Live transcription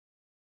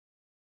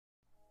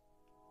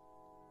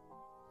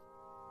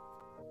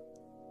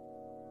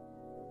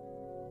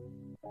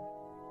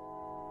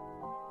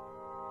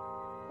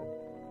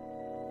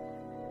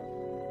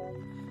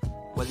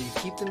Whether you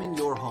keep them in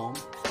your home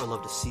or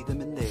love to see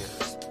them in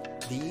theirs,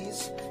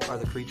 these are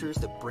the creatures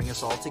that bring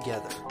us all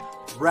together.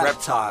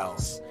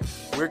 Reptiles.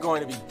 We're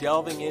going to be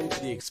delving into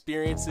the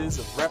experiences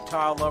of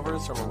reptile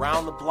lovers from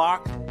around the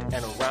block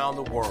and around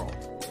the world.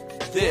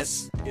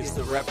 This is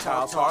the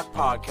Reptile Talk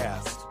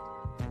Podcast.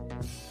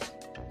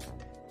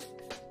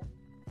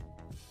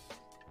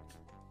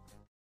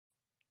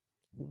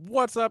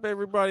 What's up,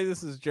 everybody?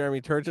 This is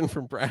Jeremy Turgeon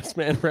from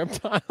Brassman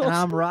Reptiles. And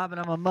I'm Rob,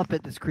 and I'm a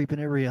Muppet that's creeping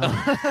it real.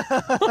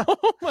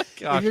 Oh my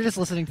gosh. If you're just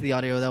listening to the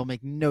audio, that will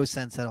make no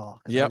sense at all.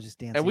 I Yep. was just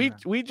dancing And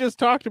around. we just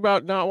talked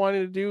about not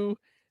wanting to do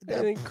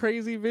anything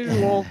crazy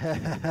visual.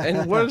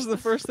 And what is the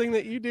first thing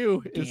that you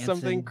do? Is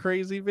something Dancing.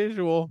 crazy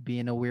visual.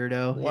 Being a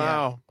weirdo.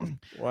 Wow. Yeah.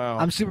 Wow.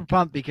 I'm super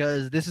pumped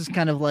because this is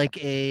kind of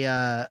like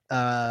a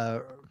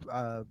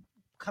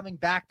coming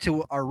back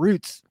to our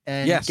roots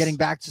and Yes. getting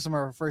back to some of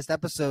our first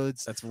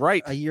episodes That's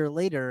right. a year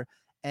later.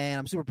 And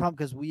I'm super pumped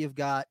because we have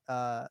got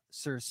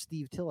Sir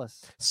Steve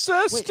Tillis.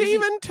 Sir Wait,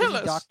 Stephen is he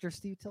Tillis. Dr.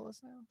 Steve Tillis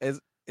now?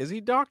 Is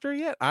he doctor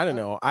yet? I don't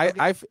know.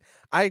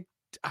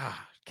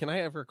 Can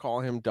I ever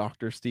call him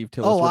Dr. Steve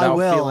Tillis Oh, I without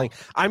will. feeling?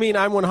 I mean,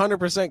 I'm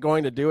 100%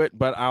 going to do it,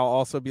 but I'll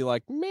also be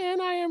like, man,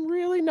 I am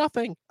really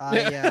nothing.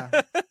 Yeah.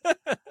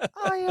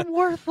 I am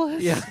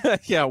worthless. Yeah.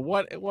 Yeah.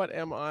 What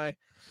am I?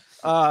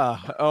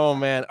 Oh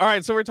man. All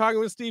right. So we're talking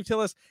with Steve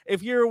Tillis.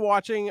 If you're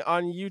watching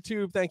on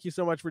YouTube, thank you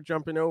so much for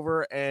jumping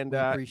over. And We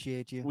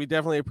appreciate you. we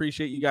definitely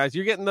appreciate you guys.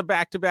 You're getting the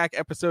back-to-back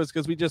episodes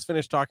because we just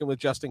finished talking with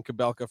Justin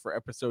Kabelka for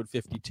episode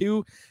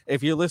 52.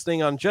 If you're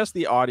listening on just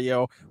the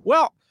audio,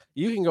 well,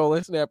 you can go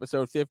listen to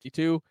episode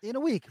 52 In a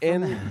week.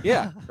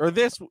 or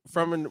this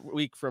from a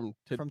week from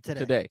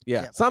today.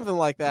 Yeah, Yep. something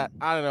like that.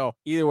 I don't know.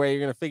 Either way,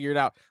 you're gonna figure it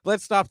out.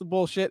 Let's stop the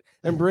bullshit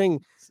and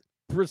bring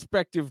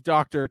prospective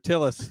Dr.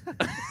 Tillis.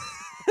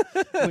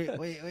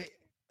 Wait.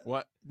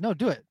 What? No,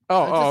 do it.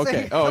 Oh, Just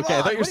okay. say- Oh, come okay. I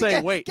on, thought you were what do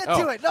saying wait. Get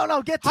Oh. to it.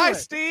 No, get to Hi, it.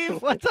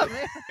 Steve. What's up,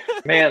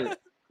 man?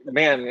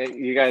 Man,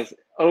 you guys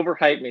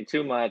overhype me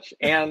too much,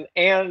 and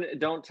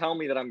don't tell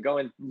me that I'm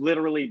going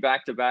literally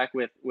back to back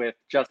with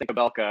Justin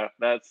Kabelka.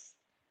 That's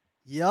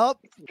Yup.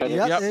 Yep.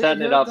 Yep.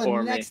 Setting it You're up the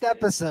for me. next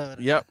episode.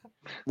 Yep.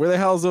 Where the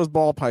hell is those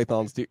ball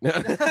pythons, dude?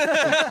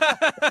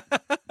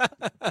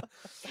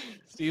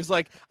 Steve's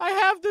like, I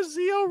have the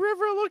Zio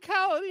River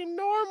locality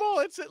normal.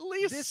 It's at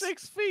least This-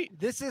 6 feet.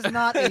 This is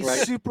not a Right.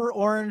 super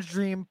orange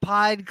dream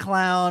pied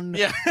clown.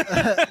 Yeah.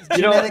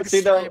 You know, genetic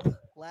see, though, stripe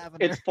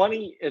lavender. it's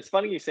funny. It's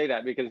funny you say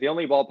that because the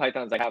only ball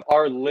pythons I have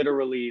are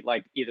literally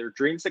like either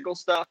dreamsicle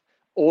stuff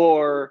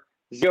or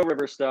Zio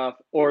River stuff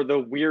or the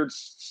weird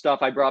stuff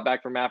I brought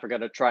back from Africa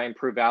to try and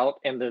prove out,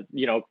 and the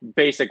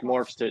basic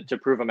morphs to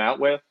prove them out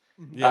with.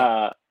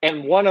 Yeah.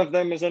 And one of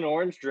them is an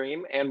orange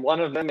dream, and one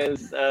of them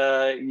is,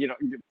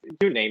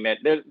 you name it.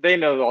 They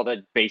know all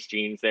the base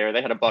genes there.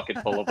 They had a bucket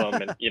full of them,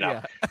 and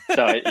Yeah.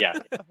 So yeah.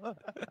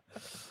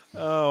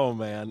 Oh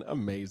man,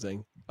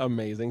 amazing.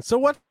 So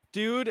what,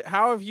 dude,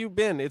 how have you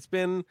been? It's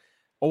been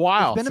a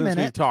while It's been a since we've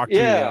minute. talked to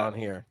you Yeah. on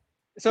here.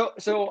 So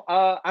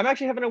I'm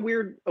actually having a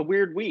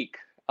weird week,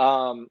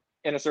 in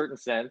a certain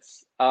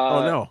sense.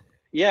 Oh no.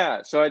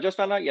 Yeah. So I just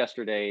found out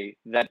yesterday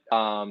that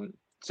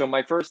so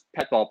my first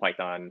pet ball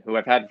python, who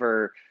I've had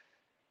for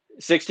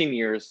 16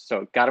 years,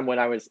 so got him when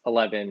I was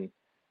 11.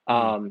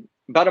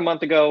 About a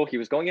month ago, he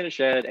was going in a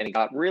shed and he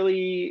got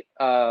really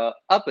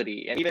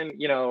uppity, and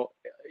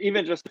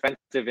even just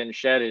defensive in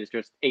shed is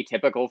just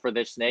atypical for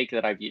this snake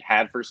that I've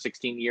had for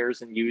 16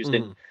 years and used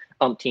in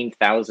umpteen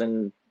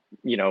thousand,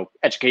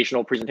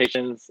 educational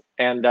presentations.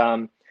 And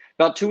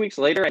about 2 weeks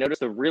later, I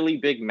noticed a really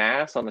big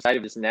mass on the side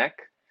of his neck.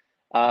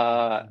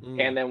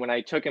 And then when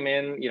I took him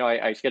in,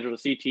 I scheduled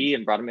a CT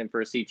and brought him in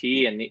for a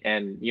CT,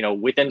 and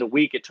within the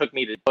week it took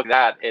me to book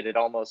that, it had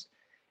almost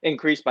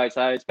increased by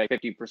size by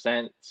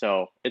 50%.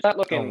 So it's not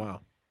looking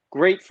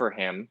great for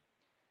him.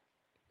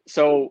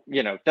 So,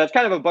 that's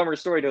kind of a bummer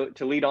story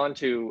to lead on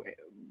to,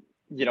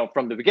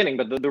 from the beginning.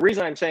 But the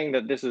reason I'm saying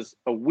that this is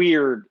a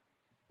weird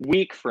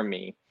week for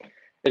me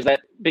is that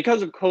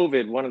because of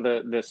COVID, one of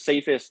the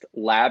safest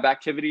lab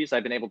activities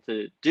I've been able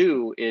to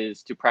do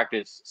is to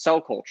practice cell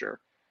culture.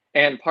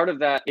 And part of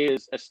that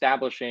is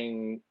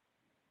establishing,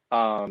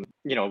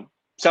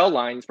 cell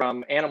lines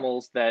from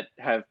animals that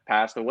have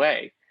passed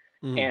away.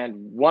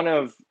 And one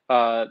of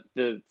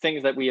the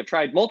things that we have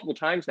tried multiple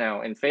times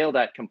now and failed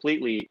at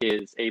completely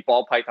is a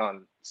ball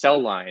python cell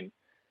line.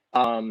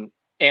 And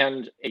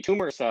a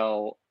tumor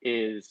cell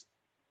is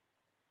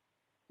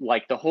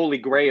like the holy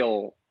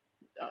grail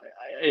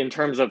in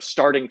terms of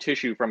starting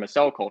tissue from a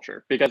cell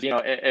culture. Because,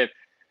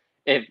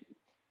 if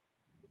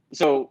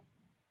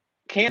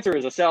cancer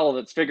is a cell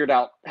that's figured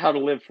out how to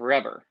live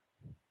forever.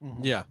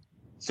 Yeah.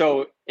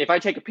 So if I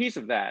take a piece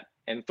of that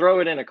and throw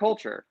it in a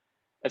culture,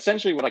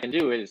 essentially what I can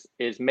do is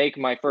make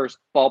my first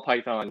ball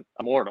python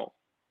immortal.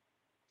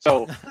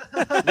 So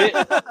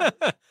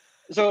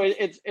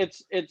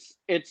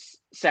it's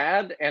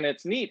sad and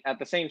it's neat at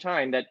the same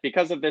time that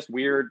because of this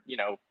weird,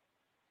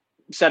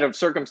 set of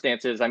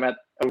circumstances, I'm at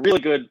a really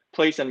good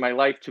place in my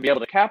life to be able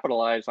to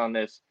capitalize on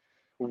this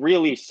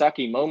really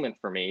sucky moment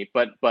for me.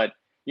 But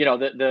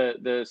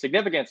the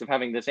significance of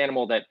having this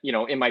animal that,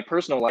 in my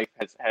personal life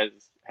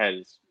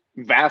has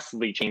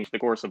vastly changed the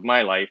course of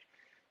my life.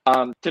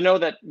 To know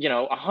that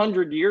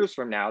 100 years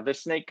from now,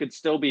 this snake could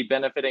still be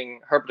benefiting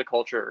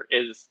herpetoculture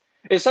is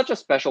such a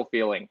special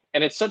feeling,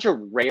 and it's such a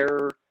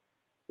rare.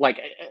 Like,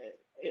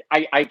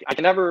 I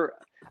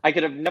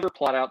could have never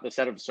plot out the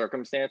set of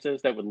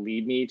circumstances that would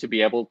lead me to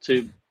be able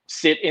to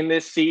sit in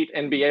this seat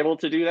and be able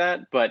to do that.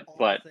 But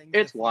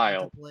it's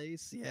wild.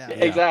 Yeah.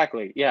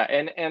 Exactly. Yeah.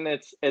 And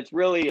it's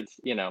really, if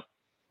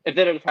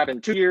that had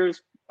happened 2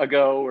 years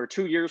ago or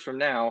 2 years from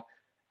now,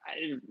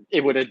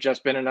 it would have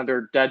just been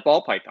another dead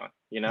ball python,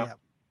 Yeah.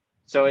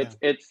 So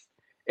it's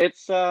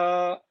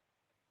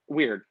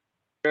weird,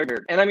 very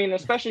weird. And I mean,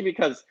 especially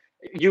because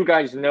you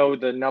guys know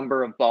the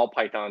number of ball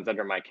pythons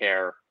under my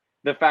care.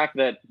 The fact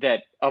that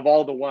of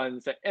all the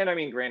ones, and I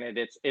mean, granted,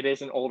 it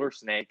is an older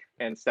snake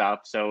and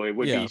stuff, so it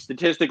would be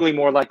statistically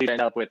more likely to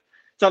end up with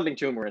something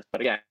tumorous. But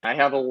again, I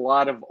have a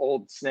lot of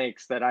old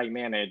snakes that I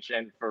manage,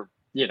 and for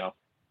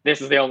this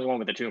is the only one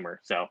with a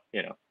tumor. So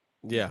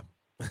Yeah.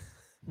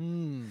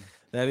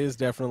 That is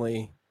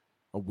definitely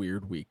a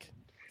weird week.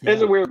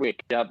 It's a weird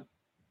week. Yep.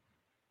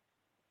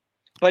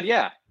 But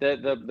yeah,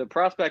 the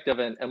prospect of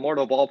an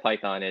immortal ball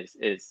python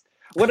is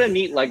what a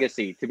neat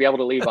legacy to be able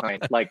to leave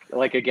behind. Like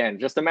again,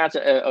 just to match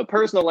a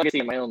personal legacy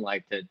in my own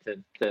life to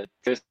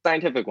a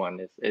scientific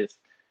one is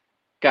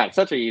God,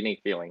 such a unique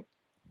feeling.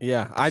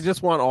 Yeah, I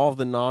just want all of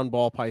the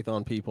non-ball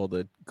python people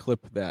to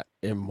clip that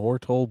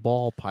immortal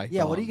ball python.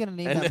 Yeah, what are you gonna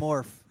name that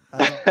morph?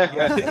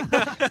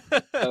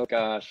 Oh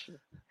gosh,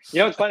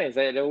 what's funny is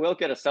that it will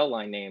get a cell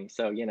line name,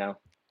 so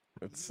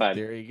but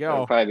there you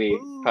go.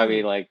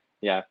 Probably like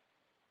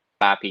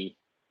Bappy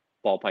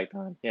ball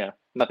python. Yeah,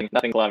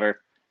 nothing clever,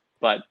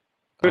 but.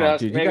 Who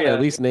knows? Dude, you gotta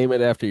at least name it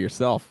after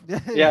yourself.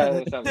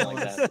 Yeah, something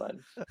like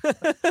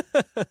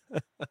that.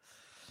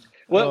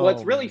 But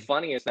what's really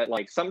funny is that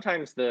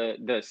sometimes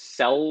the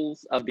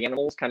cells of the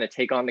animals kind of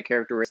take on the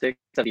characteristics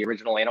of the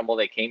original animal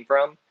they came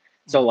from.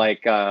 So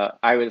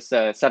I was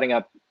setting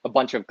up a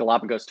bunch of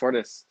Galapagos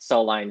tortoise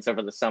cell lines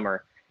over the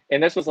summer,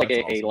 and this was awesome.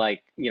 A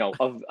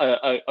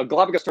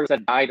Galapagos tortoise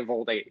that died of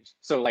old age.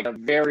 So a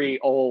very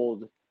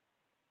old,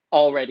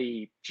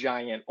 already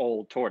giant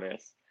old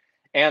tortoise.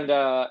 And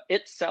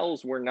its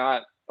cells were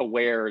not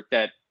aware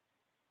that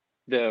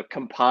the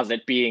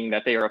composite being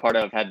that they are a part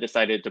of had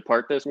decided to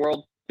part this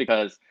world,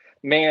 because,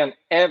 man,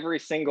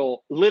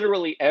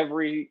 literally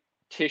every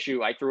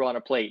tissue I threw on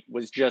a plate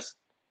was just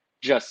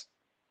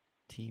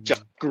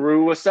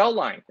grew a cell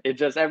line. It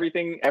just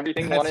everything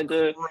wanted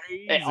to.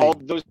 All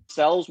those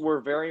cells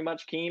were very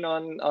much keen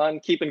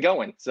on keeping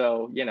going.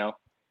 So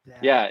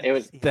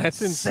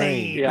that's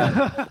insane.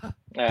 Yeah,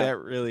 that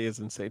really is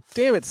insane.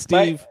 Damn it,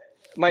 Steve.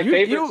 My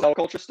favorite cell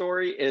culture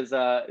story is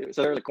so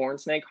there's a corn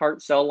snake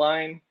heart cell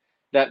line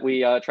that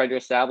we tried to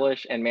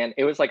establish, and man,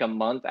 it was like a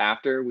month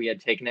after we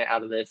had taken it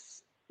out of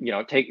this,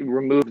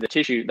 removed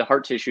the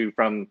heart tissue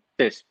from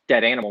this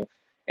dead animal,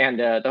 and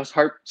those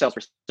heart cells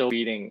were still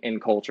beating in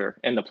culture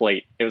in the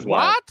plate. It was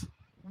wild.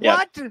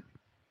 What?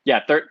 Yeah,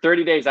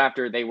 30 days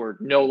after, they were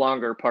no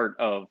longer part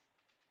of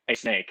a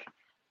snake,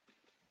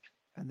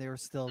 and they were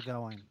still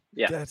going.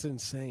 Yeah, that's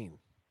insane.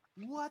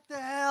 What the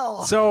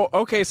hell? So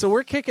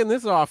we're kicking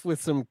this off with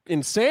some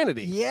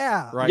insanity.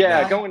 Yeah. Right.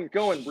 Yeah, now.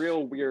 going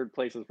real weird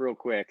places real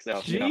quick.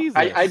 So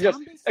I just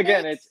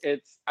again,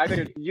 I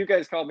figured you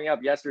guys called me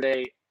up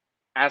yesterday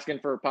asking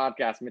for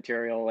podcast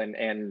material,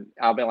 and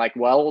I'll be like,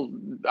 well,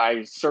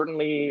 I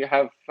certainly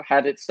have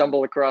had it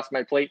stumble across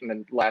my plate in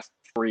the last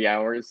 3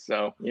 hours.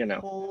 So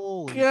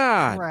Holy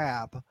God.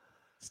 crap.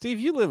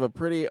 Steve, you live a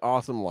pretty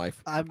awesome life.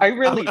 I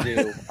really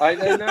do. I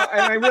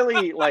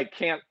really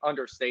can't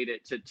understate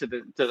it to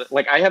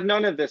the I have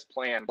none of this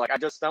planned. I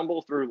just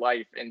stumble through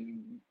life and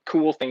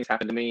cool things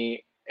happen to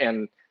me.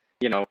 And,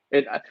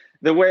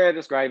 the way I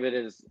describe it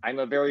is I'm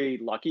a very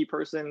lucky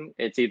person.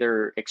 It's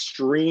either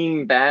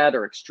extreme bad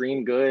or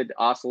extreme good,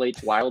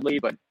 oscillates wildly.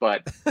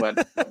 But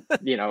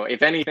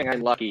if anything,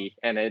 I'm lucky.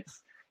 And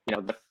it's,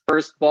 the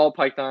first ball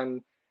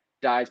python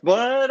dies,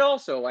 but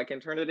also I can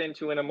turn it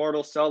into an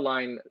immortal cell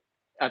line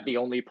at the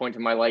only point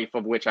in my life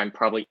of which I'm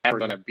probably ever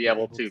going to be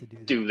able to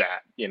do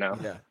that,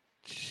 Yeah.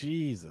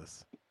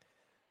 Jesus.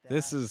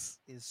 This is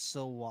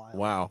so wild.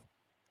 Wow.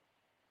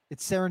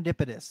 It's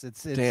serendipitous.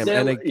 It's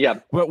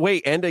damn. But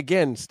wait, and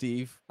again,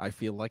 Steve, I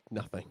feel like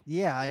nothing.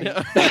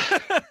 Yeah.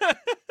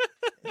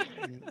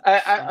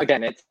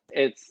 Again,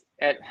 it's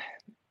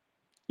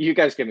you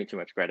guys give me too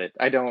much credit.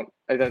 I'm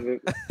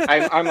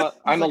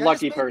a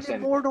lucky person.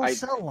 Immortal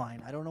cell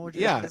line. I don't know what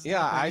you're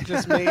I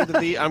just made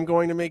I'm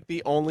going to make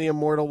the only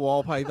immortal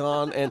wall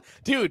python, and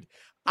dude,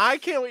 I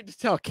can't wait to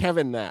tell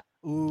Kevin that.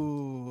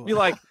 Ooh. Be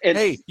like,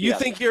 hey, you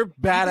think you're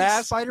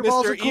badass,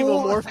 Mr.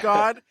 Evil Morph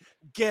God?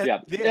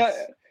 Get this. Yeah.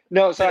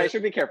 No, so I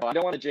should be careful. I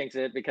don't want to jinx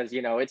it because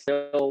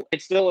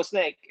it's still a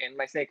snake in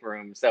my snake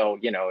room. So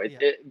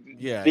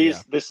the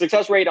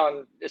success rate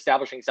on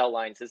establishing cell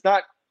lines is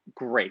not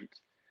great.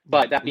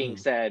 But that being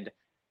said,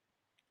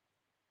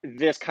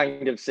 this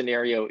kind of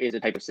scenario is a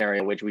type of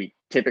scenario which we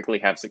typically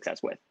have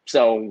success with.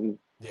 So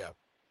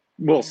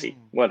we'll see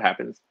what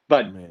happens.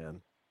 But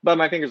Man.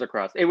 my fingers are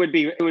crossed. It would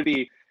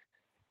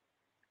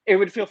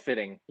feel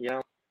fitting, you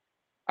know.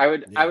 I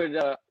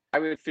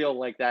would feel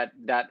like that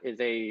is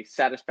a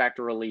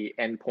satisfactorily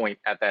endpoint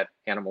at that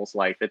animal's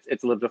life.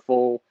 It's lived a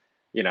full,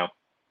 you know,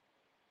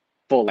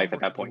 full life at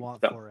that point.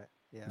 Want So. for it.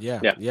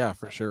 Yeah,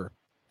 for sure.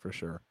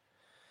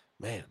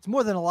 Man, It's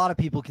more than a lot of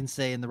people can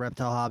say in the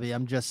reptile hobby.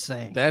 I'm just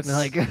saying. That's-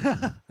 like,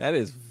 that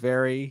is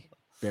very,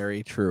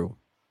 very true.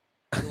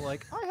 you're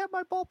like, I had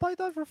my ball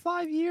python for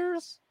 5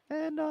 years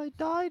and I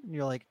died. And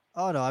you're like,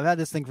 oh no, I've had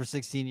this thing for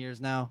 16 years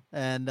now.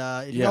 And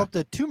it developed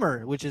a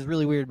tumor, which is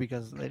really weird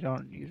because they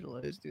don't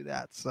usually do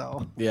that.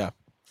 So Yeah.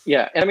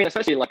 Yeah, and I mean,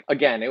 especially like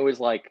again, it was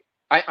like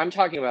I'm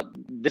talking about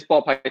this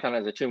ball python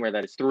has a tumor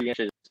that is 3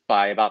 inches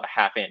by about a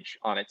half inch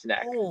on its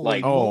neck.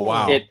 Like, Oh,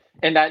 wow.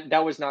 and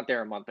that was not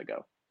there a month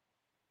ago.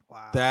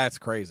 wow. That's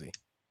crazy.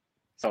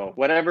 So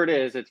whatever it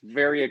is, it's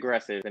very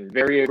aggressive, and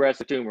very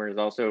aggressive tumors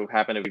also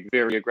happen to be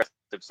very aggressive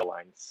cell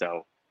lines.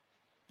 So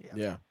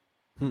Yeah.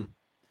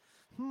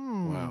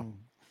 Wow.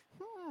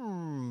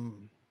 Hmm.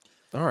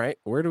 All right.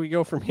 Where do we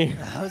go from here?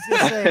 I was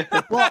gonna say,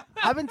 well,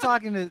 I've been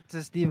talking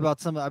to Steve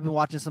about I've been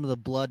watching some of the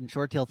blood and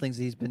short tail things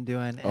he's been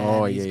doing,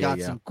 and he's got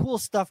some cool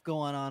stuff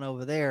going on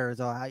over there.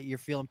 So you're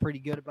feeling pretty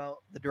good about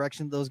the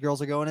direction those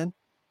girls are going in?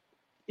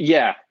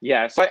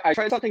 yeah. So I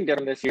tried something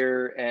different this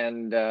year,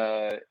 and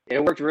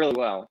it worked really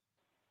well.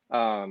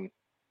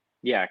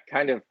 Yeah,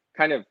 kind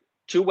of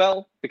too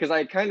well, because I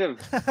had kind of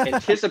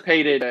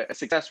anticipated a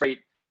success rate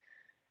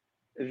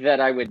that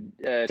I would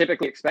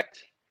typically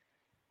expect.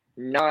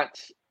 Not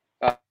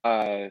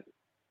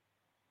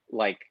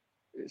like,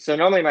 so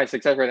normally my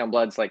success rate on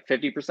blood's like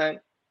 50%.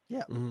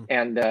 Yeah. Mhm.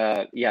 And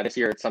this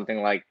year it's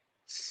something like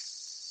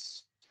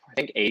I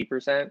think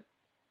 80%.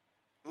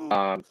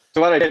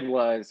 So what I did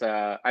was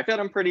I fed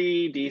them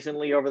pretty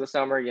decently over the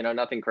summer, you know,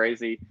 nothing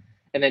crazy,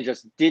 and then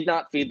just did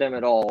not feed them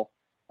at all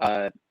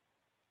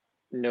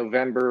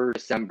November,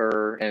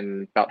 December,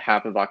 and about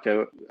half of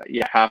October.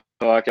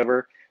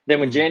 Then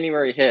when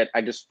January hit,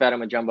 I just fed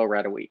them a jumbo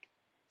rat a week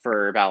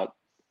for about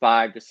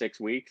 5 to 6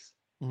 weeks.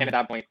 And at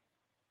that point,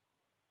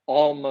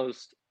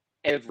 almost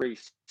every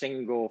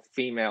single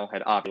female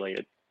had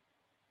ovulated.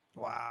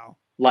 Wow.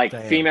 Like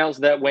Damn. females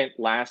that went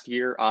last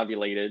year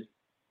ovulated.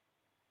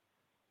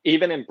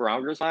 Even in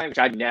Bronger's time, which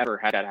I'd never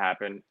had that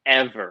happen,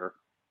 ever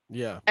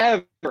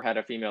had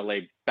a female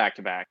lay back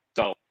to back.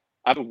 So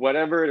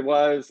whatever it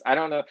was, I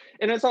don't know.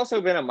 And it's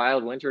also been a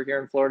mild winter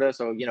here in Florida,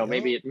 so you know,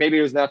 maybe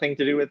it was nothing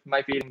to do with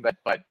my feeding,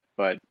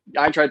 but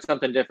I tried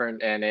something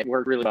different and it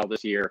worked really well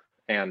this year,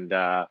 and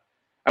I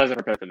wasn't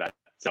prepared for that.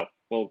 So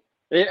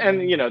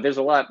and you know, there's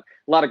a lot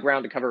of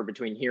ground to cover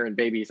between here and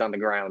babies on the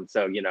ground,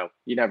 so you know,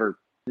 you never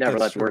That's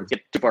let the true. words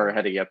get too far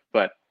ahead of you,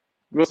 but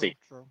we'll see.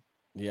 True.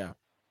 Yeah.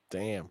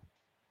 Damn.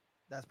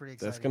 That's pretty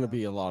exciting. That's going to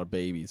be a lot of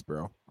babies,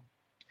 bro.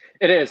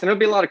 It is, and it'll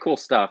be a lot of cool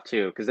stuff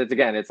too, because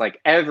it's like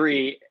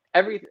every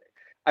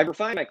I've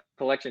refined my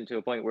collection to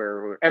a point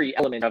where every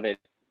element of it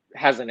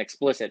has an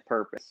explicit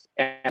purpose,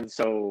 and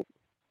so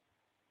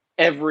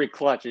every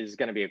clutch is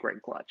going to be a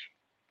great clutch,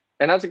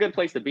 and that's a good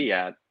place to be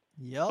at.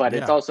 Yep. But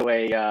it's also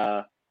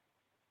a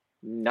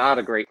not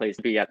a great place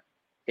to be at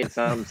in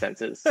some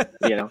senses,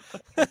 you know.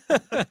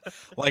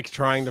 Like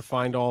trying to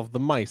find all of the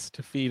mice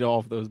to feed all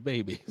of those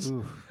babies.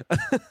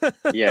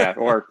 Yeah,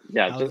 or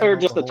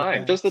just the whole time,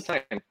 thing. just the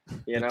time,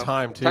 you The know.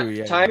 time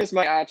too, Time is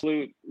my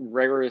absolute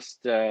rarest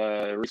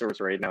resource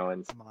right now,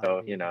 and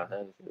so you know,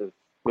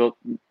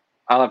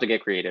 I'll have to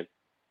get creative.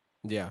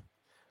 Yeah.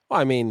 Well,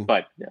 I mean,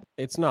 But yeah,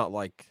 it's not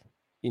like,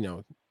 you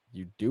know,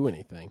 you do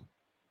anything.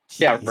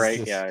 yeah, It's right,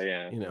 just,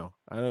 yeah. You know,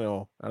 I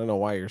don't know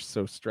why you're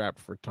so strapped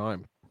for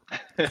time.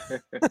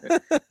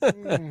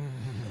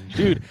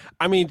 Dude,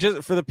 I mean,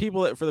 just for the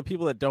people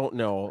that don't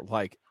know,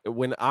 like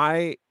when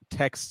I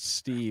text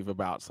Steve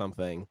about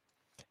something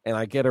and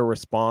I get a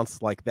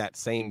response like that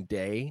same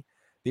day,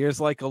 there's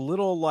like a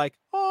little like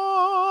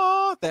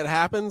that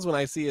happens when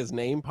I see his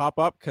name pop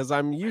up, because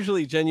I'm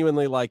usually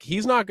genuinely like,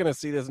 he's not going to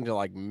see this until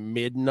like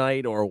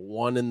midnight or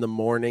 1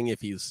 a.m. if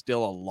he's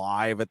still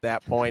alive at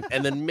that point.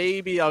 And then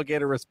maybe I'll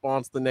get a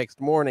response the next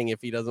morning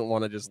if he doesn't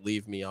want to just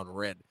leave me on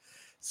red.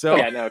 So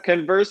yeah, no,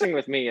 conversing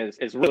with me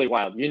is really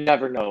wild. You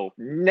never know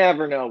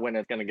when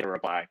it's gonna get a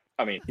reply.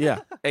 I mean,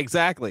 yeah,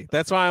 exactly.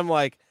 That's why I'm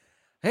like,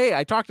 hey,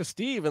 I talked to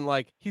Steve and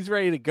like he's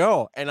ready to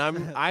go, and I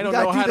don't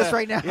know how this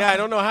right now. Yeah, I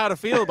don't know how to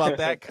feel about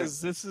that, because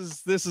this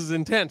is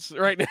intense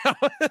right now.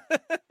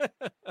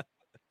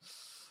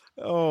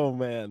 Oh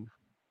man.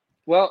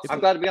 well,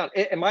 I'm glad to be on.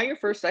 Am I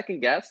your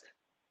second guest?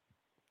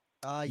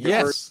 Yes.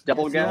 Your first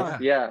double Yes, you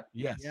guest? are. Yeah.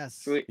 Yes. Yes.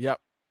 Sweet. Yep.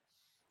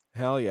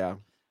 Hell yeah.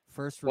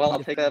 First. Well, I'll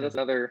repeat take that as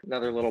offender.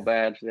 another little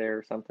badge there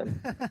or something.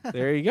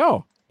 There you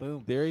go.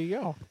 Boom. There you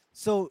go.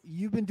 So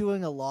you've been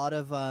doing a lot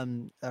of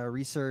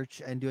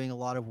research and doing a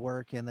lot of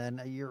work, and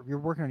then you're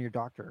working on your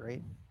doctorate,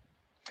 right?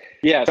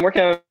 Yeah, so I'm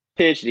working on a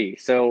PhD.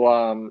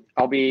 So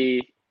I'll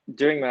be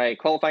doing my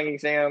qualifying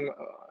exam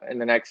in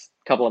the next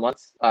couple of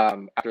months.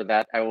 After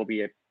that, I will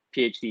be a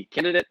PhD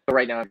candidate. But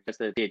right now, I'm just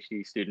a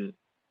PhD student.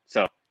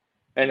 So,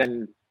 and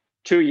then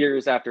 2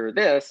 years after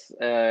this,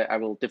 I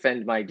will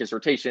defend my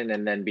dissertation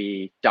and then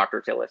be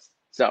Dr. Tillis.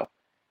 So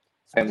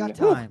we got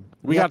time.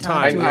 We got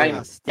time.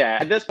 Yeah,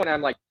 at this point,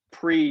 I'm like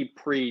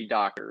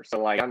pre-doctor.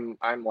 So like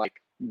I'm like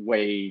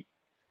way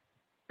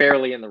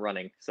barely in the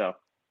running. So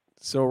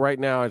right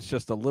now it's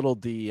just a little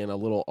D and a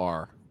little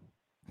R.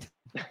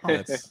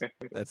 That's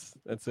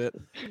it.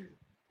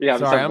 Yeah,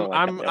 sorry,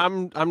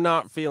 I'm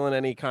not feeling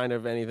any kind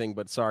of anything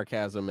but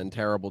sarcasm and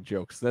terrible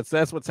jokes.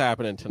 That's what's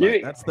happening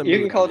tonight. You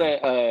can call it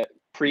a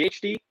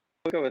pre-HD.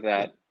 We'll go with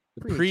that.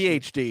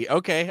 Pre-HD.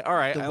 Okay, all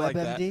right. The I like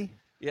WebMD. that.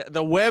 Yeah,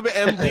 the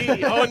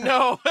WebMD. Oh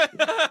no.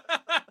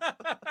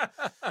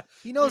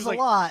 He knows a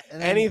lot.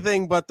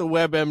 Anything but the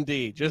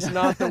WebMD, just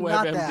not the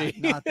WebMD.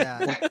 Not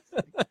that.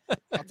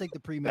 I'll take the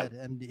pre-med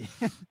MD.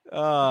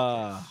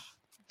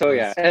 So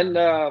yeah, and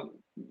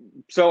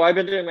so I've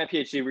been doing my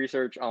PhD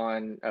research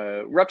on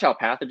reptile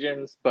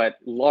pathogens, but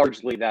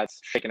largely that's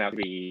shaken out to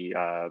be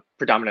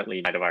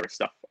predominantly nidovirus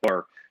stuff,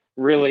 or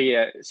really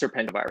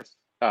serpentovirus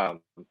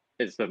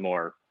is the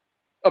more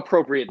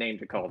appropriate name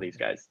to call these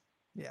guys.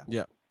 Yeah.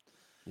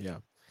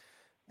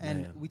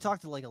 And Man. we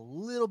talked like a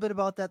little bit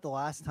about that the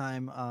last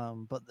time,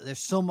 but there's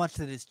so much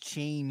that has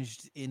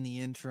changed in the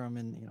interim,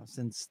 and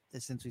since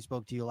we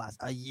spoke to you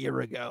a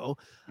year ago.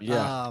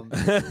 Yeah.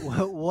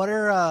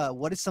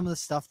 What is some of the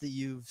stuff that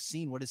you've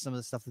seen? What is some of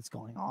the stuff that's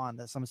going on?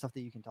 That's some of the stuff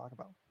that you can talk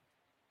about.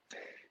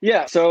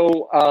 Yeah.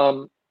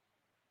 So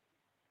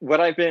what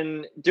I've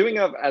been doing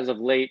as of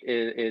late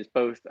is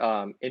both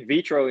in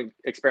vitro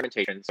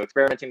experimentation, so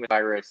experimenting with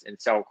virus in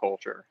cell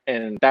culture,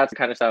 and that's the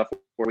kind of stuff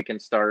where we can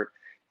start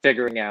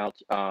figuring out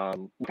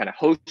what kind of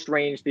host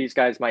range these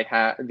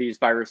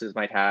viruses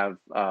might have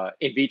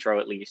in vitro,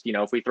 at least.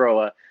 If we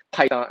throw a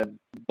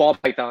ball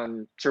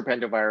python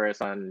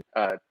serpentovirus on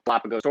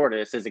Galapagos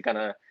tortoise, is it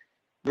gonna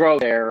grow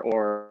there?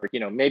 Or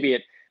maybe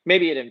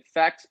it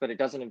infects, but it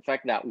doesn't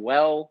infect that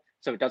well,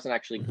 so it doesn't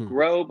actually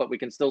grow, but we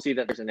can still see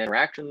that there's an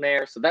interaction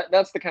there. So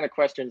that's the kind of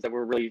questions that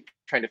we're really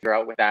trying to figure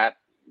out with that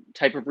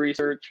type of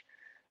research.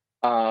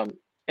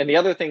 And the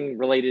other thing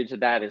related to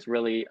that is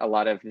really a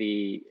lot of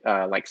the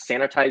like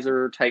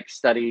sanitizer type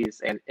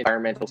studies and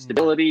environmental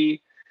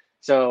stability.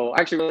 So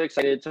actually really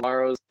excited.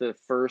 Tomorrow's the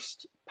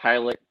first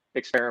pilot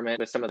experiment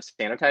with some of the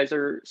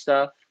sanitizer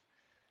stuff.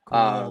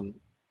 Cool.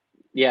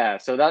 Yeah,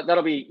 so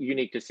that'll be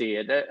unique to see.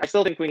 I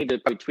still think we need to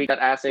probably tweak that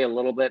assay a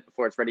little bit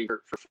before it's ready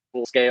for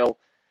full scale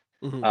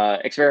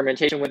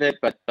experimentation with it.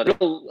 But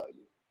it'll,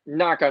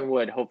 knock on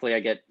wood, hopefully I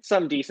get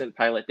some decent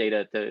pilot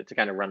data to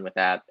kind of run with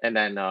that. And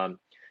then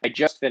I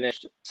just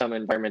finished some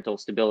environmental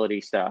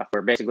stability stuff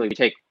where basically we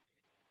take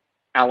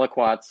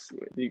aliquots,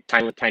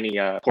 tiny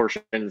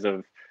portions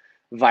of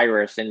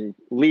virus, and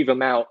leave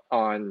them out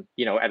on,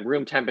 at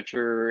room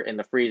temperature in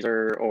the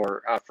freezer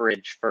or a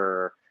fridge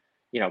for,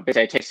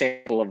 basically I take a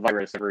sample of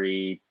virus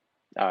every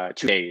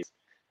 2 days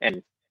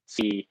and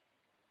see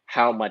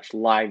how much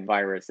live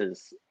virus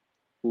is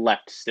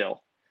left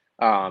still.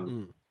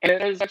 And it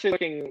is actually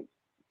looking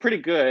pretty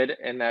good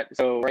in that.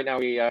 So right now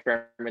we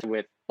experiment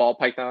with ball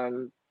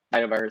python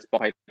nidovirus,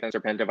 ball python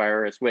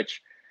serpentovirus,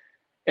 which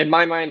in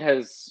my mind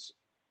has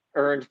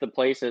earned the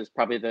place as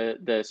probably the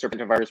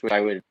serpentovirus which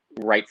I would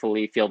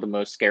rightfully feel the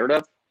most scared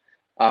of.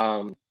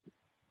 No,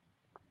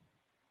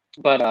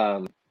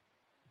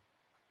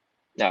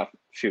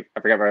 shoot,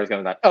 I forgot where I was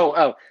going with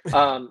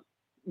that.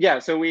 Yeah,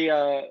 so we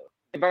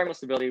environmental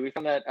stability, we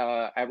found that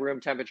at room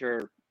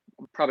temperature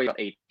probably about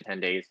 8 to 10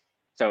 days.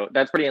 So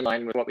that's pretty in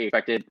line with what we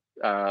expected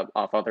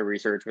off other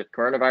research with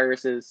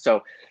coronaviruses.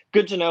 So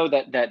good to know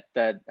that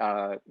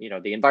the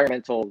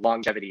environmental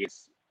longevity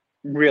is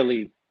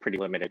really pretty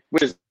limited,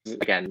 which is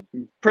again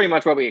pretty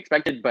much what we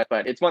expected. But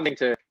it's one thing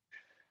to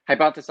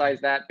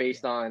hypothesize that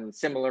based on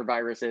similar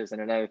viruses,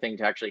 and another thing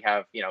to actually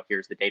have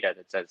here's the data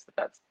that says that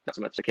that's not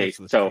so much the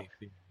case. So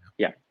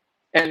yeah,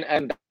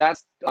 and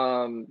that's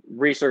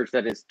research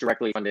that is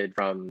directly funded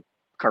from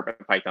Carpet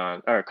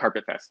Python or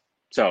Carpet Fest.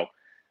 So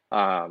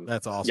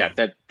that's awesome. Yeah,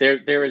 that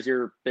there's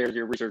your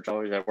research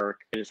always at work.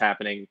 It is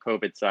happening.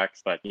 COVID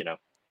sucks, but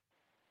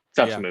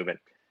stuff's moving.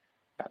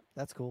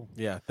 That's cool.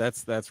 Yeah,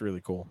 that's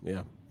really cool.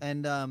 Yeah.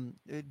 And I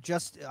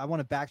want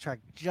to backtrack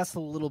just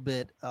a little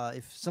bit.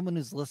 If someone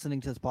is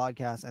listening to this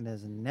podcast and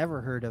has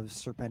never heard of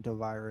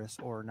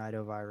serpentovirus or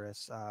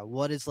nidovirus,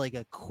 what is like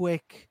a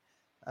quick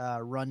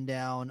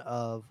rundown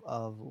of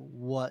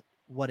what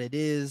it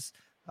is,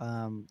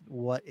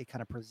 what it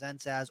kind of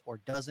presents as or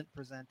doesn't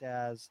present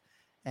as,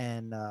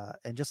 and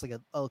just like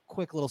a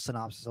quick little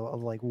synopsis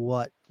of like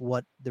what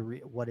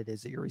it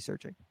is that you're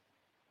researching.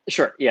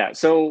 Sure. Yeah.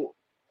 So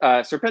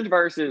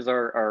serpentoviruses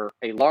are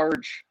a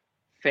large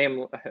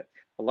family,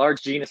 a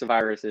large genus of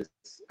viruses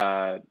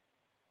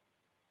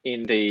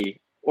in the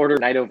order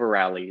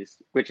Nidovirales,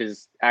 which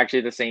is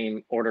actually the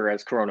same order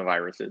as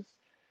coronaviruses.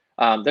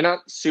 They're not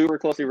super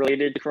closely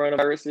related to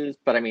coronaviruses,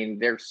 but I mean,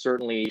 they're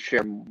certainly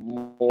share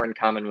more in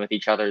common with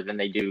each other than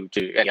they do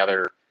to any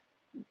other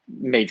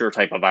major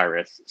type of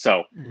virus.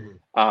 So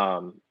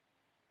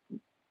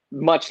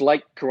much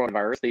like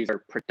coronavirus, these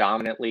are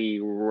predominantly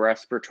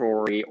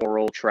respiratory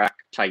oral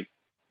tract type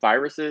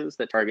viruses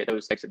that target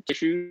those types of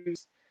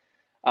tissues.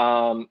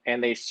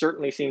 And they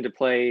certainly seem to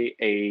play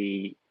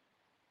a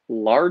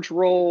large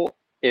role,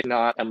 if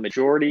not a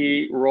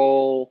majority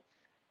role,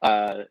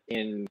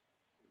 in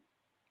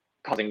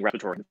causing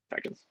respiratory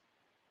infections.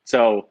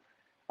 So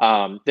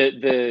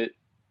the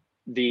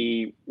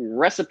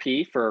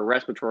recipe for a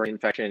respiratory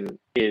infection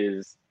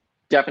is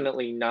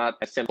definitely not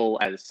as simple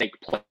as snake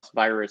plus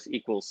virus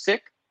equals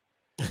sick.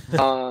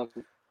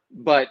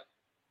 But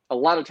a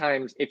lot of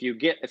times, if you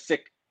get a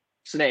sick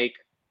snake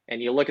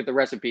and you look at the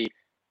recipe,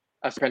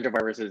 a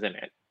serpentovirus is in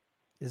it.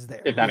 Is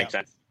there? If that makes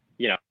sense,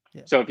 Yeah.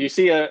 So if you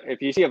see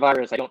a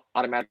virus, I don't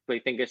automatically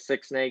think it's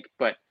sick snake.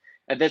 But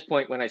at this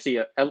point, when I see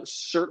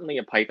certainly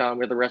a python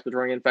with a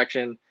respiratory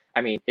infection,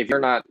 I mean, if you're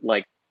not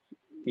like,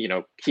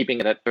 keeping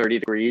it at 30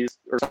 degrees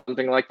or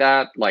something like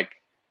that,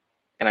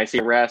 and I see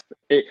a resp,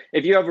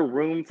 if you have a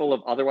room full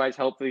of otherwise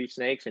healthy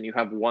snakes and you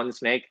have one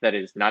snake that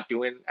is not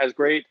doing as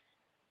great,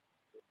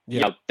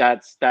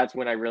 that's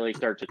when I really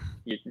start to,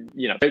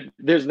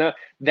 there's no,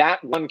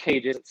 that one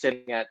cage isn't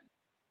sitting at,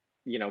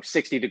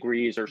 60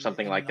 degrees or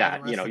something like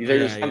that.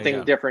 There's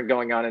something different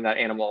going on in that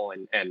animal,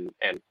 and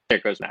there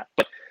goes that.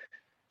 But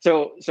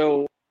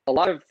so a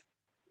lot of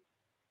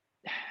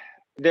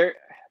there,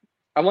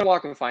 I want to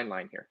walk a fine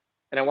line here,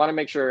 and I want to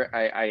make sure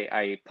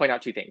I point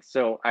out two things.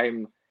 So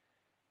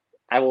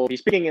I will be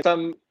speaking at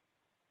some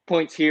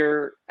points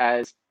here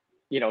as,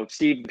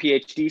 Steve,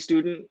 PhD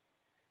student,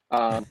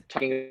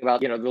 talking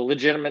about, the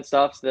legitimate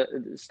stuff that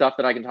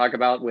I can talk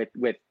about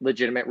with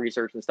legitimate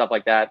research and stuff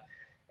like that.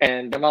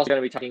 And I'm also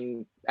going to be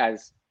talking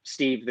as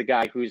Steve, the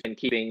guy who's been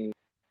keeping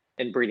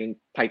and breeding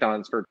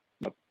pythons for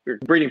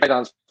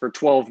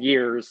 12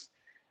 years,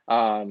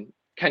 kind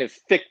of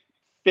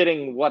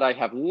fitting what I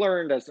have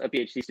learned as a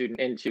PhD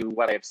student into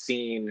what I have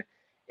seen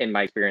in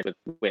my experience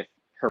with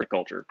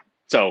herpetoculture.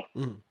 So,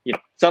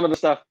 some of the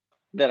stuff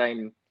that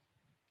I'm,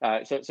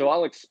 so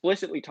I'll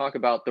explicitly talk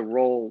about the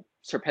role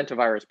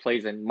serpentovirus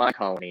plays in my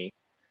colony.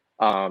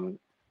 And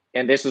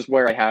this is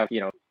where I have,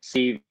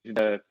 Steve,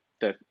 the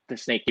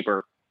snake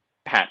keeper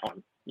hat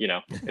on,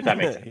 if that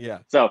makes sense. Yeah.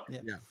 So,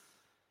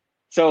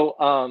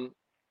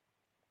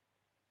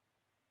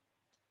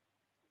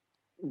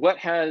 what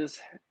has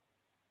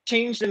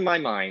changed in my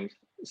mind?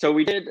 So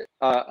we did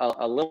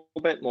a little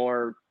bit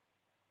more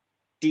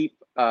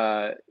deep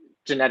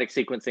genetic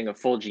sequencing of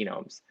full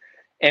genomes.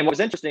 And what was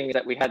interesting is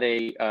that we had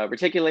a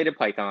reticulated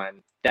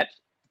python that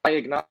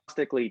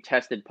diagnostically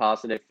tested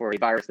positive for a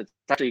virus that's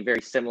actually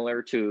very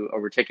similar to a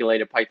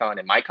reticulated python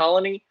in my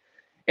colony.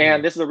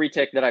 And this is a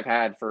retic that I've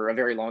had for a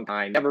very long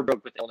time, never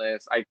broke with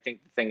illness. I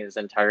think the thing is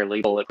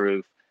entirely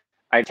bulletproof.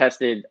 I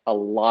tested a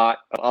lot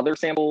of other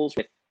samples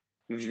with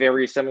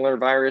very similar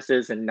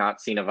viruses and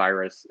not seen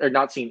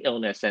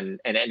illness in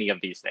any of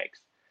these snakes.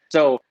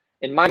 So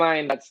in my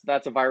mind,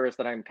 that's a virus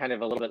that I'm kind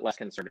of a little bit less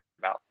concerned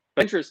about.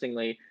 But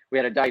interestingly, we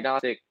had a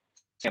diagnostic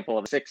sample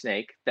of a sick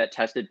snake that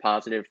tested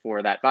positive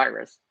for that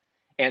virus.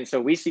 And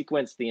so we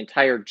sequenced the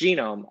entire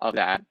genome of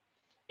that,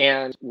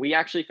 and we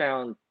actually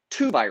found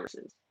two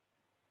viruses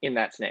in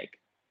that snake.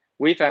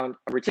 We found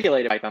a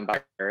reticulated python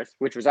virus,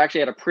 which was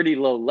actually at a pretty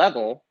low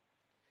level,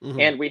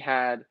 and we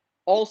had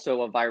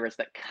also a virus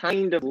that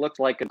kind of looked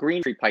like a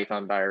green tree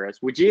python virus,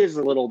 which is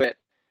a little bit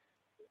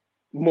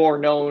more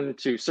known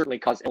to certainly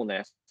cause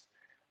illness.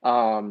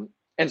 And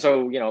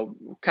so,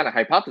 kind of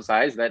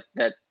hypothesized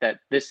that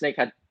this snake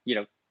had,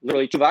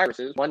 literally two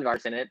viruses, one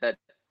virus in it that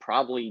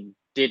probably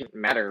didn't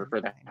matter for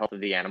the health of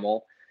the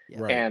animal.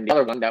 Right. And the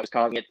other one that was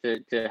causing it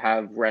to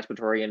have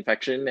respiratory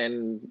infection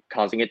and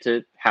causing it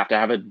to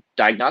have a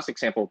diagnostic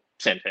sample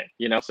sent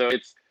in, so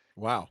it's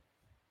wow.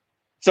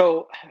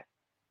 So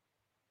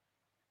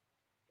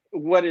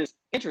what is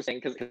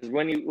interesting, because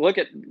when you look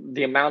at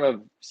the amount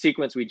of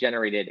sequence we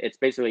generated, it's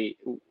basically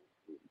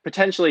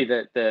potentially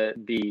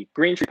the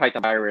green tree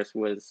python virus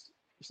was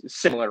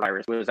similar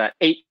virus, was at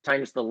 8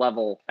 times the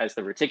level as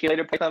the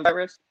reticulated python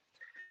virus.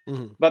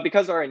 But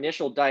because our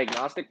initial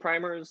diagnostic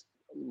primers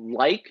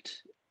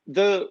liked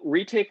the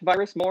retic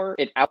virus more,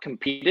 it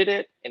outcompeted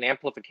it in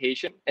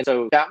amplification. And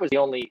so that was the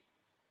only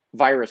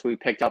virus we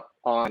picked up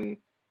on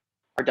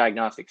our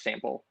diagnostic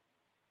sample.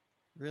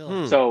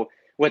 Really? So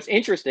what's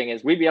interesting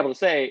is we'd be able to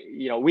say,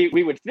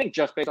 we would think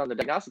just based on the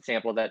diagnostic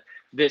sample that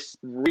this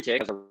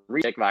retic is a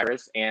retic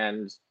virus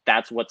and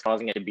that's what's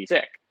causing it to be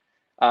sick.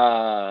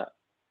 And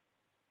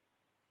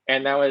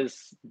that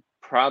was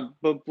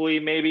probably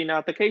maybe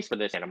not the case for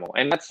this animal.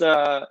 And that's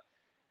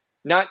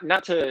not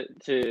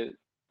to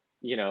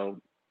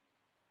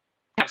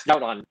cast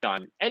doubt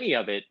on any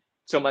of it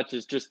so much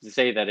as just to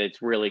say that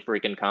it's really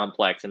freaking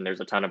complex and there's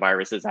a ton of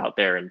viruses out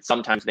there, and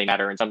sometimes they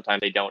matter and sometimes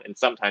they don't, and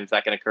sometimes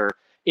that can occur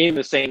in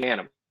the same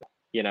animal,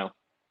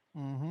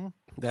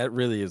 That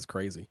really is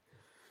crazy.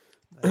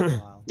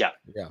 Yeah.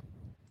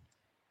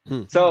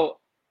 So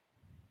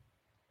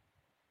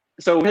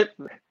with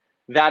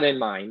that in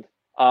mind,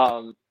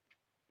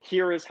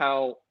 here is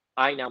how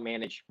I now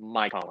manage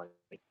my colony.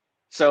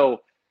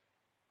 So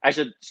I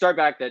should start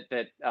back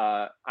that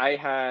I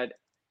had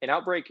an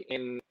outbreak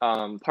in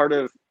part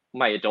of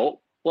my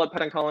adult blood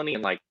python colony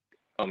in like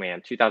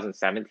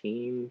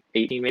 2017,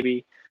 18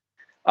 maybe.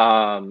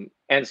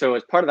 And so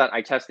as part of that,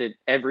 I tested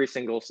every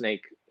single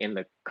snake in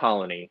the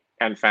colony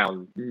and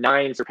found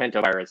 9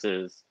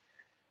 serpentoviruses,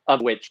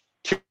 of which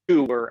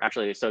 2 were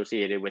actually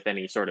associated with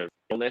any sort of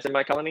illness in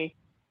my colony.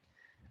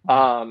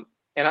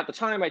 And at the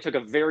time, I took a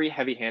very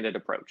heavy-handed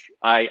approach.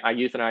 I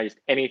euthanized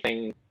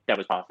anything that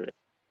was positive,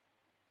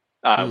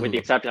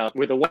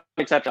 with the one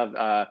exception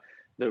of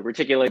the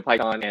reticulated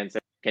python and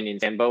Kenyan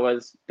sand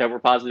boas that were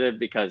positive,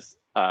 because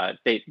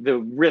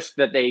the risk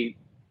that they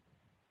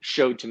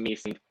showed to me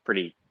seemed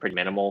pretty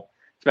minimal,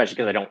 especially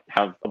because I don't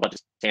have a bunch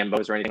of sand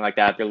boas or anything like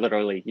that. They're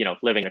literally,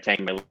 living in a tank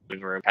in my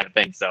living room kind of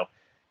thing. So,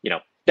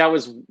 that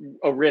was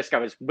a risk I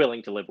was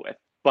willing to live with.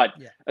 But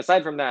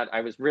aside from that,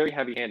 I was very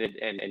heavy-handed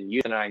and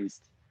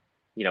euthanized,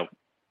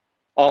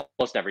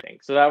 almost everything.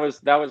 So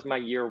that was my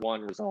year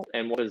 1 result.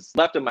 And what was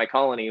left of my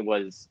colony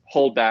was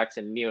holdbacks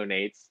and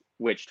neonates,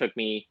 which took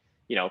me,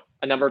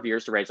 a number of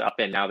years to raise up,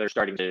 and now they're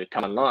starting to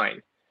come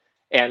online.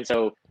 And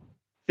so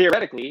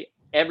theoretically,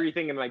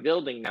 everything in my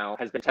building now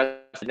has been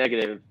tested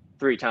negative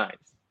 3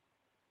 times.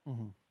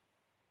 Mm-hmm.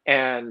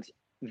 And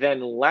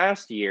then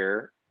last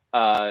year,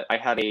 I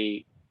had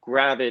a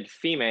gravid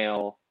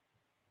female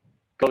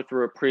go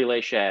through a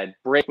prelay shed,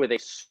 break with a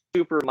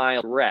super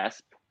mild resp.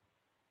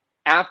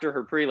 After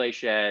her prelay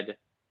shed,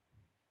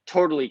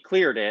 totally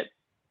cleared it,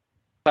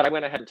 but I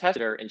went ahead and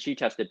tested her, and she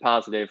tested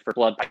positive for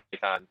blood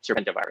python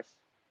serpentovirus.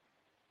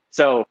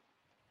 So,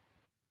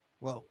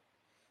 whoa,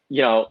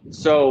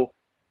 so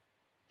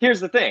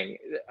here's the thing: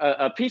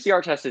 a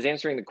PCR test is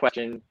answering the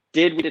question: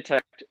 did we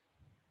detect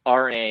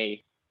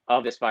RNA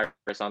of this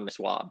virus on the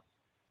swab?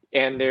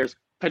 And there's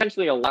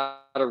potentially a lot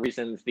of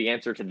reasons the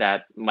answer to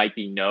that might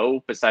be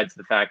no, besides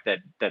the fact that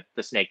the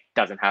snake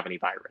doesn't have any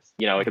virus.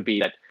 It could be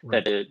that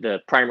the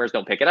primers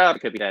don't pick it up. It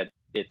could be that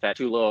it's at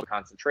too low of a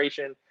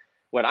concentration.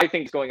 What I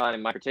think is going on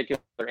in my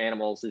particular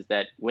animals is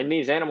that when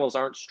these animals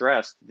aren't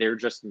stressed, they're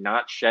just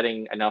not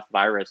shedding enough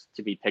virus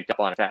to be picked up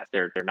on a test.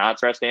 They're not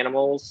stressed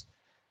animals.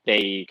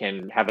 They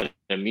can have an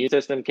immune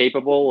system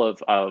capable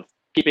of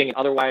keeping an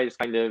otherwise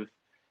kind of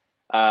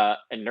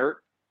inert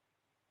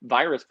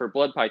virus for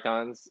blood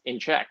pythons in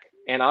check.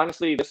 And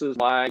honestly, this is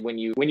why when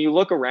you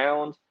look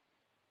around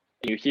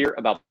and you hear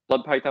about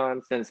blood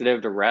pythons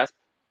sensitive to RESP,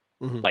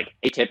 like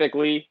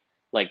atypically,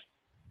 like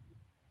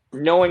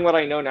knowing what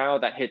I know now,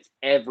 that hits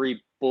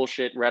every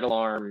bullshit red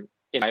alarm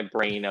in my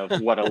brain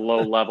of what a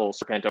low level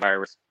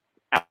serpentovirus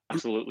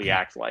absolutely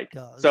acts like.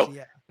 So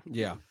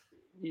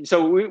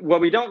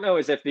what we don't know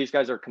is if these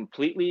guys are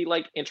completely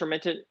like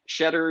intermittent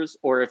shedders,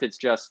 or if it's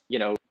just,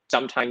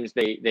 sometimes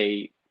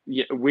we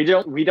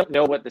don't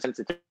know what the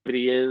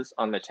sensitivity is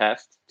on the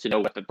test to know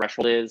what the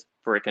threshold is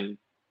for it to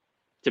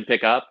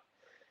pick up.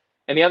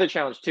 And the other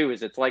challenge too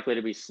is it's likely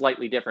to be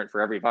slightly different for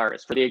every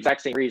virus, for the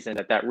exact same reason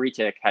that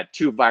retic had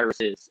 2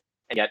 viruses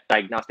and yet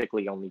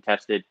diagnostically only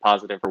tested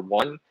positive for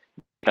 1.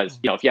 Because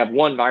if you have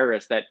one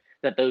virus that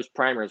those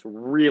primers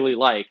really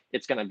like,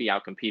 it's going to be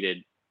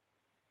outcompeted.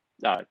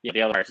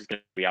 The other virus is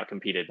going to be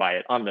outcompeted by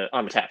it on the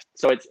test.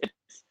 So it's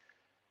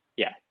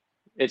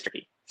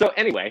tricky. So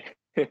anyway.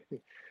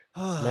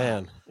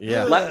 Man,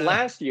 yeah.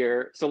 Last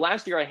year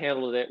I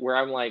handled it where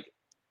I'm like,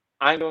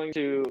 I'm going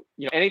to,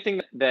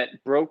 anything that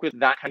broke with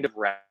that kind of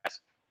RESP,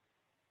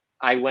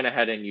 I went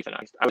ahead and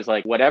euthanized. I was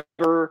like,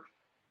 whatever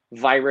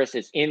virus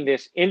is in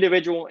this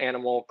individual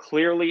animal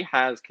clearly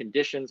has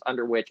conditions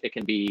under which it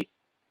can be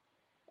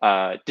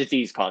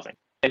disease causing.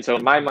 And so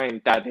in my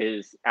mind, that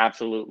is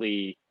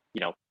absolutely,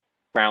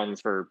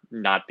 grounds for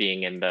not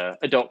being in the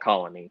adult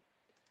colony.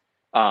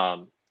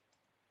 But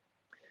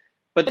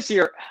this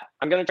year,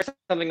 I'm going to try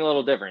something a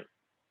little different,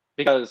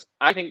 because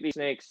I think these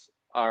snakes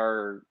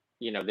are,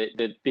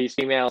 these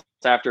females,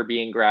 after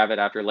being gravid,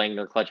 after laying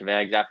their clutch of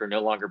eggs, after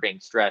no longer being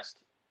stressed,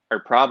 are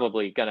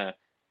probably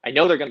I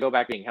know they're going to go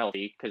back being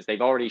healthy because they've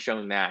already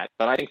shown that,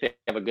 but I think they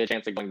have a good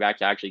chance of going back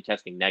to actually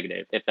testing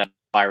negative if that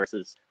virus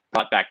is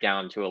brought back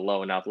down to a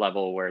low enough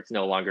level where it's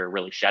no longer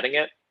really shedding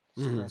it.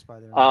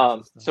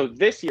 So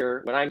this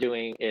year, what I'm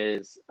doing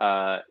is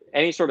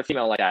any sort of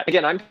female like that.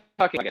 Again, I'm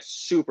talking like a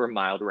super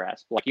mild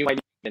RESP. Like you might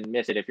even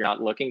miss it if you're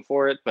not looking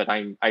for it, but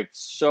I've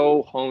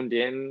so honed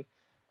in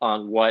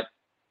on what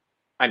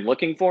I'm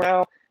looking for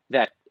now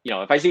that,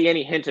 if I see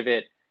any hint of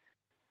it,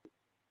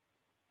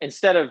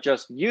 instead of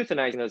just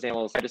euthanizing those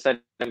animals, I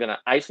decided I'm going to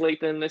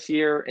isolate them this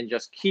year and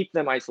just keep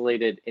them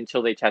isolated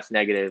until they test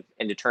negative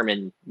and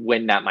determine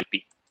when that might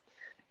be.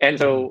 And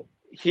so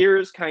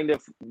here's kind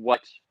of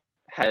what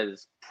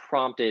has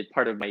prompted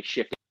part of my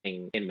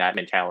shifting in that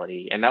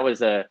mentality. And that was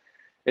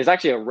there's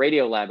actually a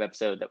Radiolab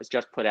episode that was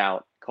just put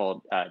out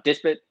called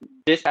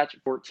Dispatch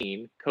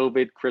 14,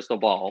 COVID Crystal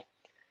Ball.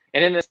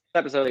 And in this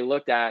episode, they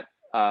looked at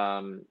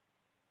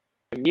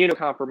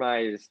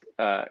immunocompromised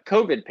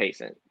COVID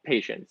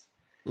patients.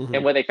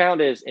 And what they found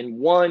is in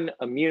one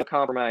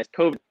immunocompromised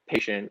COVID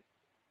patient,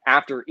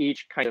 after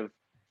each kind of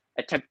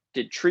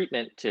attempted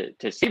treatment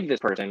to save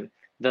this person,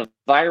 the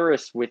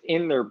virus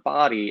within their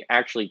body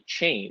actually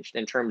changed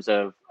in terms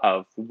of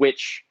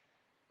which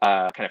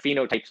kind of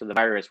phenotypes of the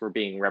virus were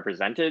being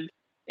represented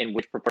in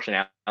which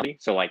proportionality.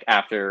 So like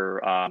after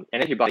an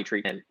antibody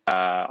treatment,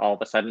 all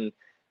of a sudden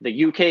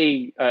the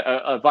UK,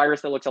 a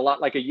virus that looks a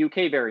lot like a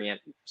UK variant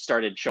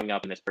started showing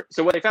up in this person.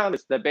 So what they found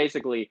is that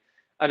basically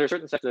under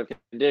certain sets of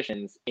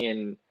conditions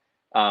in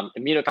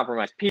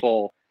immunocompromised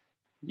people,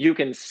 you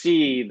can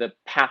see the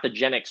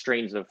pathogenic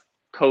strains of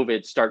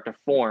COVID start to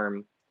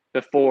form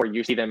before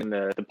you see them in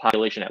the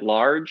population at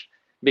large,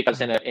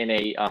 because in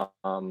a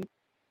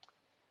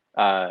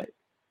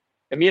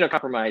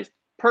immunocompromised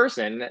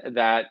person,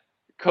 that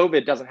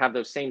COVID doesn't have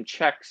those same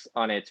checks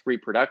on its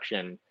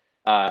reproduction.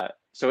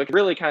 So it can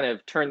really kind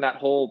of turn that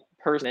whole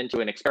person into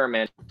an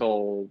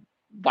experimental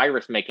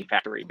virus making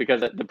factory,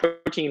 because the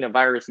protein a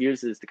virus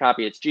uses to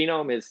copy its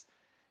genome is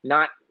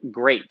not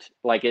great.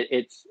 Like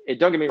it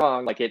don't get me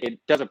wrong, like it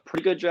does a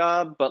pretty good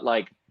job, but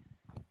like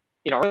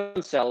in our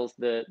own cells,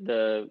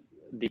 the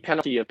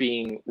penalty of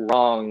being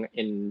wrong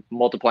in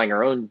multiplying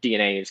our own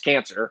DNA is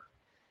cancer.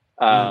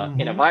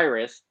 In a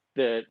virus,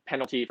 the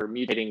penalty for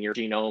mutating your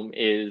genome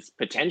is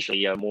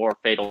potentially a more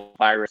fatal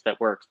virus that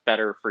works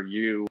better for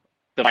you,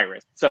 the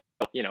virus. So,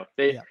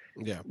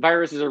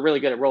 viruses are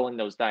really good at rolling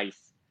those dice.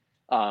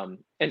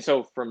 And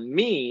so for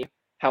me,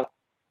 how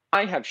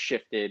I have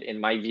shifted in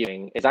my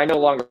viewing is I'm no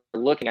longer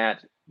looking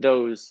at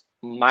those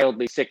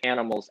mildly sick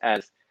animals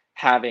as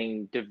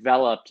having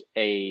developed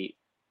a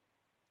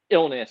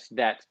illness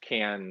that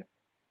can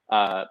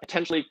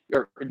potentially,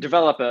 or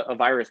develop a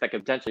virus that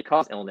could potentially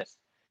cause illness.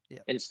 Yeah.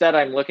 Instead,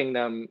 I'm looking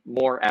them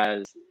more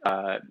as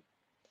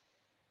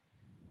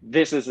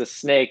this is a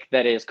snake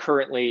that is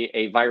currently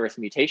a virus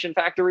mutation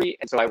factory,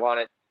 and so I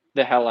want it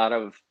the hell out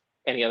of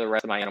any of the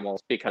rest of my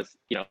animals, because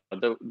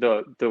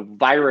the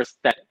virus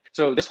that,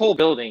 so this whole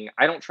building,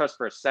 I don't trust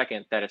for a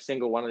second that a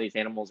single one of these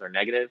animals are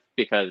negative,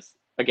 because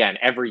again,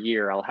 every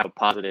year I'll have a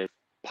positive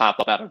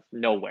pop up out of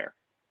nowhere.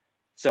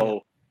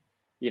 So,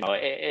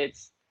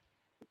 it's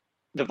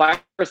the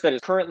virus that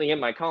is currently in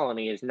my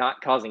colony is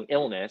not causing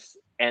illness,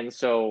 and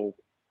so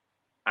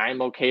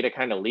I'm okay to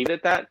kind of leave it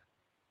at that.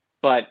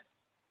 But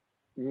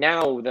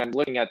now that I'm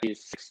looking at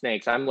these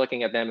snakes, I'm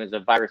looking at them as a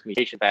virus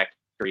mutation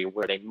factory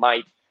where they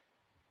might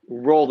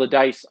roll the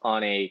dice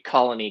on a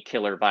colony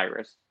killer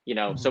virus,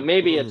 so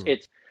maybe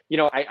it's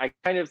I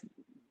kind of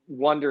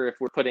wonder if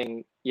we're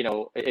putting,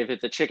 if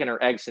it's a chicken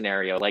or egg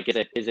scenario, like is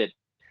it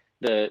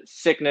the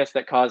sickness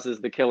that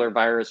causes the killer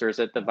virus, or is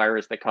it the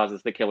virus that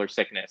causes the killer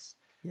sickness?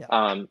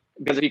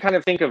 Because if you kind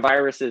of think of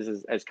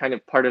viruses as kind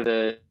of part of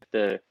the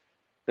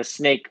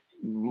snake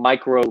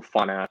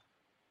microfauna,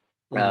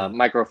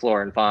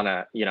 microflora and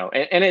fauna,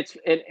 and it's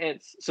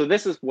so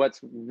this is what's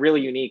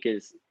really unique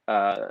is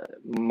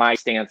my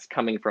stance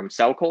coming from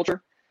cell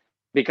culture,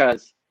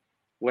 because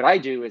what I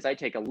do is I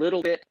take a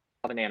little bit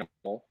of an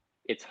animal,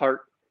 its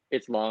heart,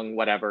 its lung,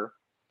 whatever,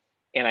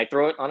 and I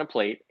throw it on a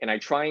plate and I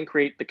try and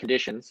create the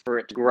conditions for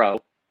it to grow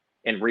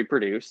and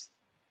reproduce.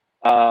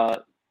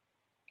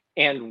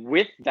 And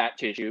with that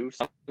tissue,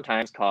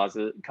 sometimes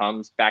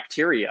comes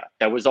bacteria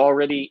that was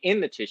already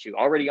in the tissue,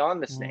 already on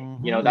the snake,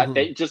 that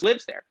it just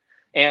lives there.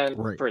 And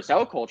for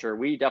cell culture,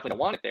 we definitely don't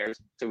want it there.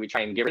 So we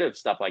try and get rid of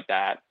stuff like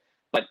that.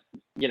 But,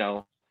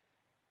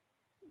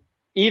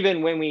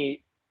 even when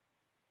we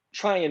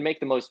try and make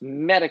the most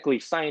medically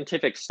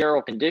scientific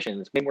sterile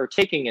conditions, when we're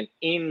taking an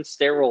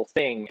in-sterile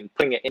thing and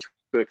putting it into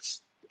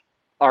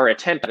our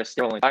attempt at a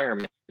sterile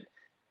environment,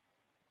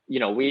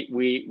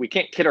 we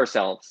can't kid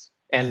ourselves.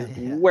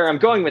 And where I'm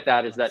going with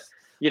that is that,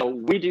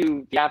 we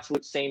do the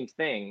absolute same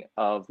thing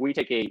of, we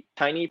take a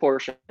tiny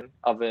portion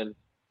of a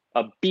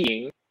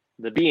being,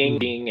 the being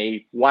being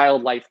a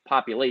wildlife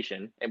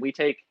population, and we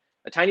take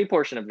a tiny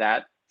portion of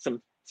that,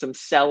 some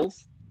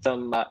cells,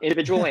 some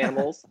individual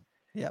animals,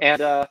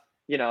 and I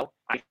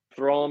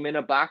throw them in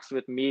a box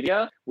with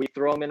media, we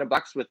throw them in a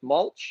box with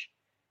mulch,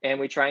 and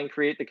we try and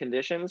create the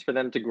conditions for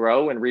them to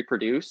grow and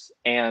reproduce.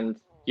 And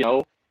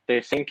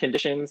the same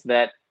conditions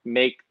that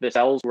make the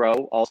cells grow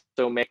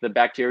also make the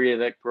bacteria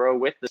that grow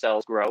with the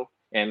cells grow,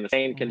 and the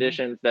same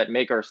conditions that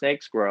make our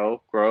snakes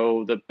grow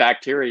the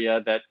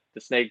bacteria that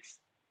the snakes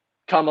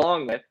come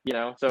along with,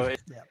 so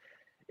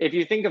if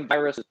you think of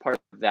virus as part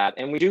of that,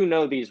 and we do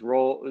know these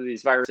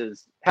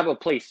viruses have a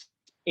place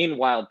in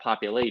wild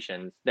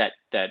populations that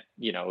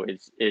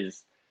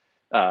is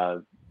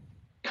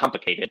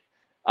complicated.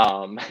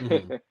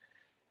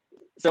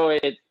 So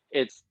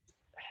it's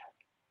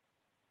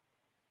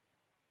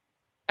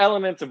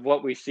elements of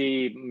what we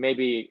see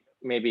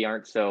maybe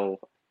aren't so,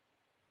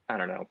 I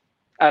don't know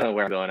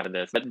where I'm going with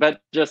this,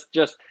 but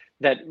just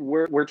that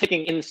we're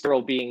taking in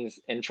sterile beings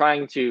and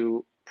trying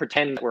to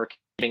pretend that we're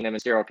keeping them in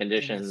sterile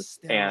conditions,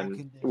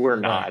 we're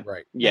not.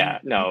 Right. Yeah,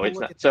 and no, it's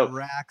look not. at So their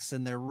racks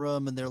in their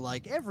room, and they're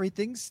like,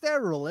 everything's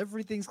sterile,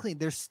 everything's clean.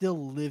 They're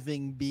still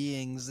living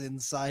beings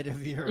inside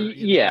of your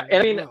and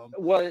I mean, room.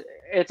 well,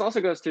 it also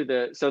goes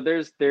to so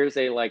there's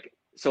a like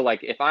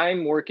if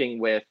I'm working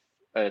with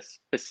a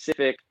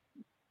specific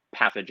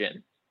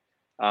pathogen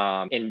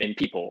in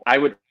people, I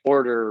would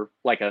order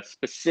like a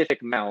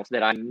specific mouse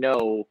that I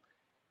know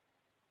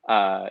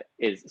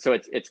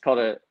it's called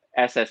a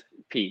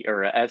SSP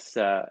or a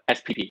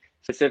SPP,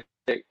 specific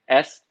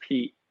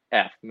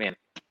F, man,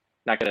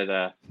 not good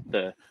at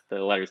the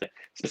letters.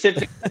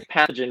 Specific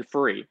pathogen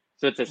free.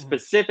 So it's a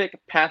specific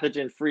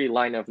pathogen free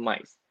line of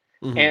mice.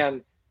 Mhm.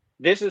 And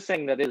this is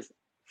saying that it is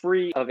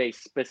free of a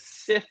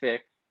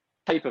specific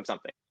type of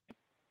something.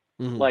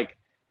 Mhm. Like,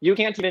 you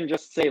can't even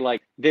just say,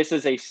 like, this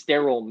is a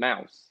sterile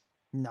mouse.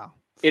 No.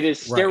 It is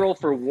sterile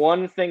for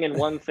one thing and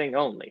one thing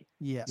only.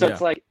 Yeah. So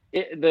it's like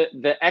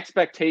the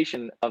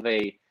expectation of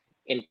a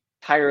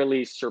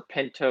entirely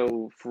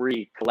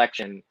Serpento-free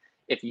collection,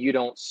 if you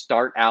don't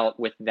start out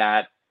with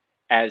that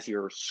as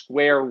your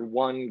square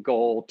one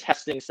goal,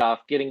 testing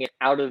stuff, getting it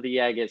out of the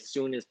egg as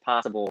soon as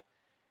possible,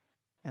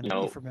 And you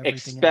know, from everything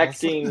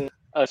expecting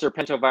a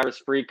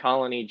Serpentovirus-free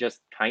colony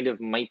just kind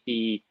of might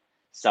be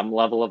some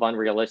level of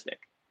unrealistic.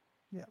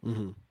 Yeah.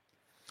 Mhm.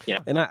 Yeah.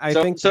 And I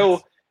So- think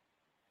so-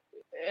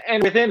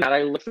 And within that,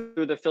 I look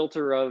through the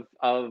filter of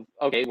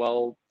okay,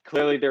 well,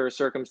 clearly there are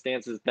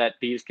circumstances that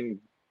these can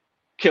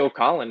kill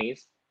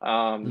colonies.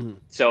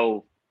 Mhm.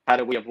 So how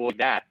do we avoid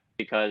that?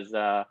 Because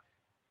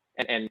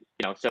and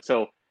you know,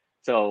 so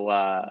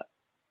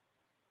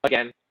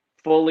again,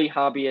 fully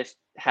hobbyist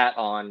hat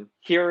on.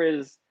 Here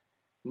is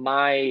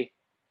my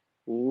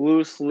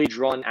loosely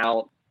drawn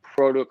out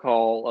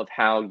protocol of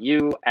how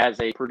you,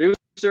 as a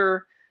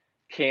producer,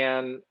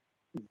 can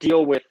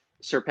deal with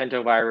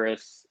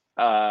Serpentovirus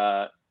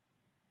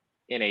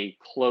in a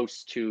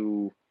close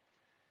to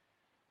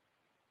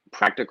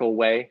practical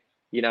way.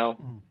 You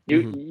know,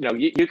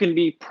 you can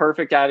be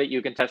perfect at it.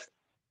 You can test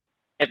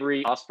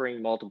every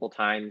offspring multiple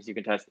times. You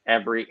can test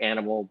every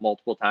animal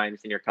multiple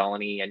times in your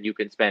colony, and you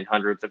can spend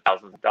hundreds of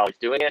thousands of dollars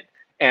doing it.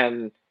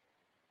 And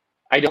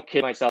I don't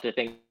kid myself to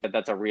think that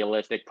that's a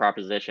realistic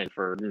proposition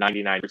for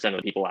 99%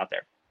 of the people out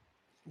there.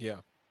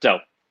 Yeah. So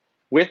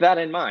with that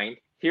in mind,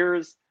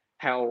 here's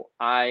how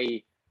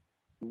I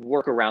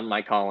work around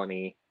my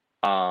colony,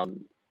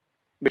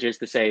 which is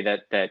to say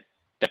that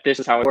this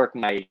is how I work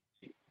my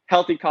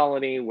healthy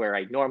colony, where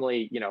I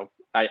normally,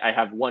 I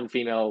have one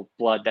female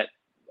blood that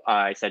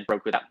I said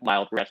broke with that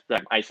mild rest that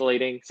I'm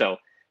isolating. So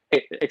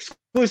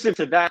exclusive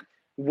to that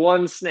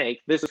one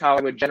snake, this is how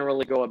I would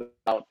generally go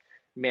about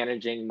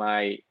managing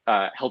my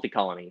healthy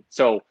colony.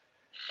 So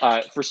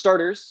for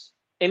starters,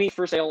 any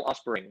for sale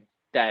offspring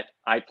that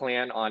I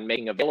plan on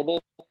making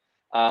available,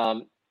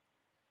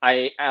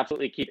 I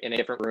absolutely keep in a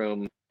different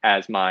room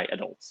as my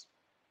adults.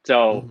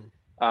 So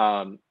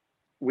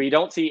we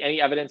don't see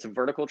any evidence of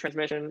vertical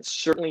transmission,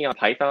 certainly on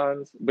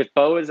pythons. With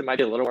boas, it might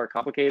be a little more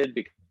complicated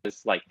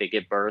because like they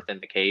give birth in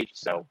the cage.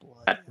 So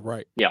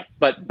Right. yeah,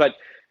 but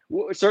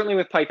certainly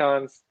with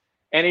pythons,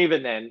 and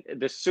even then,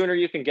 the sooner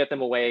you can get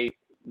them away,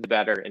 the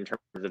better in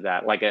terms of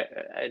that. Like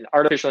an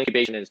artificial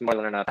incubation is more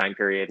than enough time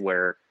period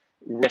where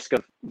risk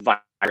of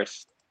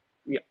virus,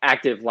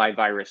 active live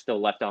virus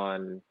still left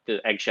on the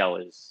eggshell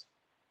is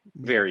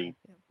very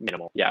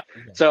minimal. Yeah.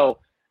 So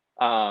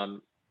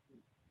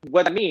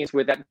what that means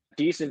with that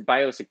decent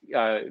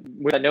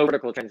with a no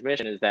vertical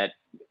transmission is that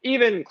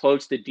even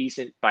close to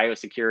decent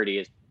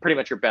biosecurity is pretty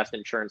much your best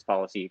insurance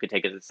policy you could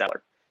take as a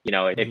seller.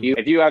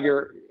 If you have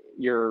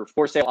your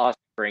for sale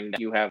offspring that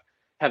you have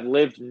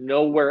lived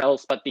nowhere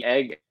else but the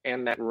egg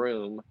and that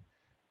room,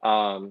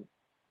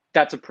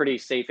 that's a pretty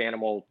safe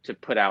animal to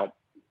put out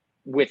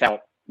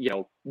without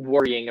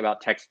worrying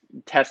about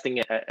testing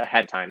it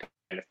ahead of time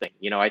kind of thing.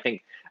 I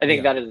think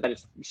that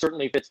is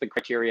certainly fits the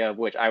criteria of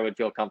which I would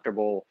feel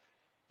comfortable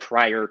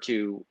prior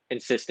to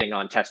insisting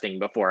on testing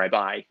before I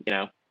buy.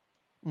 Yeah.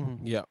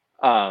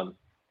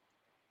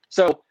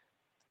 So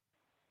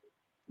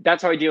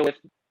that's how I deal with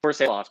for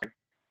sale offspring.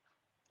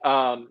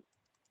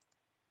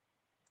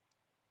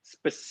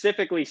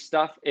 Specifically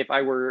stuff, if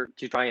I were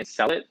to try and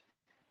sell it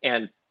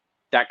and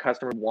that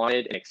customer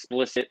wanted an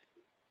explicit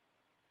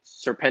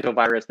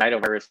Serpentovirus,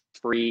 Nidovirus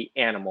free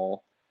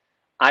animal,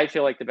 I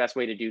feel like the best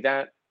way to do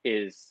that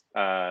is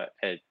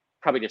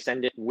probably to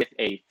send it with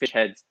a fish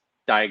heads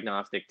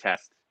diagnostic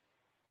test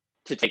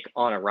to take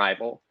on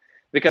arrival.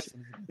 Because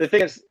the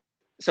thing is,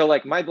 so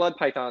like my blood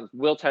pythons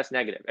will test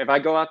negative. If I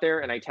go out there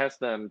and I test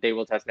them, they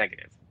will test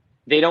negative.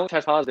 They don't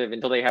test positive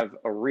until they have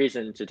a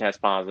reason to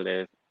test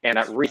positive, and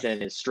that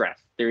reason is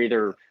stress. They're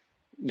either,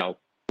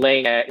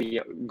 laying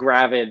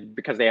gravid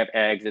because they have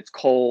eggs. It's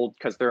cold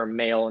because they're a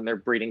male and they're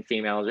breeding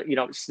females.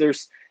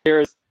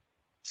 There's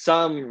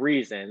some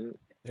reason.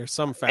 There's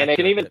some factor, and it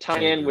can even tie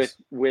in with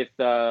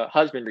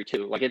husbandry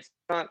too. Like it's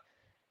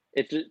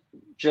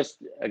just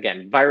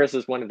again, virus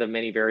is one of the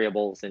many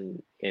variables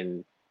in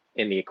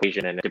the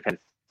equation, and it depends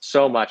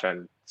so much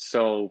on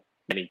so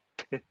many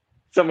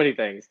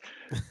things.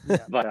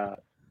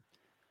 But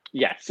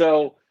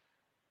so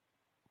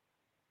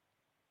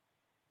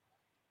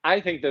I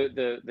think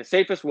the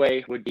safest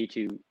way would be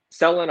to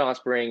sell an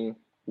offspring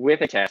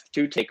with a test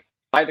to take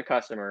by the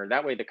customer.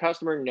 That way the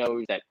customer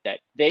knows that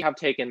they have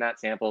taken that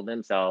sample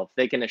themselves.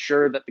 They can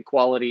assure that the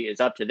quality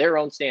is up to their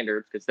own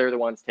standards because they're the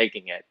ones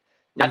taking it.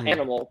 That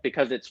animal,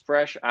 because it's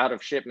fresh out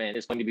of shipment,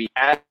 is going to be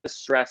as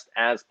stressed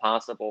as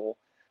possible.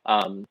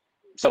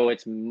 So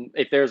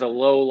if there's a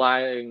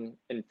low-lying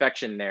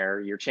infection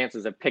there, your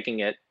chances of picking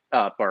it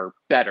up are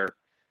better.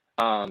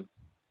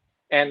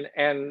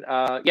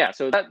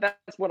 So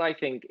that's what I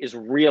think is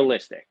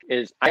realistic.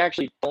 Is I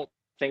actually don't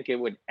think it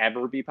would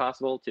ever be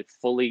possible to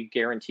fully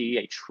guarantee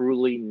a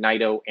truly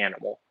Nido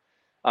animal.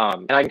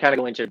 And I can kind of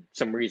go into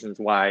some reasons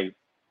why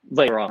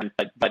later on,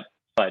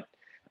 but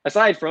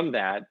aside from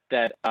that,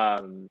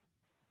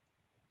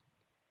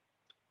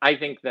 I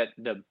think that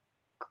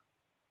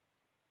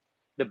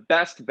the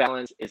best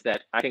balance is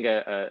that I think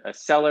a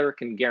seller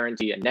can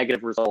guarantee a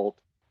negative result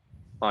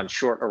on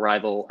short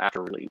arrival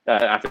after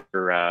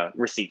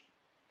receipt,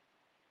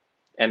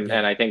 and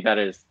I think that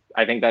is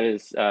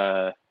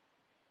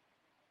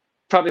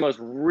probably the most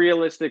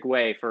realistic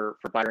way for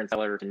buyer and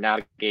seller to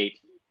navigate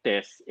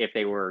this if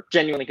they were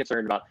genuinely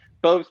concerned about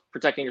both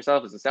protecting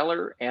yourself as a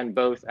seller and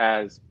both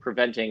as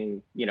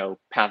preventing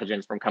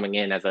pathogens from coming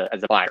in as a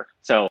buyer.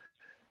 So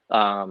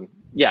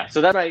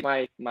so that's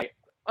my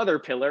other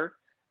pillar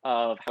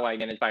of how I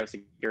manage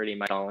biosecurity in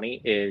my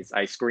colony is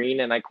I screen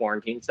and I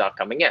quarantine stuff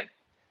coming in.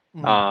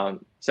 Mm-hmm.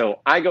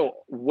 So I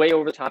go way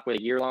over the top with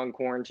a year-long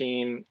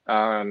quarantine,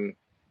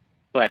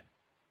 but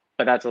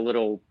that's a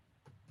little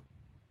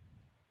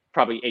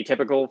probably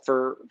atypical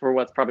for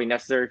what's probably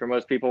necessary for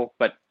most people.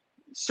 But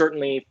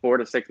certainly 4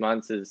 to 6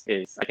 months is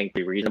I think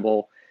pretty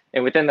reasonable.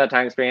 And within that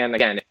time span,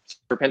 again, if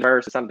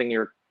serpentovirus is something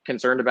you're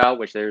concerned about,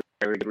 which there's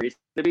very good reason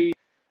to be,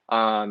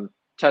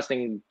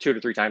 testing 2 to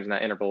 3 times in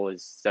that interval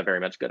is a very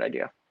much good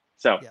idea.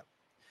 So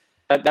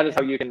that is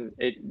how you can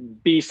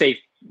be safe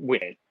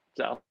with it.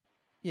 So.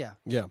 Yeah.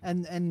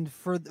 And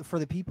for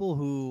the people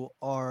who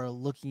are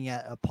looking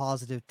at a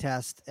positive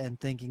test and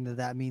thinking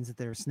that means that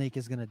their snake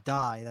is going to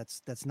die,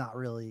 that's not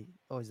really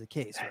always the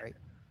case, right?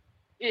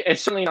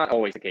 It's certainly not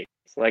always the case.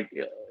 Like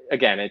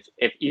again, it's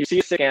if you see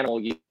a sick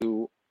animal,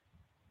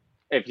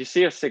 if you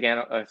see a sick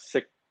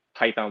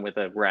python with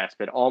a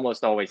RESP, it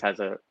almost always has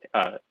a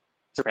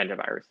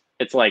serpentovirus.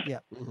 It's like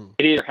it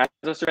either has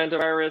a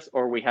serpentovirus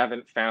or we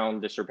haven't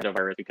found the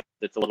serpentovirus because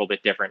it's a little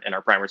bit different and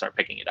our primers aren't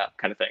picking it up,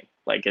 kind of thing.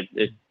 Like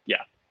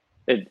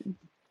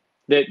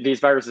these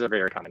viruses are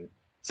very common.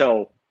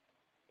 So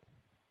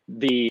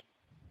the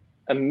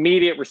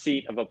immediate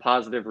receipt of a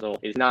positive result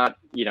is not,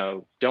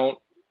 don't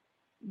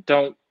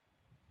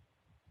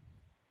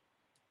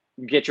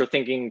get your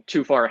thinking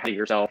too far ahead of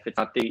yourself. It's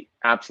not the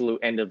absolute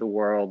end of the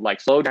world. Like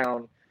slow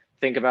down,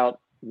 think about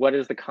what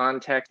is the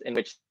context in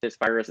which this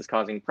virus is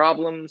causing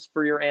problems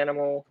for your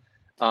animal,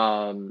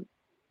 and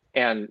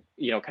kind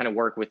of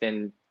work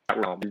within that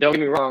realm. Don't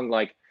get me wrong,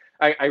 like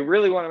I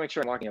really want to make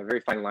sure I'm walking a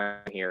very fine line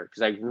here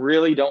because I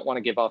really don't want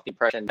to give off the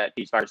impression that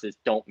these viruses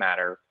don't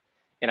matter,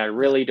 and I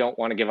really don't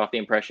want to give off the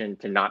impression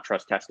to not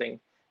trust testing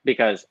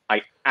because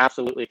I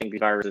absolutely think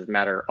these viruses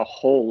matter a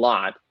whole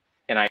lot,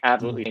 and I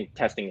absolutely think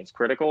testing is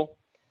critical.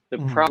 The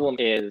problem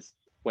is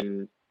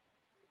when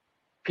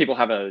people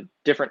have a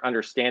different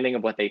understanding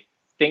of what they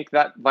think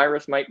that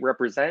virus might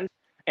represent,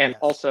 and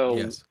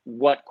also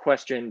what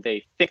question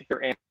they think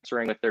they're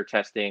answering with their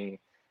testing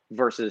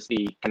versus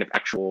the kind of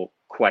actual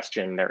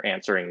question they're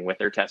answering with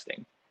their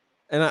testing.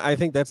 And I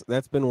think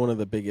that's been one of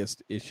the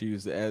biggest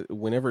issues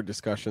whenever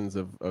discussions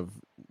of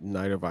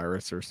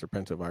nidovirus or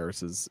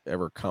serpentoviruses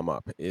ever come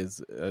up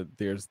is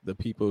there's the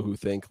people who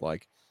think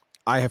like,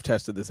 I have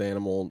tested this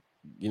animal,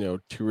 2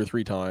 or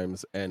 3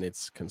 times and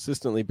it's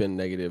consistently been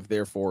negative.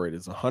 Therefore it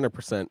is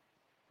 100%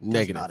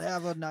 negative.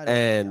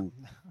 And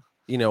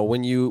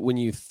when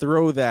you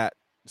throw that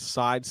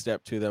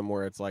sidestep to them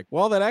where it's like,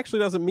 well, that actually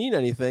doesn't mean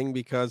anything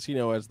because,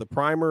 as the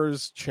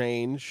primers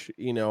change,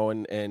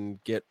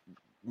 and get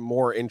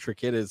more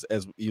intricate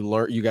as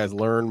you guys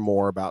learn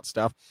more about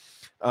stuff,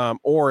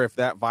 or if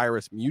that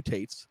virus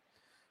mutates,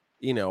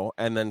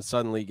 and then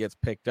suddenly gets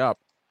picked up,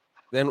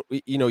 then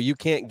you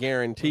can't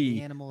guarantee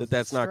that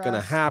that's not going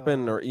to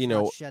happen, or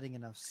not shedding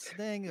enough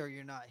sting, or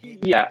you're not hitting.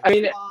 Yeah, I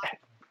mean,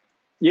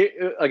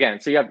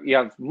 so you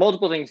have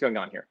multiple things going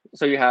on here.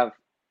 So you have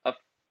a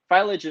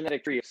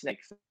phylogenetic tree of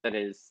snakes that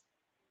is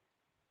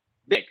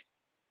big,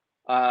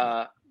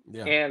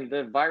 and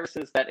the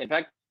viruses that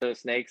infect those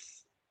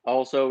snakes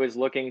also is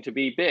looking to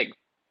be big.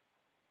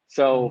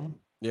 So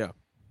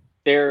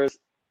there's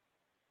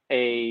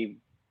a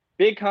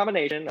big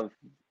combination of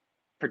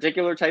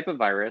particular type of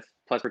virus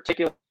plus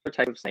particular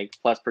type of snakes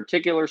plus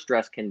particular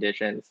stress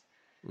conditions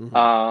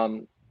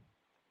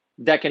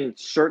that can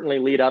certainly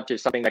lead up to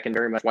something that can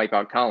very much wipe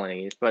out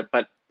colonies, but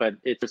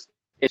it's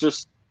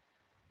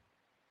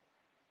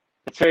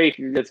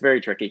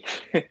very tricky.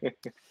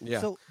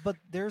 So, but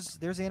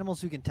there's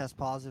animals who can test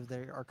positive. They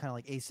are kind of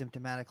like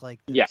asymptomatic, like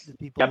the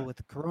people with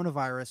the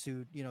coronavirus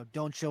who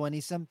don't show any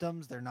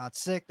symptoms. They're not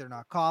sick. They're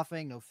not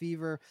coughing. No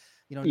fever.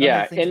 None of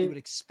the things you would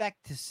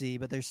expect to see,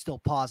 but they're still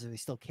positive. They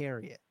still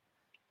carry it.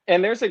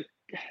 And there's a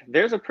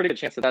pretty good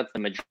chance that that's the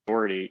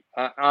majority.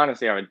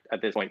 Honestly, I would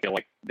at this point feel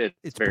like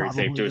it's very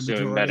safe to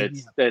assume that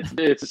it's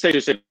safe to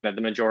assume that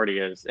the majority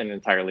is an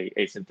entirely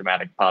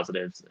asymptomatic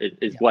positives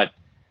is what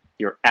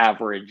your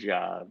average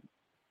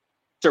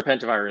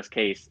serpentovirus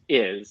case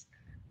is.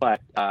 but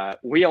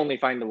we only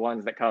find the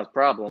ones that cause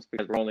problems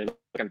because we're only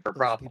looking for Those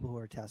problems. people who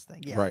are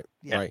testing. Yeah. Right.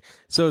 Yeah. Right.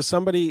 So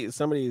somebody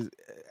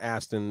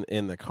asked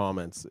in the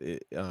comments,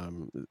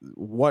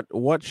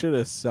 what should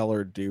a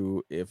seller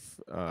do if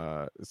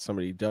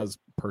somebody does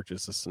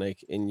purchase a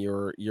snake in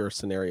your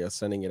scenario,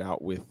 sending it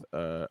out with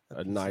a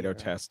NIDO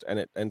test and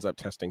it ends up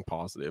testing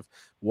positive?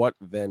 What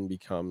then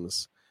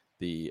becomes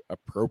the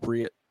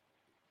appropriate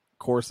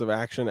course of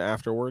action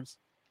afterwards?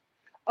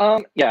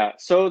 Yeah,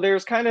 so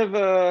there's kind of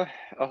a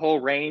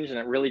whole range, and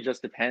it really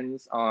just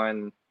depends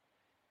on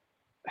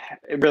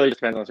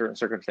certain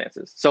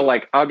circumstances. So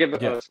like I'll give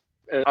a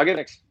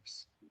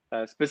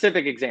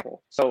specific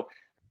example. So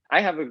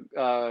I have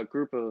a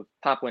group of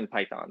popwind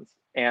pythons,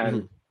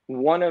 and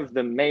one of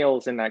the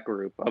males in that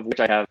group, of which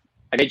I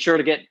made sure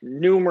to get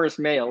numerous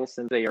males,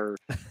 since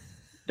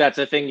that's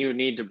a thing you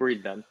need to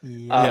breed them.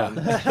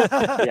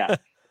 Yeah.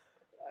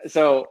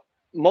 So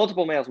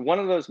multiple males. One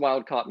of those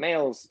wild caught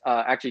males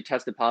actually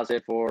tested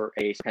positive for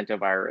a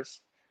serpentovirus,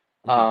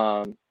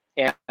 but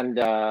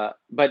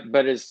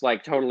is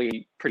like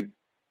totally pretty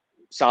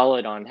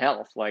solid on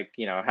health. Like,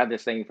 had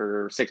this thing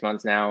for 6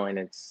 months now, and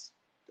it's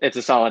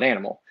a solid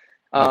animal.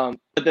 But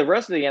the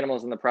rest of the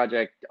animals in the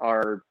project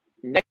are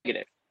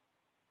negative.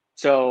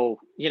 So,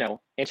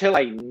 until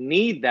I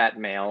need that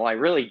male, I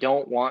really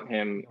don't want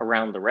him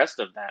around the rest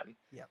of them.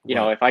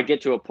 If I get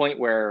to a point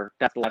where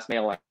that's the last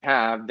male I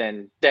have,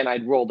 then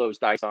I'd roll those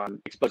dice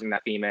on exposing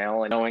that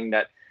female and knowing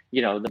that,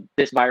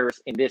 this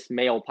virus in this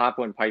male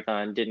popwind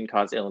python didn't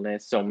cause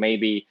illness. So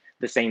maybe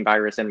the same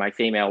virus in my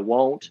female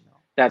won't.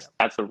 That's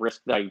the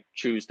risk that I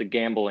choose to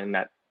gamble in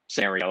that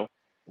scenario.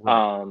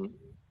 Right.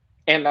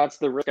 And that's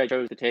the risk I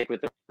chose to take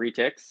with the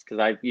retics, because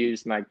I've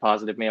used my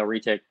positive male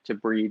retic to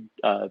breed,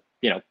 a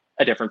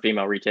different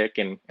female retic,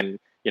 and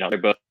they're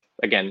both,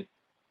 again,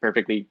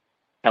 perfectly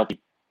healthy,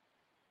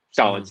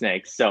 solid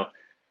snakes.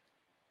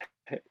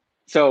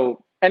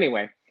 So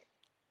anyway,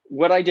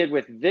 what I did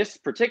with this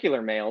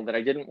particular male that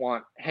I didn't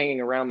want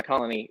hanging around the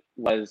colony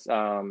was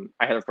I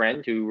had a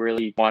friend who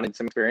really wanted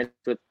some experience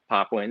with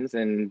popwinds,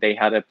 and they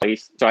had a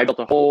place. So I built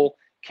a whole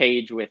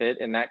cage with it,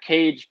 and that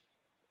cage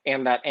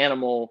and that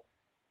animal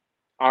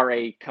are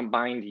a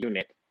combined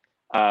unit.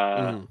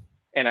 And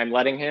I'm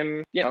letting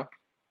him,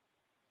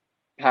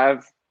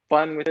 have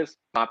fun with his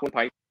popwind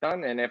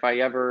python. And if I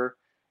ever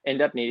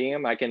end up needing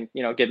him, I can,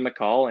 give him a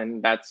call,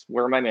 and that's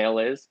where my male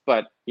is.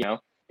 But, in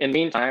the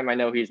meantime, I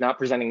know he's not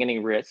presenting any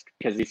risk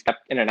because he's kept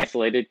in an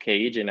isolated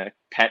cage in a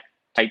pet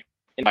type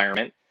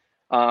environment.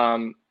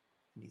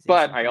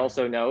 But I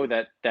also know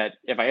that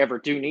if I ever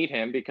do need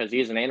him, because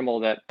he's an animal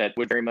that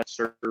would very much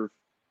serve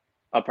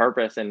a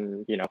purpose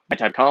in, my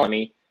type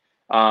colony,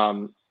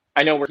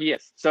 I know where he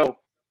is. So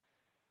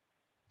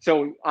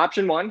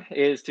option one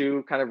is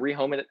to kind of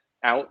rehome it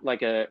out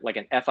like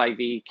an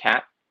FIV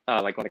cat,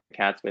 like one of the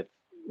cats with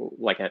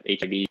like an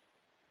HIV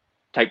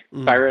type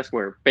virus,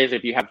 where basically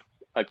if you have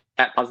a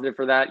cat positive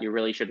for that, you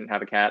really shouldn't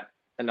have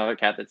another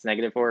cat that's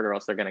negative for it, or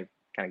else they're going to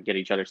kind of get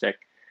each other sick.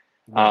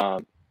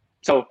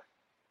 So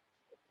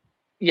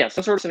yeah,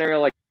 some sort of scenario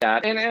like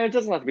that. And it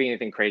doesn't have to be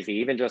anything crazy.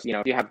 Even just,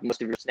 if you have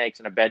most of your snakes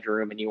in a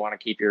bedroom and you want to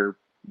keep your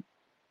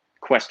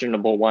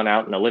questionable one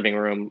out in the living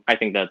room, I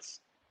think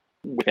that's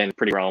within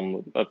pretty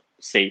realm of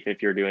safe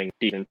if you're doing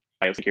decent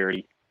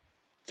biosecurity.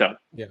 So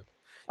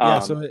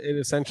so it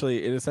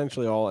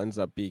essentially all ends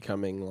up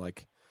becoming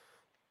like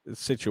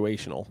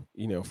situational,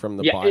 from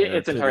the buyer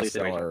it's to entirely the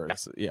seller.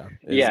 Yeah,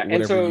 whatever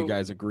and so you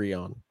guys agree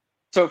on.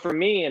 So for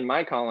me in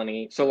my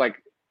colony,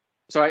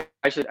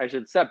 I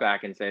should step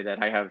back and say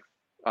that I have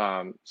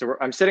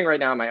I'm sitting right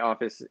now in my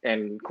office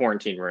and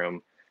quarantine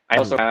room. I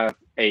also have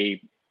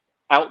a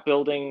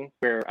outbuilding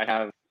where I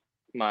have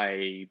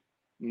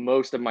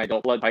most of my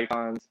adult blood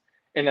pythons,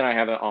 and then I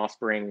have an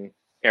offspring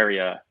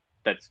area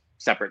that's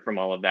separate from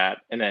all of that.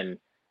 And then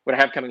what I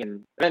have coming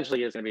in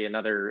eventually is going to be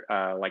another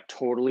like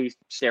totally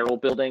sterile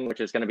building, which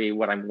is going to be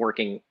what I'm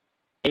working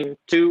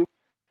into.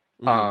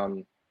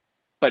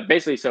 But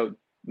basically, so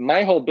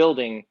my whole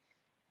building,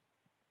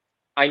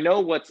 I know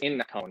what's in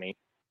the colony.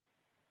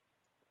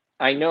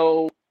 I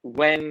know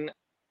when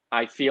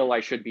I feel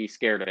I should be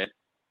scared of it.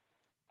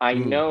 I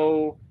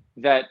know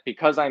that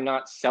because I'm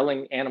not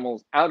selling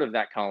animals out of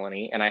that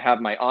colony and I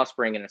have my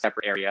offspring in a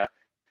separate area,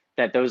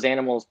 that those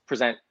animals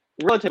present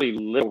relatively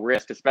little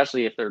risk,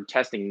 especially if they're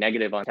testing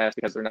negative on tests,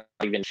 because they're not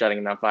even shedding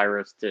enough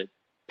virus to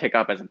pick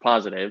up as a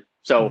positive.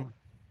 So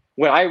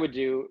what I would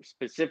do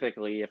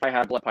specifically, if I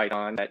had blood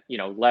python that,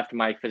 left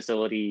my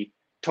facility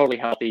totally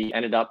healthy,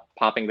 ended up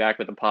popping back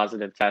with a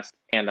positive test,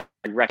 and I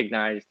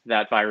recognized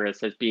that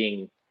virus as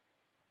being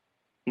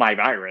my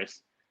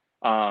virus,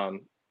 I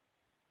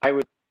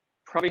would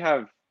probably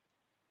have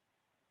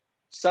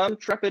some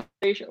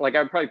trepidation. Like,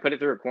 I would probably put it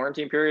through a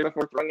quarantine period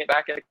before throwing it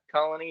back at a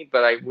colony,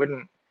 but I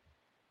wouldn't.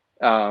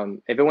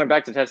 If it went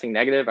back to testing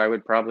negative, I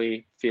would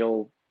probably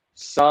feel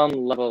some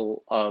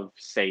level of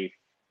safe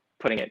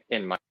putting it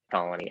in my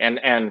colony.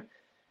 And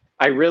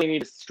I really need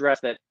to stress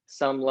that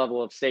some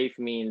level of safe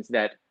means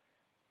that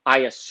I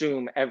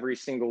assume every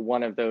single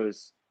one of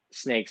those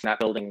snakes in that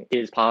building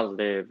is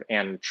positive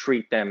and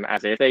treat them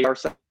as if they are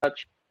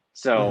such.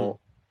 So,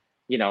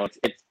 you know,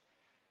 it's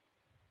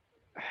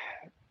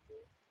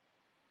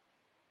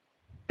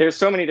there's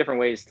so many different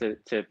ways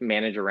to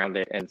manage around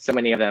it, and so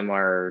many of them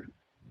are,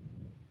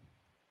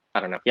 I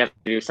don't know, you have to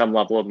do some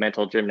level of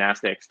mental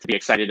gymnastics to be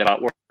excited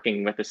about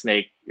working with a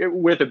snake,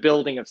 with a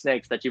building of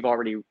snakes that you've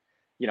already,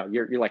 you know,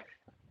 you're like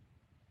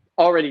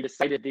already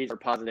decided these are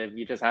positive.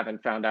 You just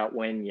haven't found out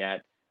when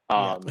yet.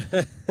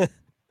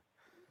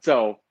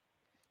 So,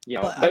 you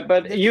know,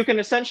 but you can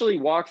essentially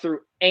walk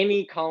through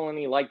any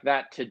colony like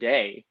that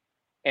today,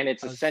 and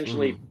it's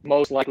essentially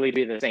most likely to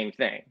be the same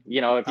thing.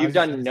 You know, if you've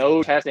done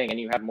no testing and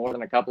you have more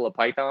than a couple of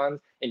pythons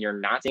and you're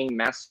not seeing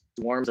mass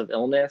swarms of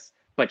illness,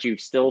 but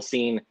you've still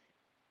seen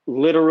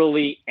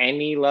literally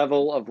any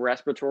level of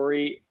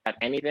respiratory at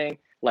anything,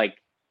 like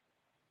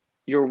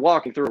you're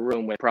walking through a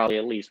room with probably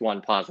at least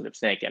one positive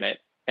snake in it,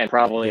 and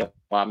probably a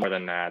lot more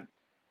than that.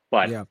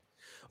 But well,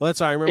 that's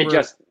I remember. It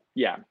just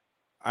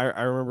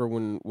I remember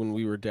when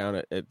we were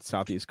down at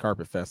Southeast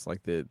Carpet Fest,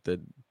 like the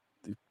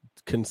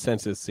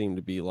consensus seemed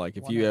to be like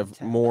if you have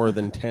 10. more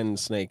than 10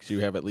 snakes, you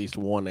have at least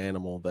one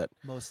animal that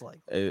most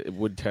likely it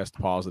would test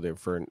positive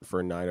for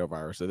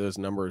nidovirus. So those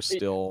numbers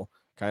still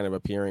kind of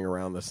appearing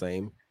around the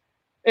same.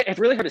 It's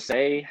really hard to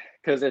say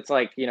because it's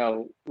like, you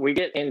know, we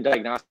get in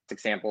diagnostic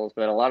samples,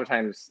 but a lot of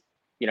times,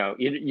 you know,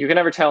 you can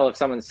never tell if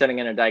someone's sending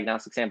in a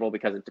diagnostic sample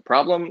because it's a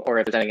problem or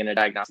if they're sending in a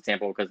diagnostic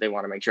sample because they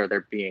want to make sure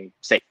they're being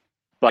safe.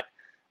 But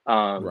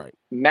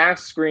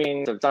mass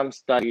screenings of some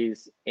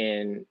studies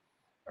that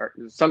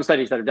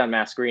have done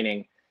mass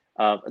screening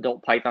of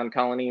adult python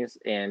colonies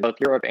in both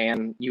Europe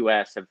and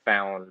US have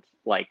found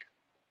like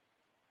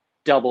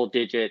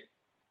double-digit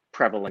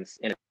prevalence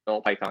in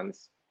adult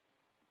pythons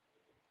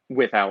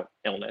without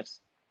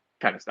illness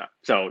kind of stuff.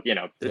 So, you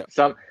know,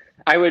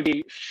 I would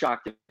be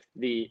shocked if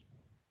the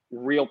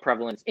real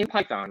prevalence in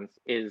pythons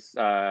is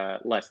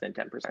less than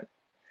 10%.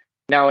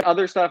 Now, in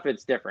other stuff,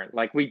 it's different.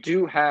 Like we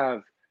do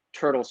have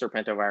turtle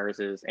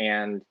serpentoviruses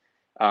and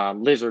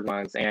lizard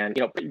ones. And,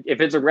 you know,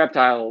 if it's a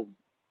reptile,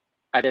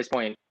 at this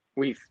point,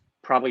 we've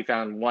probably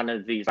found one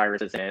of these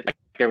viruses in it. Like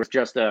there was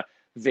just a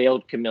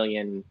veiled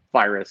chameleon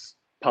virus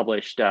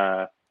published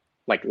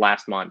like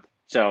last month.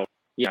 So,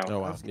 you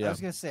know, I was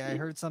gonna say I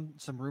heard some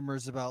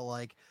rumors about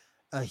like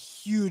a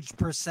huge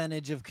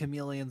percentage of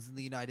chameleons in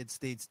the United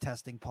States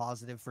testing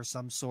positive for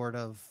some sort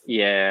of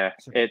virus.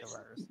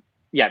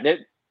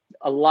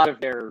 A lot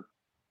of their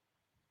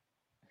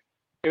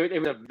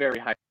it was a very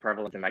high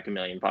prevalence in that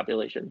chameleon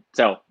population.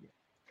 So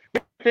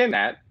within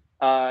that,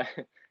 but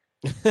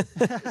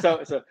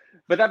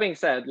that being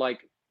said, like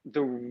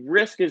the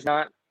risk is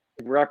not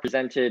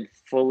represented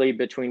fully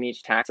between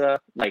each taxa.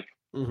 Like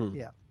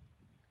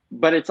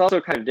but it's also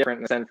kind of different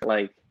in the sense that,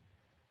 like,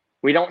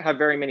 we don't have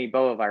very many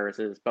boa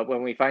viruses, but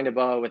when we find a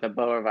boa with a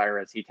boa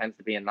virus, he tends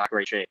to be in not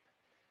great shape.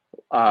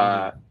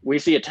 We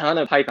see a ton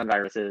of python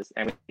viruses,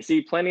 and we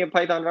see plenty of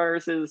python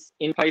viruses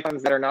in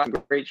pythons that are not in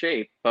great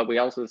shape, but we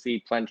also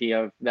see plenty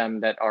of them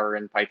that are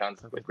in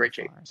pythons with great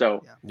shape.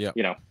 So, you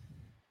know,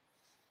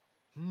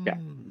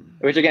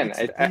 which again,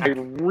 I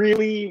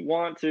really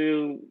want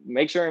to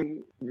make sure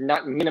I'm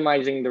not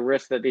minimizing the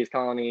risk that these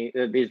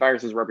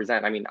viruses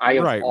represent. I mean,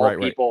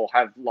 people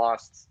have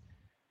lost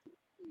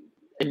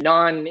a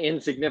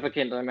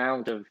non-insignificant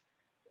amount of,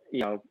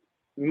 you know,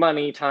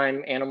 money,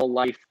 time, animal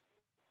life,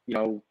 you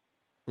know,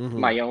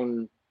 my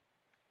own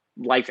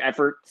life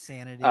effort,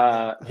 sanity,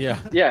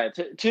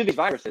 to these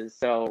viruses.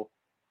 So,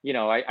 you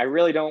know, I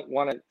really don't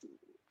want to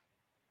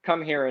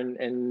come here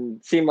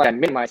and seem like I'm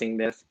minimizing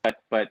this,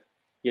 but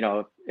you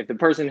know, if the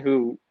person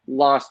who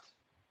lost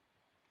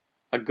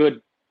a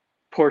good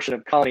portion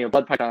of colony of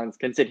blood pythons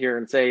can sit here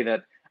and say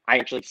that I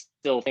actually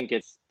still think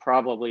it's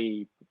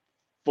probably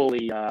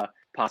fully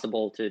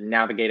possible to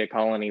navigate a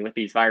colony with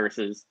these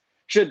viruses,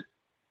 should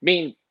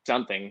mean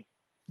something.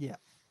 Yeah,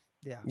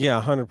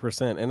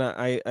 100%. And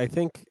I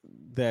think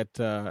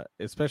that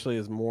especially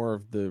as more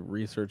of the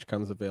research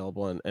comes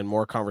available and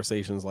more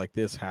conversations like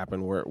this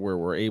happen where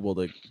we're able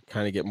to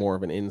kind of get more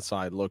of an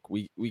inside look,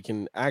 we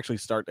can actually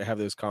start to have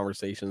those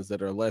conversations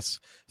that are less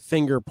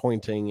finger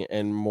pointing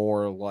and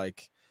more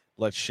like,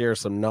 let's share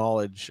some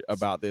knowledge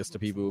about this to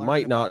people who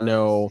might not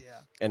know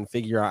and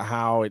figure out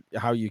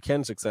how you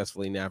can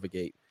successfully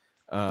navigate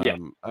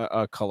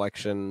a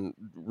collection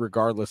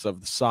regardless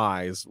of the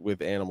size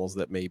with animals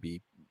that may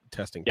be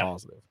testing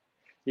positive.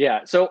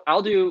 So I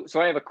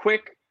have a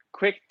quick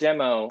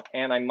demo,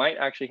 and I might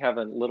actually have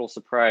a little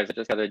surprise. I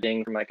just got a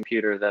ding from my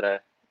computer that a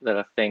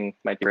thing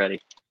might be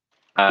ready.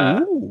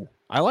 Ooh,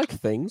 I like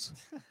things.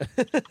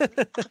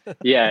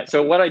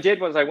 So what I did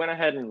was I went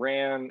ahead and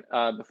ran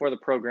before the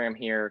program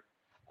here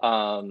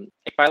a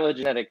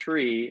phylogenetic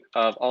tree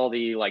of all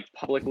the like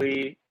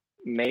publicly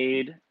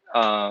made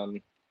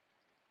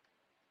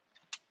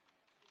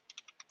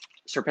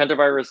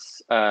serpentovirus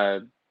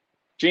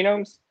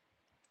genomes.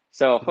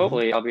 So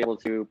hopefully I'll be able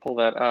to pull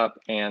that up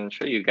and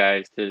show you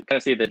guys to kind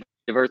of see the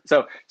diverse.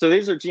 So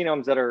these are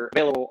genomes that are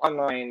available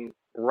online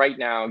right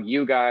now,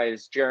 you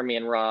guys, Jeremy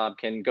and Rob,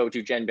 can go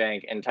to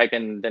GenBank and type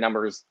in the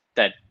numbers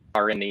that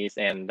are in these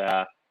and,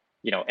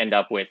 end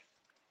up with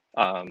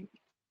the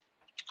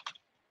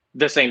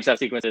same set of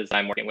sequences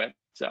I'm working with.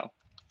 So.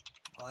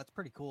 Oh, that's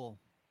pretty cool.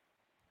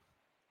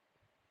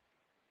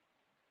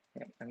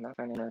 Yeah, I'm not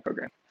finding my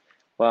program.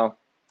 Well,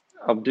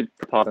 I'll do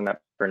pause on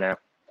that for now.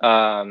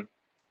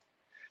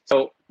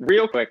 So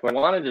real quick, what I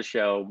wanted to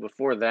show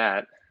before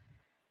that, is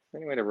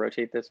there any way to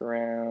rotate this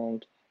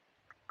around?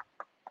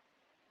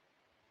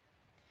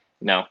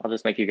 No, I'll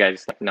just make you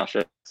guys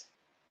nauseous.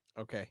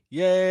 Okay.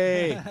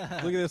 Yay!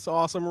 Look at this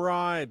awesome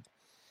ride.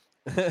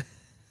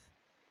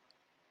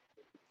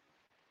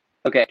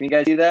 Okay, can you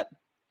guys see that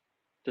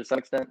to some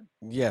extent?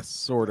 Yes,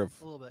 sort of.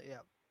 A little bit, yeah.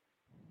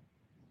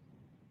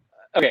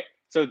 Okay,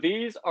 so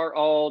these are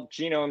all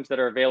genomes that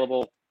are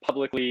available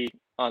publicly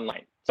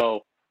online.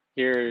 So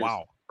here's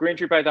Green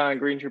Tree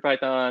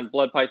Python,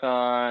 Blood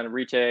Python,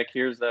 Retic.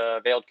 Here's the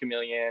Veiled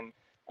Chameleon.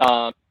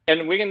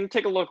 And we can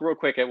take a look real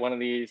quick at one of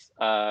these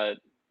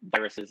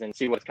viruses and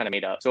see what's kind of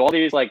made up. So all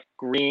these like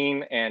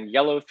green and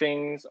yellow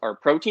things are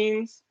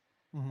proteins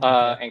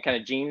and kind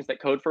of genes that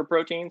code for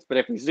proteins. But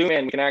if we zoom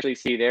in, we can actually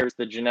see there's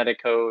the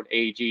genetic code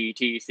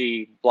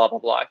AGTC, blah, blah,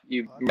 blah.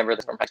 You remember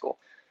this from high school.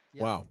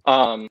 Wow.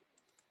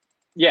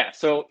 Yeah,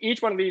 so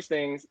each one of these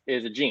things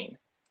is a gene.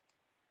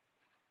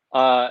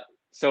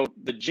 So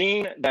the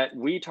gene that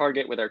we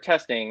target with our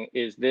testing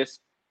is this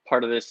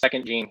part of this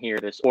second gene here,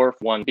 this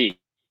ORF1b.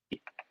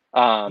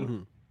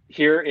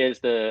 Here is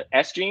the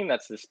S gene,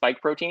 that's the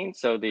spike protein.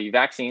 So the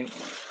vaccine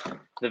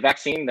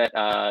that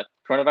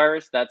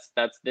coronavirus,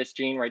 that's this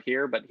gene right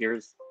here, but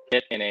here's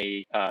it in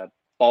a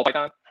ball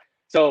python.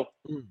 So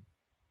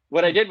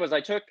what I did was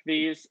I took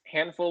these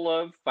handful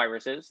of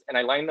viruses and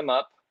I lined them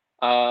up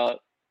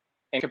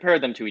and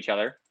compared them to each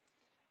other.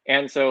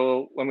 And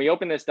so when we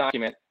open this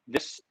document,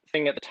 this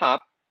thing at the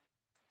top,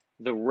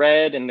 the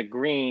red and the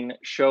green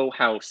show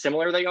how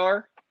similar they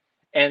are.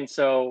 And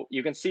so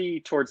you can see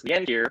towards the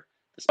end here,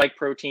 the spike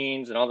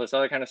proteins and all this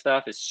other kind of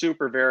stuff is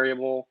super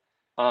variable.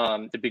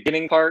 The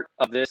beginning part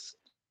of this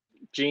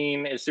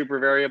gene is super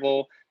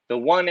variable. The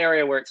one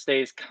area where it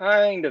stays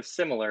kind of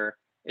similar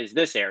is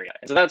this area.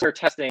 And so that's where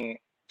testing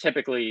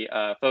typically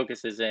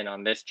focuses in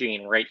on this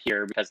gene right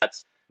here, because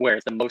that's where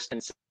it's the most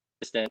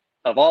consistent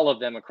of all of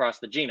them across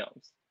the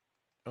genomes.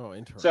 Oh,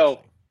 interesting.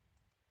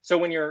 So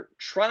when you're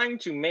trying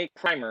to make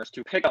primers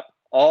to pick up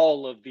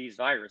all of these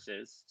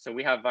viruses, so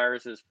we have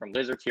viruses from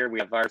lizards here, we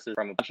have viruses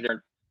from a bunch of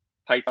different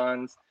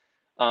pythons.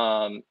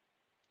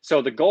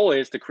 So the goal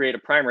is to create a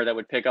primer that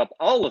would pick up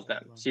all of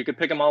them. So you could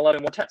pick them all out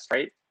in one test,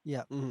 right?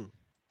 Yeah.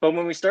 But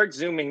when we start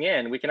zooming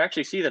in, we can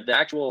actually see that the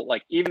actual,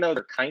 like, even though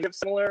they're kind of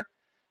similar,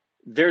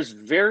 there's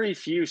very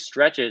few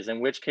stretches in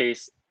which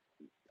case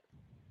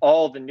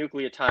all the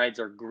nucleotides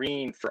are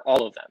green for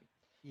all of them.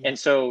 Yeah. And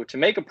so to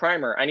make a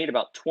primer, I need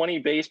about 20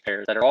 base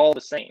pairs that are all the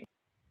same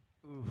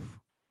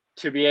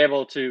to be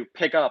able to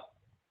pick up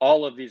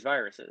all of these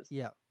viruses.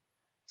 Yeah.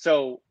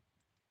 So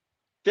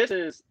this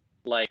is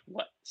like,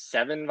 what,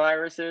 7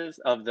 viruses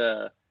of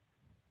the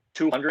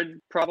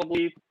 200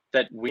 probably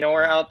that we know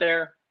are out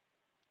there.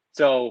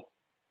 So,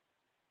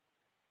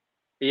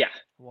 yeah.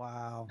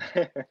 Wow.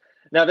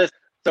 Now this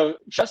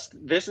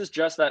is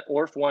just that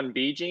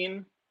ORF1b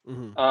gene.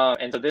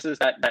 And so this is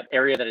that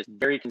area that is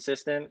very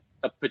consistent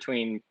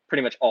between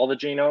pretty much all the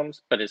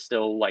genomes, but is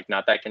still like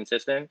not that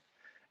consistent.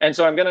 And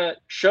so I'm going to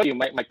show you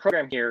my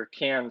program here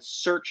can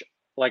search,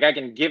 like I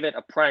can give it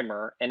a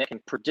primer and it can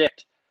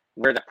predict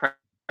where that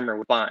primer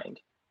would bind.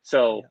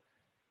 So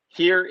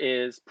here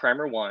is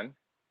primer 1.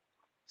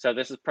 So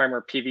this is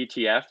primer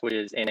PVTF, which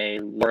is in a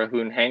Laura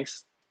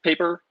Hoon-Hanks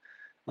paper.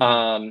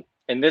 And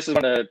this is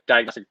one of the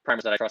diagnostic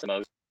primers that I trust the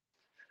most.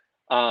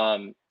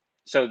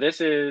 So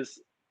this is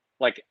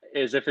like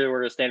as if it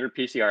were a standard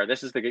PCR.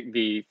 This is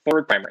the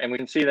forward primer. And we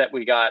can see that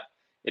we got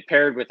it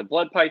paired with the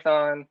blood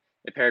python,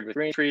 it paired with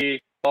green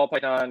tree, ball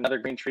python, another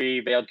green tree,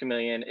 veiled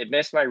chameleon. It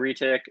missed my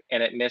retic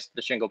and it missed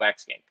the shingleback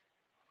skink.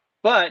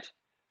 But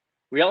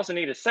we also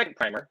need a second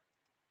primer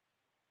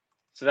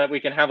so that we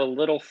can have a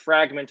little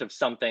fragment of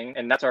something,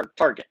 and that's our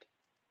target.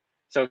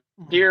 So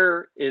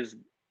here is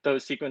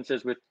those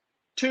sequences with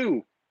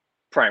 2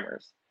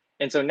 primers.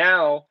 And so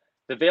now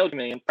the veiled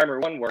chameleon, primer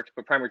 1 worked,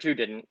 but primer 2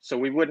 didn't, so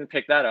we wouldn't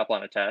pick that up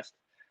on a test.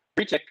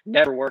 Retic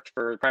never worked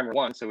for primer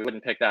 1, so we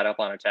wouldn't pick that up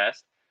on a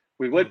test.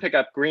 We would pick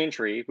up green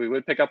tree, we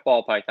would pick up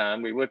ball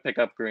python, we would pick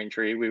up green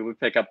tree, we would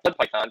pick up blood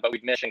python, but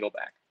we'd miss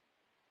shingleback.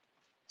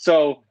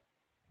 So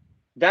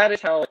that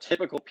is how a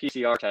typical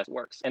PCR test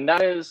works. And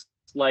that is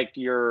like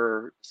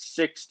your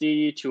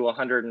 $60 to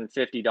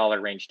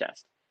 $150 range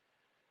test.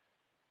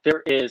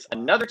 There is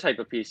another type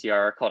of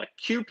PCR called a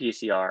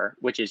qPCR,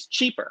 which is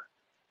cheaper.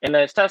 And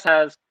this test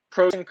has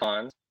pros and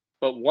cons,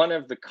 but one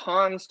of the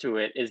cons to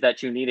it is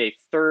that you need a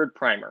third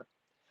primer.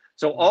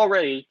 So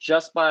already,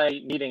 just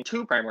by needing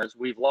 2 primers,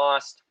 we've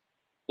lost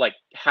like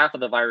half of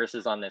the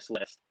viruses on this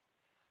list.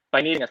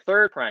 By needing a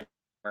third primer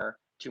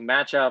to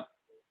match up,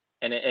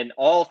 and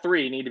all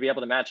 3 need to be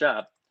able to match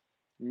up,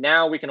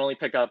 now we can only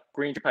pick up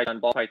green tree python,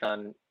 ball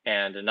python,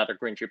 and another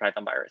green tree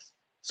python virus.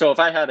 So if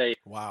I had a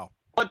Wow.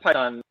 blood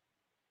python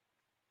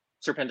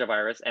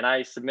serpentivirus and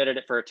I submitted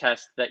it for a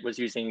test that was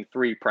using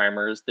 3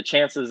 primers, the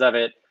chances of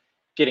it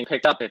getting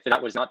picked up, if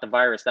that was not the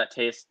virus that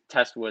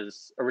test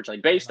was originally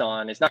based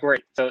on, is not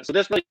great. So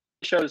this really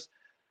shows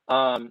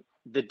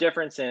the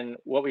difference in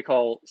what we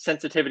call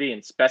sensitivity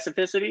and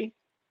specificity.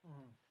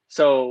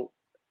 So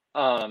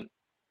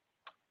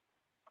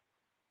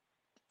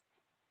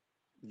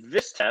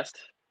this test,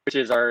 which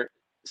is our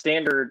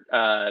standard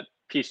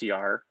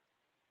PCR,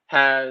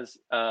 has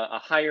a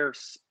higher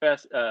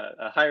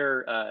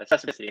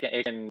specificity.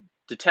 It can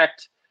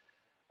detect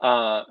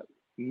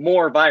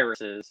more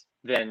viruses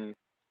than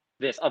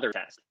this other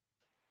test.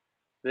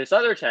 This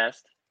other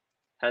test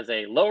has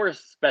a lower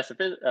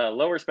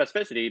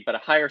specificity, but a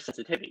higher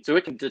sensitivity. So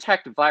it can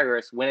detect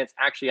virus when it's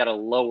actually at a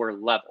lower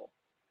level.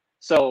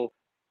 So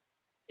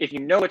if you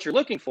know what you're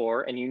looking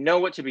for and you know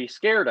what to be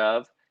scared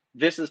of,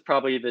 this is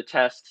probably the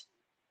test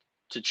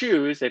to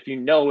choose if you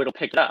know it'll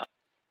pick it up.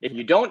 If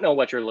you don't know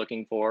what you're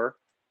looking for,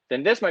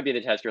 then this might be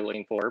the test you're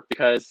looking for,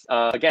 because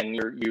again,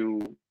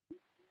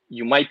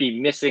 you might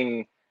be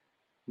missing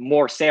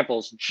more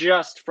samples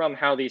just from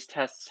how these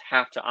tests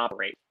have to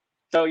operate.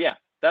 So yeah,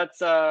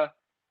 that's a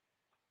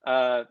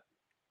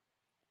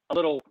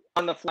little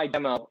on-the-fly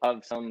demo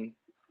of some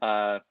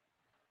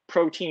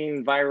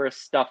protein virus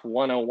stuff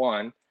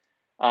 101.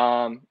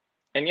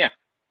 And yeah,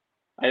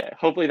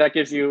 hopefully that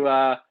gives you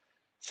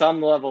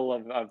some level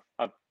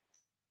of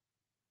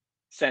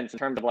sense in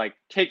terms of like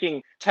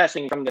taking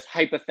testing from this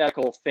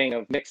hypothetical thing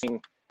of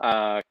mixing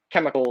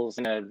chemicals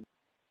in a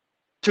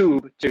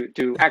tube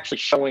to actually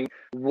showing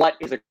what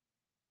is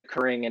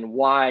occurring and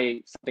why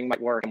something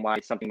might work and why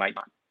something might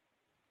not,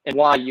 and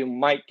why you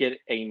might get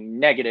a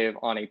negative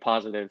on a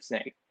positive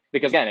snake.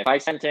 Because again, if I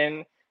sent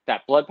in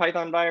that blood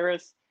python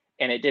virus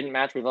and it didn't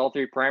match with all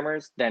 3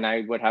 primers, then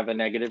I would have a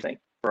negative thing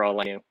for all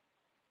I knew.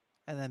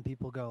 And then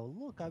people go,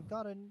 look, I've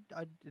got a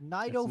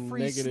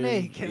Nido-free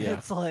snake. And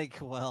it's like,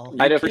 well,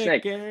 Nido-free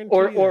snake.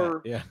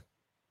 Or yeah.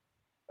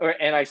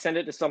 And I send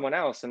it to someone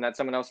else, and that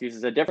someone else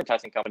uses a different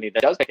testing company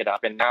that does pick it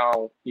up. And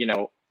now,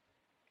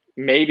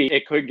 maybe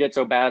it could get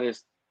so bad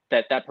as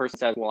that person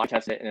says, well, I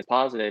tested it and it's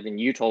positive, and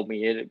you told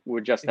me it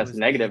would just test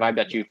negative. I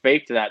bet you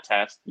faked that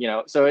test,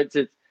 So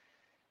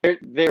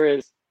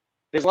there's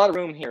a lot of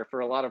room here for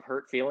a lot of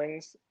hurt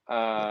feelings.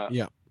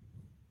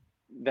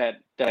 That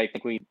I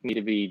think we need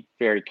to be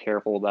very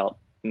careful about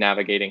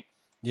navigating.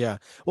 Yeah.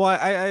 Well,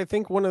 I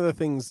think one of the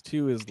things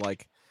too is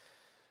like,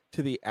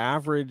 to the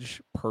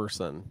average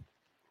person,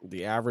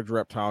 the average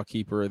reptile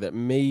keeper that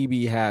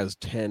maybe has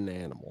 10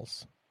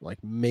 animals,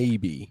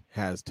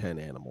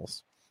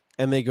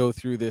 and they go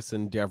through this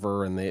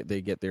endeavor and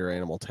they get their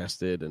animal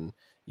tested, and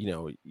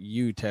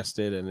you test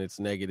it and it's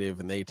negative,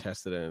 and they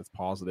test it and it's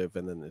positive,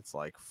 and then it's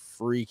like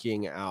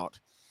freaking out.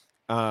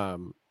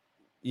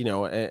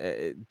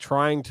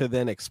 Trying to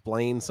then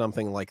explain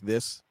something like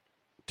this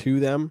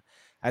to them,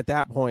 at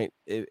that point,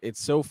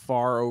 it's so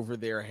far over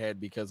their head,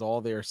 because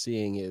all they're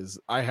seeing is,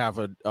 I have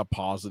a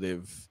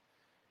positive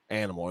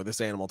animal, or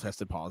this animal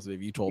tested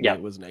positive. You told me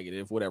it was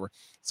negative, whatever.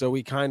 So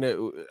we kind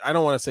of, I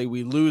don't want to say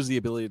we lose the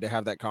ability to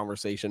have that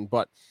conversation,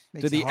 but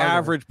to the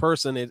average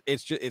person,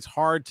 it's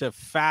hard to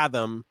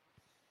fathom,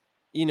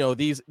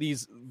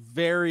 these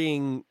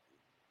varying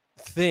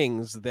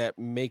things that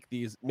make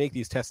these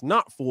tests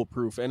not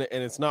foolproof, and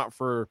it's not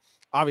for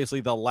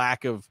obviously the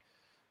lack of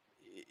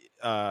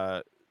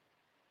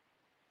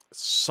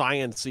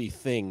sciencey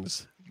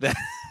things that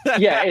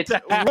it's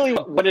really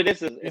what it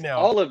is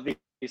all of these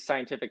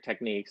scientific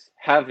techniques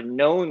have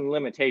known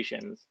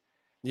limitations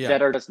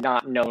that are just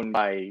not known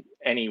by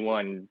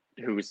anyone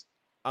who's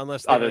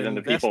other than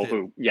the people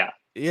who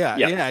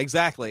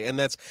exactly.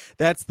 And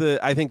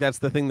I think that's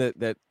the thing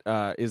that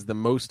is the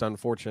most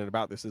unfortunate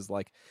about this, is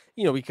like,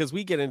 because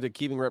we get into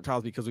keeping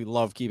reptiles because we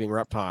love keeping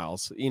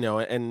reptiles,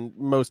 and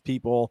most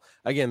people,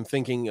 again,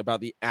 thinking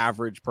about the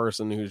average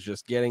person who's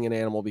just getting an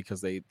animal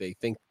because they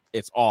think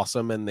it's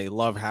awesome and they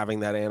love having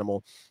that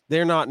animal,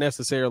 they're not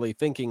necessarily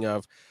thinking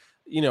of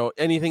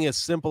anything as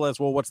simple as,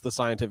 well, what's the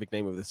scientific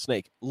name of the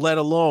snake, let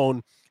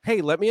alone,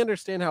 hey, let me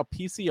understand how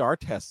PCR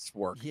tests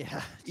work.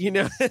 Yeah.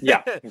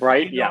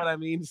 Right. You know what I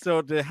mean?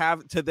 So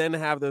to then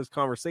have those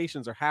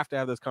conversations, or have to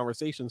have those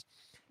conversations,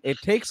 it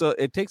takes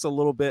a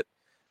little bit,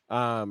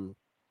 I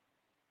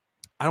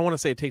don't want to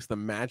say it takes the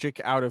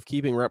magic out of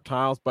keeping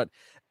reptiles, but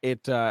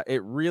it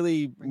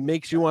really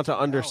makes you want to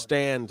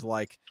understand,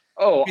 like,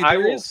 okay, I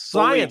will fully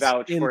science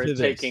vouch for it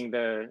taking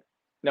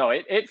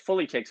it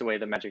fully takes away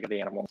the magic of the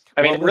animals.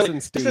 I mean, listen, really,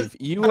 Steve,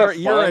 you're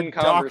a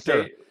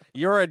doctor.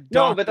 You're a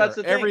doctor. No, but that's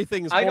the thing.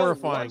 Everything's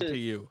horrifying to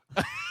you.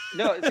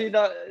 No, see,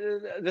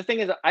 the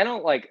thing is, I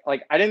don't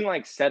I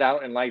didn't set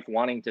out in life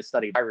wanting to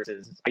study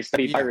viruses. I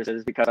studied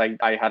viruses because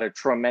I had a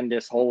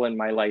tremendous hole in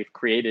my life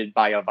created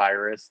by a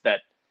virus that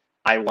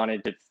I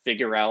wanted to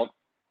figure out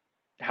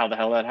how the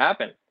hell that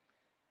happened.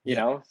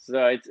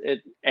 So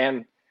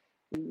and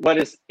what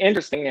is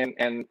interesting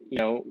and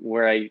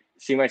where I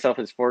see myself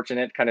as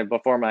fortunate kind of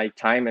before my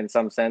time in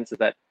some sense, is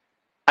that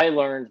I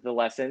learned the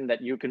lesson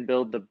that you can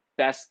build the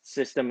best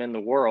system in the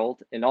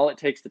world, and all it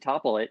takes to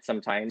topple it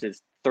sometimes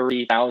is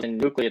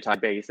 30,000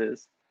 nucleotide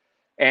bases.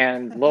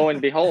 And lo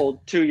and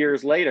behold, 2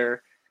 years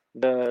later,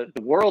 the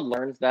world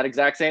learns that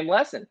exact same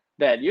lesson,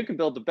 that you can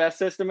build the best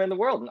system in the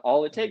world, and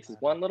all it takes is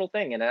one little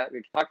thing, and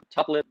we can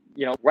topple it,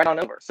 right on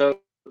over. So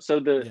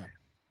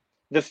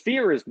the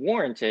fear is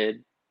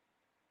warranted,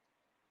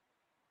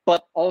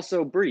 but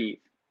also breathe.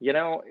 You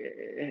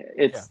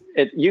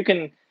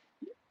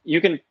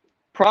can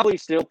probably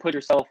still put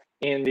yourself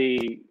in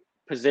the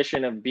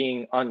position of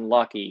being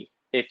unlucky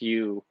if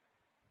you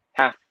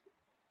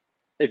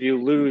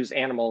lose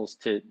animals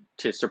to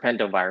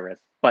serpentovirus,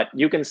 but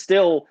you can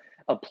still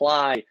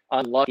apply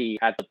unlucky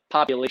at the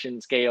population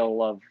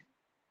scale of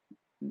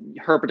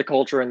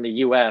herpetoculture in the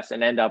US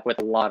and end up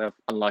with a lot of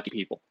unlucky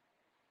people.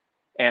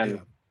 And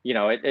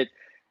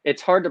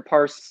it's hard to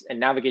parse and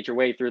navigate your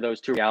way through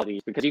those two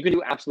realities, because you can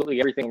do absolutely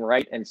everything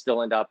right and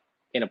still end up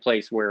in a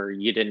place where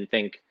you didn't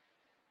think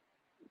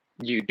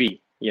you'd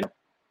be.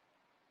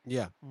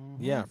 Yeah,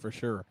 yeah, for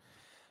sure,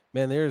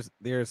 man.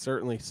 There's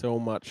certainly so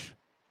much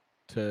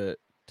to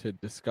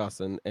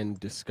discuss and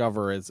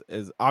discover as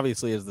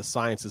obviously as the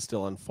science is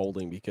still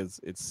unfolding, because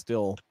it's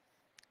still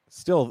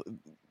we're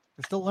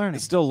still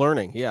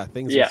learning. Yeah,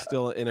 things are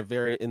still in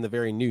the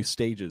very new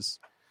stages.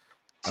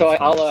 So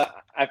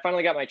I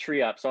finally got my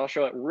tree up, so I'll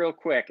show it real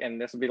quick, and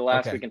this will be the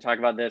last we can talk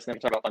about this, and then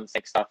we'll talk about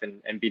fun stuff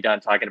and be done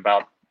talking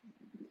about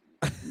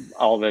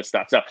all this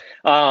stuff. So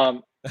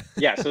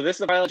so this is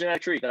the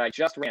phylogenetic tree that I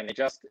just ran. It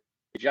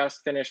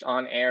just finished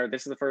on air.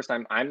 This is the first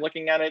time I'm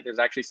looking at it. There's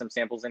actually some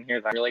samples in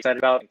here that I'm really excited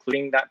about,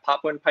 including that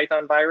Papuan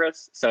python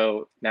virus.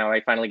 So now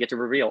I finally get to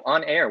reveal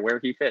on air where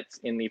he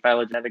fits in the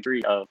phylogenetic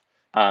tree of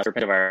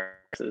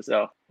serpentoviruses.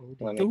 So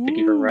let me pick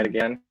you right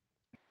again.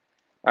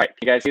 All right, can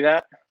you guys see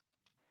that?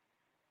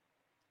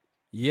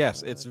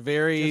 Yes, it's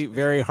very,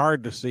 very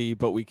hard to see,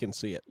 but we can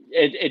see it.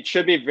 It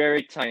should be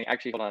very tiny.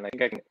 Actually, hold on. I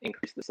think I can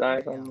increase the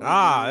size.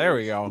 There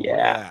we go.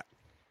 Yeah.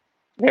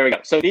 There we go.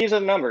 So these are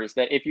the numbers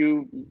that if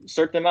you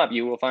search them up,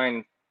 you will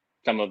find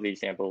some of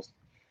these samples.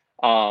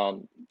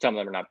 Some of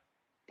them are not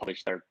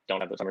published or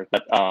don't have those numbers,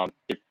 but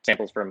they're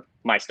samples from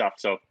my stuff,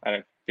 so I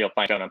don't feel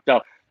fine showing them.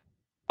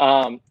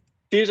 So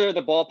these are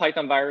the ball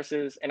python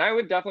viruses, and I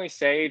would definitely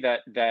say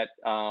that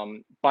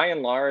by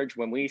and large,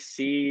 when we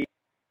see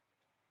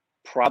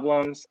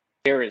problems,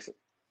 there is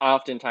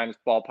oftentimes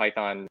ball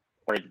python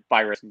or a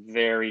virus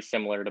very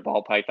similar to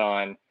ball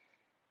python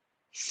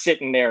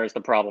sitting there as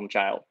the problem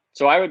child.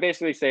 So I would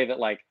basically say that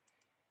like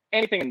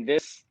anything in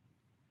this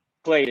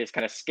plate is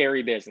kind of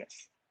scary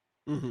business.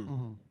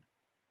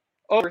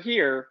 Over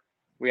here,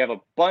 we have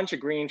a bunch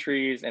of green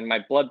trees and my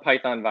blood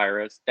python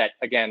virus that,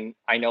 again,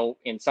 I know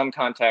in some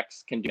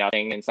contexts can do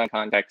nothing, in some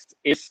contexts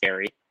is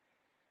scary.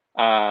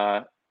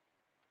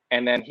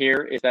 And then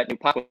here is that new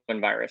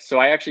Papuan virus. So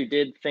I actually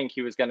did think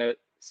he was going to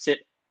sit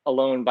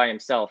alone by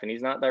himself, and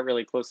he's not that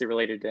really closely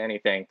related to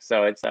anything.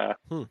 So it's,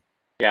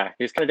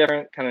 he's kind of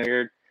different, kind of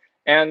weird.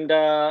 And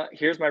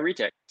here's my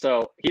retic.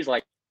 So he's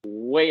like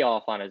way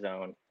off on his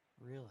own.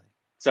 Really?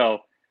 So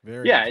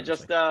it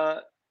just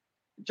goes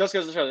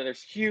to show that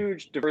there's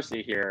huge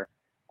diversity here.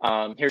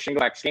 Here's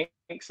Shingleback skink.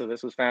 So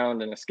this was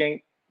found in a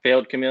skink,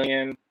 failed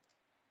chameleon.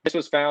 This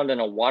was found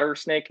in a water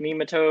snake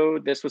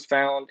nematode. This was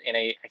found in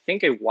I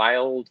think a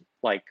wild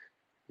like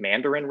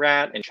mandarin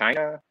rat in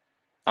China.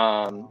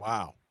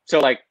 Wow.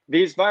 So like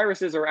these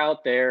viruses are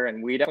out there,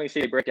 and we definitely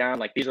see they break down.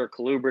 Like these are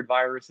colubrid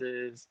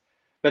viruses,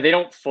 but they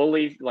don't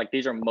fully, like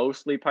these are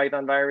mostly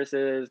python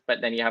viruses,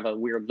 but then you have a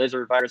weird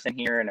lizard virus in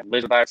here and a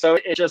lizard virus. So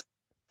it's just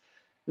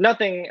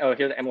nothing. Oh,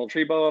 here's the emerald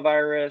tree boa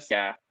virus.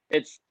 Yeah,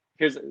 here's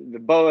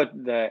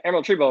the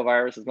emerald tree boa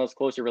virus is most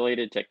closely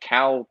related to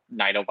cow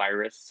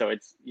nidovirus. So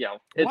it's,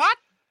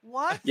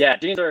 what? Yeah,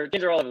 genes are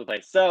all over the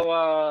place.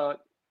 So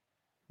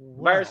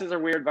viruses are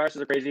weird.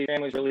 Viruses are crazy.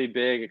 Family's really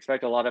big.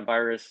 Expect a lot of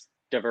virus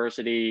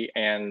diversity.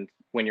 And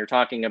when you're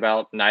talking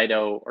about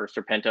nido or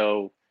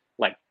serpento,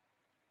 like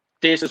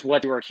this is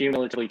what we're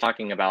cumulatively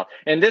talking about.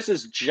 And this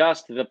is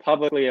just the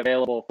publicly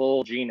available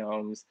full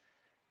genomes,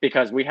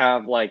 because we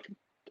have like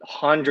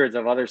hundreds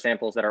of other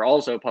samples that are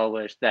also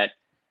published that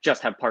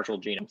just have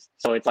partial genomes.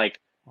 So it's like,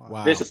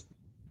 wow.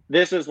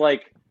 This is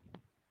like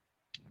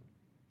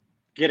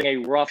getting a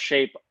rough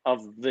shape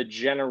of the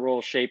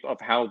general shape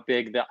of how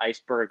big the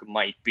iceberg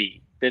might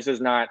be. This is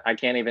not, I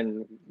can't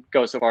even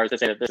go so far as to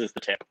say that this is the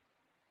tip.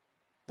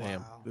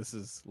 Damn, Wow. This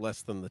is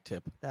less than the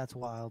tip. That's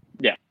wild.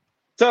 Yeah.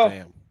 So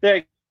Damn. there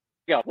you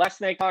go. Last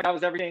snake talk, that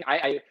was everything.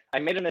 I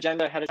made an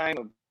agenda ahead of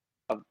time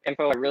of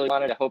info I really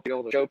wanted to hope to be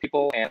able to show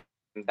people, and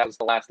that was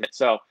the last bit.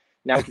 So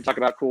now we can talk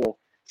about cool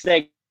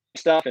snake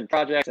stuff and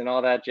projects and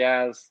all that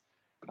jazz.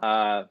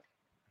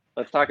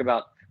 Let's talk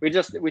about, we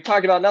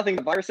talked about nothing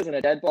but viruses and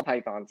a dead ball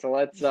python. So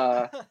let's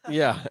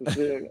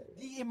The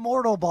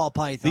immortal ball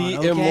python.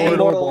 The okay?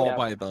 immortal ball Yeah.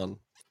 python.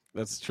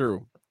 That's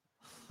true.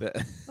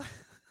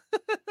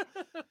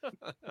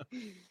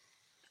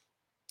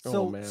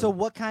 So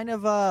what kind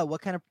of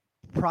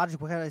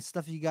project, what kind of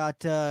stuff you got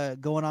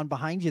going on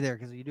behind you there?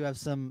 Because you do have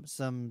some.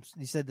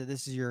 You said that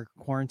this is your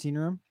quarantine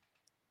room.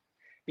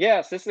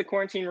 Yes, this is the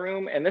quarantine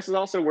room, and this is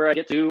also where I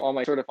get to do all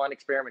my sort of fun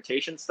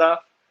experimentation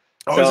stuff.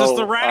 Oh, is this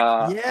the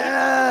rack?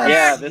 Yes.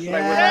 Yeah, this is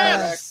my wood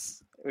rack.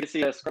 yes. We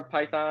see a scrub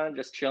python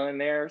just chilling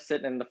there,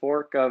 sitting in the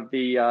fork of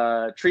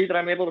the tree that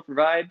I'm able to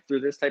provide through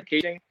this type of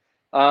caging.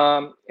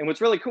 And what's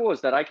really cool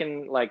is that I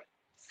can like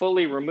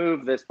fully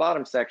remove this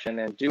bottom section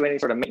and do any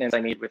sort of maintenance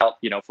I need without,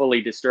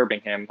 fully disturbing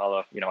him.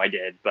 Although, I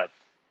did, but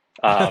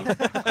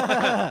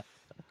yeah,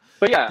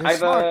 They're I've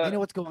smart. They know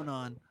what's going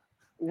on.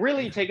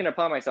 really taken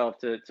upon myself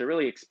to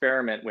really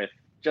experiment with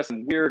just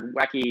some weird,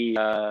 wacky,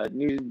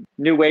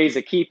 new ways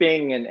of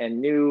keeping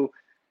and new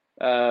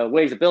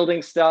ways of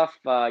building stuff.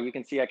 You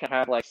can see I kind of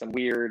have like some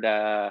weird.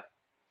 I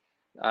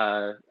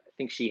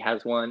think she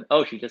has one.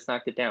 Oh, she just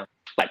knocked it down.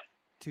 Like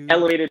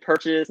elevated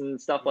perches and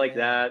stuff like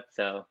that.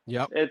 So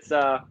it's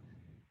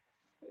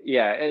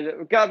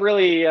it got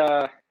really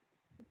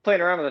playing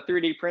around with a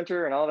 3D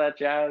printer and all that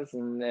jazz.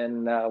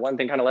 And one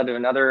thing kind of led to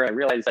another. I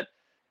realized that,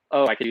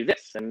 oh, I could do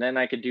this, and then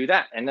I could do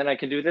that, and then I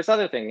can do this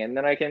other thing, and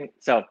then I can.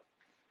 So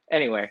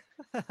anyway,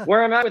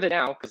 where I'm at with it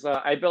now, because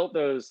I built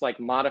those like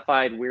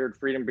modified weird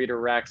Freedom Breeder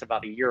racks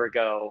about a year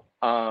ago.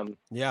 And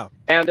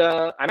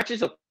I'm actually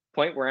to the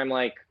point where I'm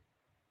like,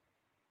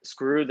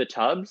 screw the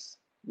tubs.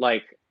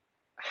 Like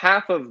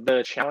half of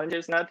the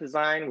challenges in that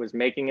design was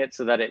making it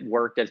so that it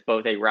worked as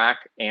both a rack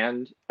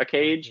and a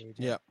cage.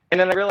 Yeah. And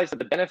then I realized that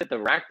the benefit the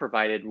rack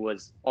provided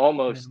was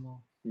almost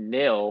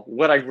nil.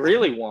 What I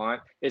really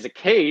want is a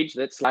cage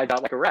that slides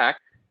out like a rack.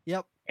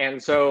 Yep.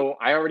 And so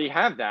I already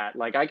have that.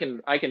 Like I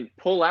can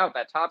pull out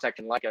that top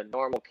section like a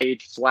normal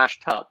cage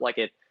 / tub. Like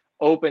it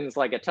opens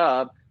like a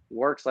tub,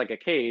 works like a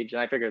cage.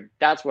 And I figured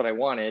that's what I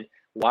wanted.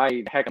 Why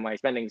the heck am I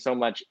spending so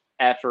much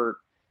effort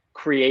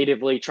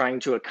creatively trying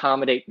to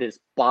accommodate this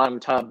bottom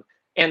tub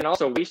and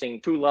also wasting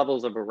 2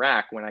 levels of a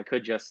rack when I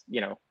could just,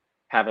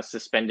 have a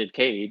suspended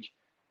cage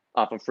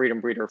off a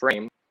Freedom Breeder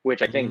frame,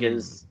 which I think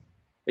is,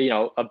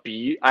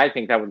 I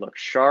think that would look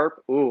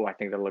sharp. Ooh, I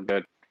think that would look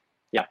good.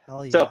 Yeah.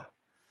 So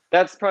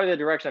that's probably the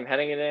direction I'm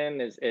heading it in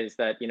is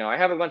that, I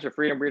have a bunch of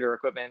Freedom Breeder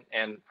equipment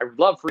and I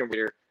love Freedom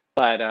Breeder,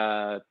 but,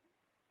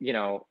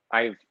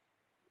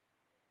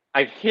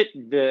 I've hit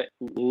the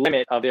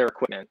limit of their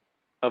equipment,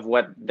 of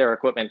what their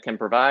equipment can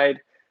provide.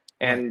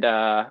 And,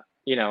 I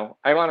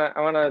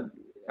want to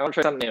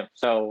try something new.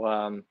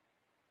 So,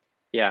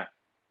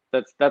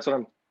 that's what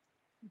I'm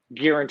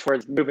moving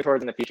towards in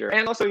the future.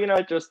 And also,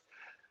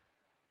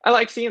 I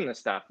like seeing this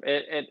stuff.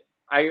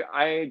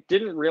 I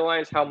didn't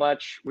realize how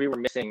much we were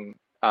missing,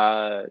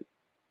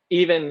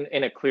 even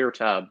in a clear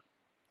tub.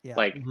 Yeah.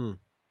 Like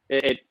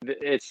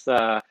it's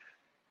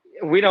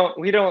we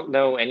don't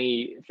know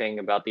anything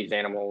about these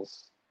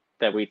animals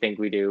that we think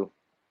we do.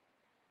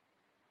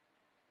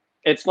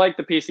 It's like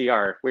the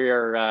PCR.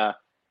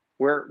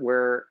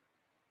 We're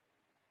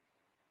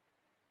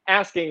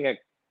asking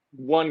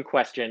one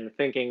question,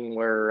 thinking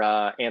we're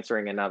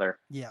answering another.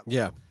 Yeah.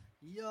 Yeah.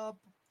 Yup.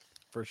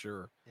 For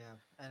sure. Yeah.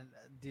 And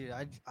dude,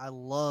 I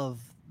love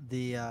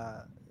the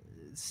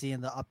seeing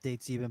the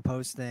updates you've been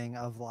posting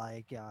of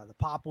like the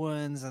pop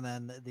ones and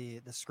then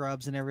the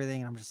scrubs and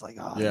everything. And I'm just like,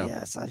 oh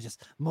yes, I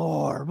just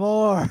more.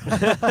 Oh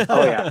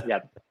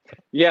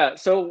yeah.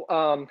 So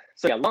long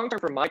term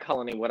for my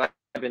colony, what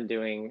I've been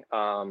doing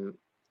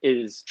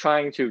is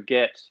trying to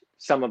get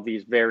some of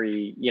these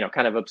very,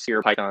 kind of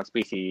obscure python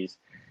species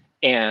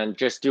and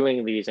just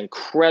doing these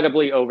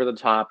incredibly over the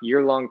top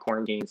year-long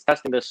quarantines,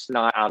 testing the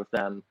snot out of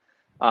them.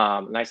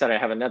 And I said I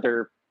have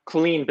another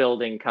clean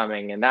building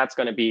coming, and that's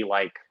going to be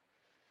like,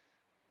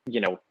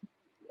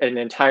 an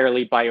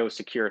entirely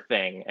biosecure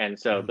thing. And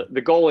so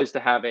the goal is to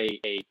have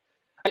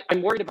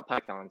I'm worried about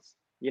pythons.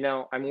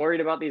 I'm worried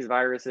about these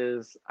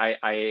viruses.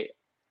 I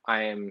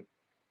am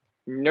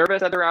nervous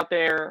that they're out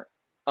there.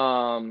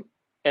 And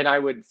I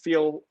would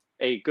feel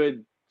a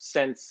good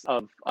sense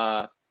of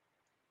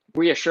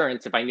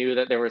reassurance if I knew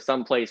that there was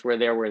some place where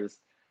there was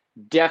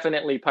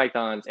definitely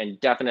pythons and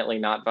definitely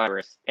not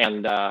virus.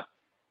 And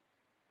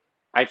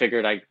I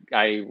figured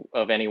I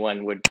of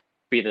anyone would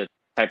be the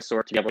type of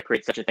sort to be able to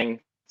create such a thing.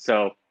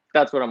 So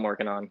that's what I'm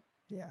working on.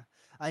 Yeah.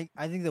 I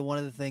think that one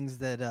of the things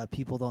that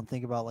people don't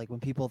think about, like when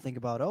people think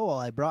about, oh, well,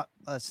 I brought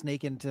a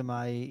snake into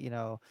my,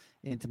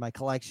 into my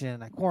collection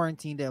and I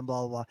quarantined it and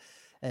blah, blah,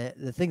 blah.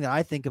 The thing that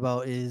I think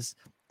about is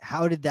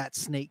how did that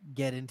snake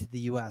get into the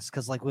US?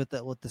 Because like with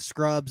the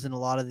scrubs and a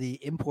lot of the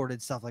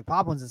imported stuff like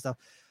pop ones and stuff,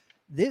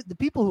 the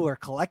people who are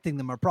collecting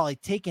them are probably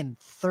taking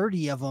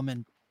 30 of them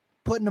and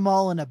putting them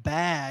all in a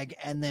bag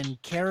and then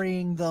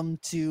carrying them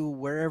to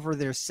wherever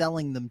they're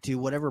selling them to,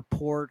 whatever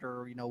port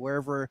or,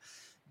 wherever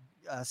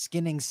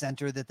skinning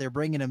center that they're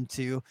bringing them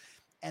to.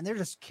 And they're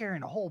just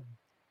carrying a whole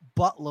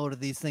buttload of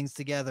these things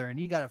together. And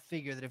you got to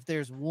figure that if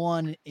there's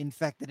one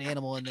infected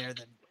animal in there,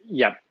 then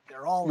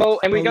they're all. Well,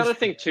 and we got to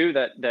think too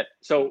that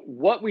so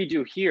what we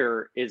do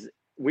here is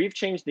we've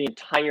changed the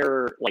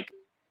entire like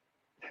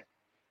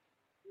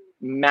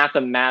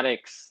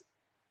mathematics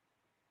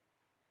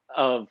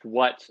of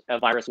what a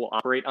virus will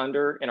operate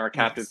under in our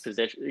captive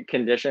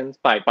conditions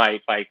by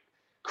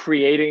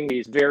creating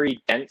these very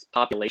dense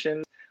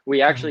populations.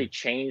 we actually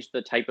changed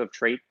the type of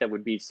trait that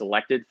would be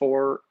selected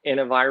for in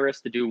a virus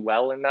to do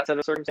well in that set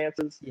of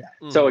circumstances. Yeah.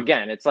 So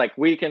again, it's like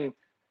we can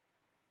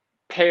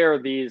pair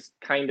these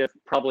kind of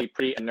probably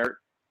pretty inert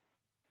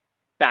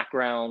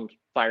background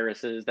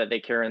viruses that they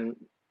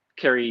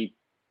carry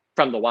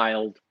from the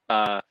wild,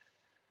 and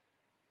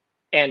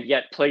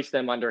yet place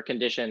them under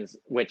conditions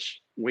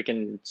which we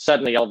can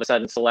suddenly all of a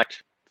sudden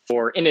select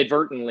for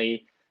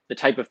inadvertently the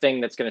type of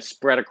thing that's going to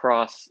spread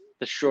across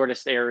the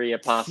shortest area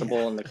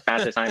possible in the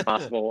fastest time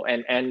possible.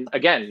 And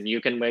again,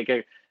 you can make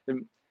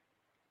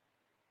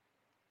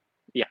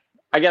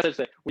I guess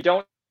we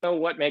don't know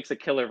what makes a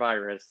killer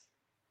virus.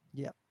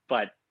 Yeah.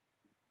 But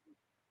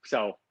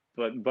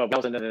we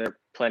also know there are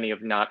plenty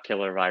of not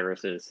killer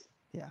viruses.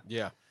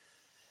 Yeah.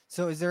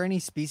 So is there any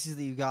species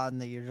that you've gotten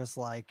that you're just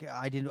like,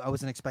 I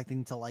wasn't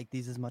expecting to like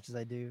these as much as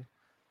I do?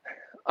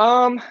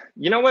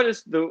 You know what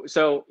is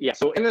so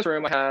in this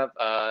room I have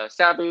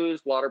sabus,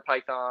 water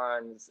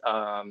pythons,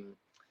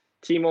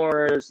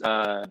 Timors,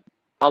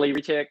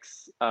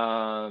 polyretics,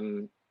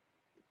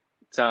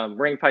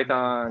 some ring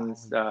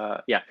pythons.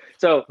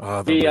 So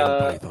the ring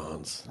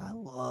pythons. I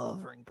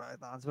love ring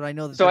pythons, but I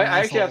know that. So I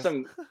actually have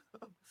some.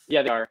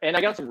 Yeah, they are, and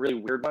I got some really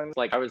weird ones.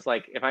 Like I was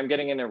like, if I'm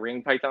getting into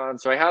ring python,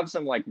 so I have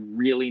some like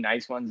really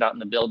nice ones out in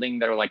the building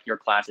that are like your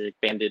classic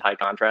banded high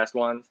contrast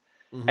ones.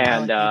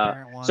 And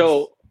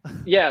so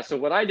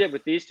what I did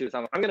with these two is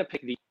I'm going to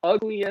pick the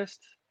ugliest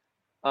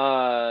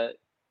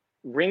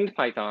ringed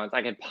pythons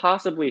I can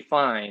possibly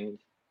find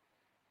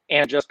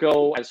and just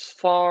go as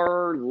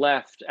far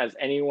left as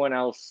anyone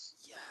else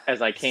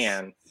as I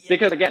can.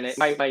 Because again,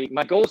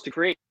 my goal is to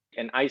create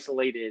an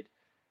isolated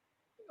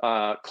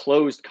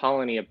closed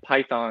colony of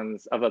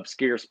pythons of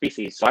obscure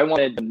species. So I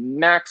wanted the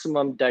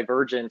maximum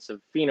divergence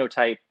of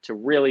phenotype to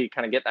really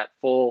kind of get that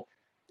full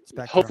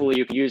spectrum. Hopefully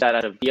you can use that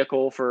as a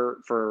vehicle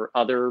for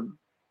other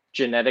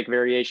genetic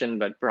variation,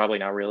 but probably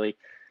not really.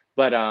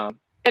 But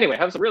anyway, I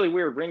have some really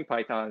weird ring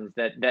pythons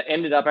that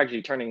ended up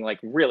actually turning like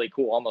really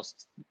cool,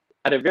 almost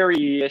at a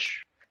very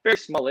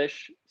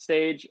smallish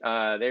stage.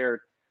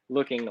 They're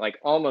looking like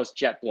almost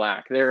jet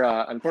black. They're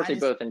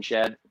unfortunately both in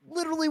shed.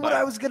 Literally what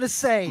I was gonna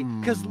say,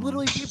 because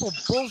literally people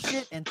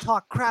bullshit and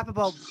talk crap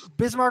about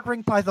Bismarck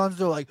ring pythons.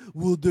 They're like,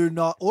 well, they're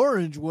not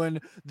orange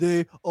when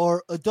they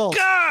are adults.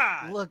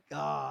 God, look,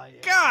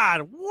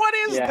 God, what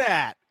is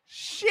that?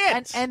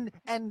 Shit. And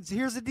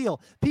here's the deal.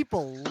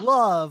 People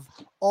love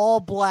all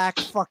black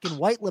fucking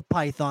white lip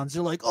pythons.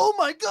 They're like, oh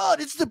my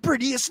God, it's the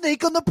prettiest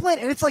snake on the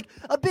planet. And it's like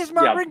a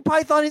Bismarck ring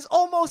python is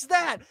almost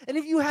that. And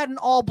if you had an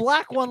all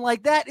black one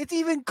like that, it's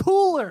even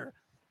cooler.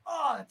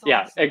 Oh, that's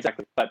awesome.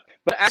 Exactly. But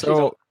actually,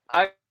 so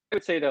I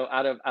would say though,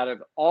 out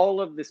of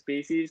all of the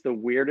species, the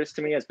weirdest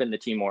to me has been the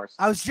Timors.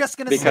 I was just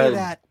gonna say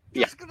that.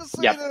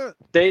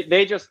 That.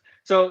 They just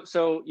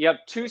so you have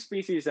two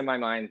species in my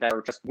mind that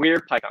are just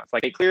weird pythons.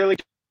 Like they clearly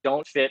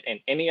don't fit in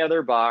any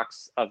other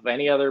box of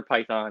any other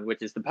python,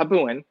 which is the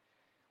Papuan,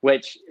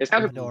 which is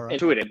kind of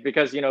intuitive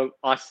because, you know,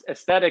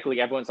 aesthetically,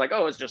 everyone's like,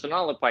 oh, it's just an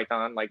olive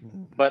python. Like,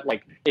 but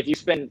like if you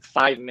spend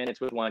 5 minutes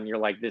with one, you're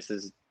like, this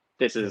is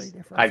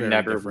I've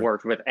never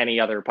worked with any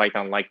other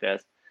python like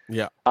this.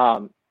 Yeah.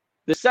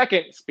 The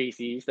second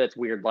species that's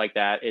weird like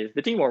that is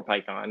the Timor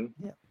python,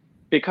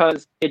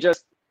 because it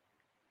just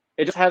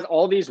has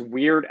all these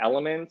weird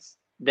elements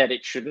that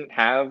it shouldn't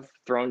have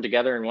thrown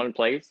together in one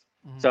place.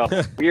 So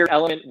weird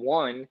element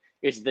one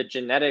is the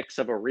genetics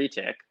of a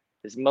retic,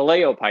 is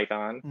Malayo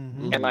python,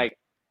 and like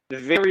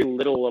very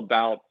little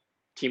about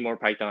Timor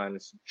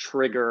pythons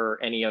trigger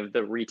any of the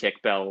retic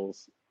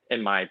bells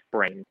in my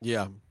brain.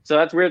 Yeah. So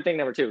that's weird thing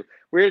number two.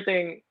 Weird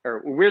thing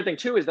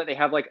two is that they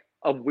have like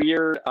a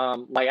weird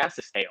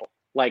liasis tail.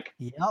 Like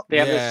they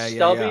have this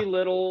stubby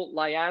little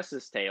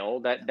liasis tail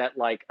that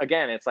like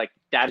again it's like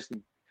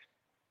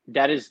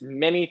that is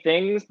many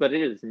things, but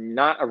it is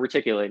not a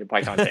reticulated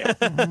python tail.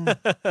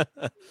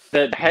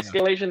 The head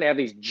scalation, they have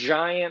these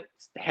giant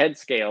head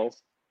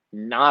scales,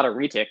 not a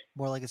retic.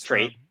 More like a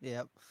trait.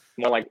 Yep.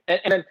 More like,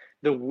 and then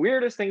the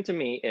weirdest thing to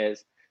me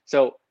is,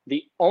 so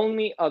the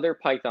only other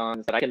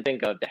pythons that I can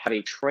think of that have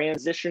a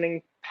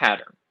transitioning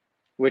pattern,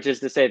 which is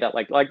to say that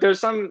like there's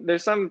some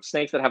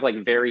snakes that have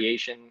like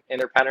variation in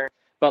their pattern,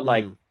 but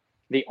like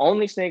the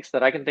only snakes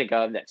that I can think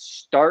of that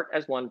start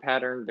as one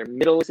pattern, their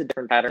middle is a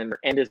different pattern, their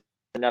end is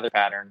another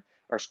pattern,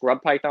 are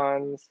scrub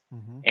pythons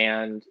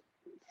and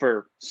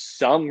for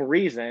some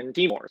reason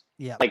Timors.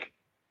 Like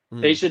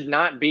they should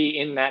not be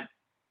in that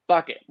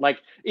bucket. Like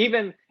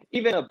even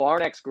a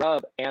barneck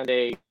scrub and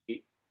a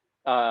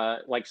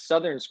like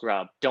southern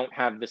scrub don't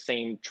have the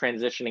same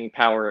transitioning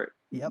pattern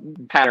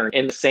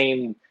in the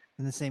same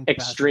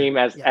extreme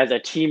as a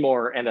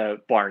Timor and a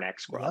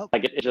barneck scrub.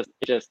 Like it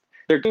just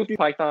they're goofy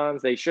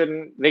pythons. They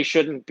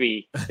shouldn't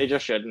be. They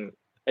just shouldn't.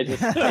 It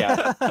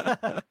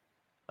just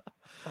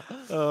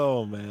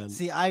Oh man.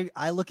 See,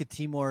 I look at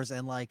Timors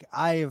and like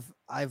I've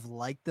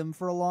liked them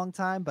for a long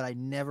time, but I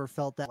never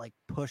felt that like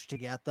push to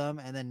get them.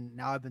 And then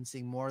now I've been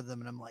seeing more of them,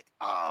 and I'm like,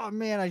 oh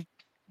man,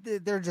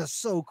 they're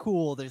just so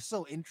cool. They're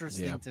so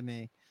interesting to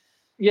me.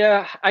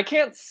 Yeah, I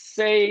can't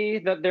say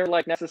that they're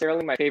like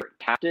necessarily my favorite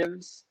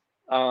captives,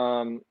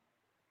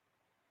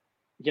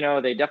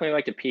 They definitely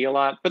like to pee a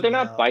lot, but they're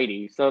not Yeah.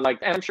 bitey. So like,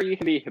 I'm sure you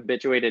can be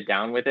habituated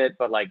down with it,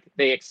 but like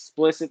they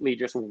explicitly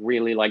just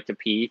really like to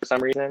pee for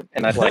some reason,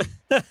 and that's like,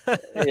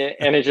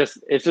 and it's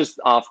just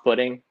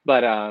off-putting.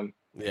 But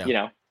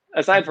Yeah.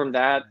 aside from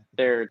that,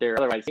 they're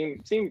otherwise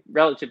seem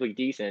relatively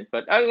decent.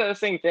 But the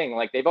same thing,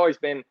 like they've always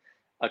been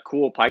a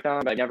cool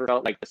Python, but I never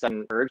felt like the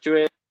sudden urge to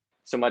it.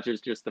 So much as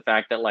just the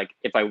fact that like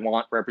if I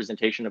want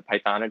representation of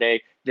Pythonidae,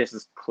 this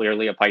is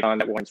clearly a Python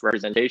that wants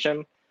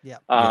representation. Yeah.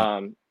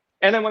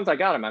 And then once I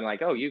got them, I'm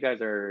like, oh, you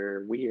guys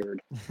are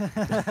weird.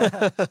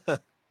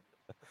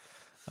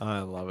 I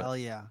love it. Hell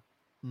yeah.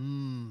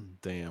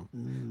 Damn.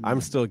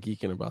 I'm still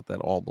geeking about that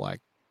all black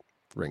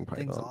ring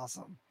Thing's python.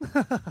 awesome.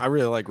 I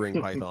really like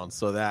ring pythons,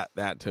 so that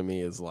to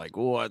me is like,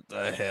 what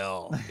the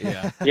hell?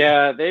 Yeah.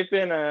 Yeah, they've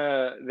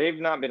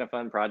not been a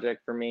fun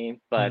project for me,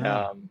 but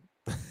I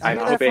I'm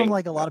heard that hoping from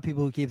like a lot of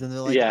people who keep them. They're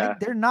like, Yeah.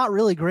 they're not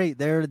really great.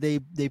 They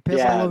piss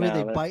Yeah, all over. no,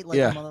 They that- bite like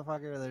Yeah. a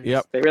motherfucker. They're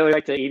Yep. they really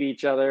like to eat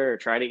each other or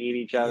try to eat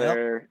each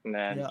other, and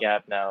then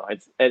Yep.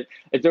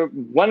 it's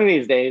one of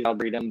these days I'll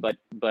breed them, but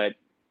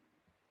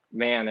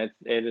man,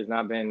 it has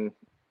not been.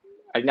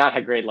 I've not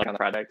had great luck on the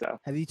project though.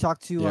 Have you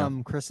talked to Yeah.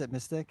 Chris at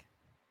Mystic?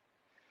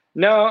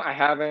 No, I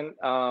haven't.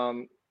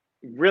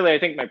 Really, I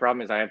think my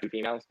problem is I have two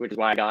females, which is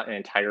why I got an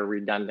entire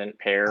redundant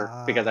pair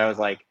because I was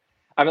like,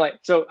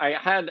 so I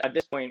had at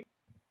this point,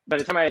 by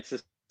the time I had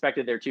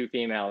suspected they're two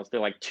females, they're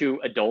like two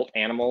adult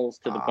animals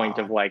to the point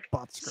of like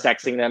butt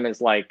scratcher. sexing them is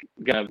like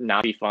gonna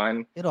not be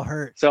fun. It'll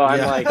hurt. So I'm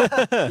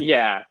Yeah. like,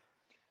 yeah.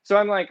 So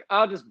I'm like,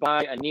 I'll just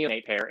buy a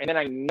neonate pair, and then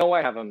I know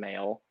I have a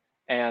male,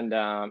 and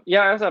I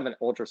also have an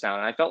ultrasound.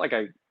 And I felt like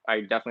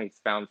I definitely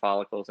found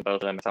follicles in both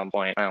of them at some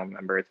point. I don't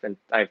remember.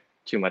 I have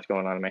too much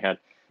going on in my head.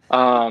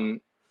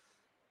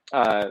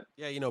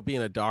 Yeah,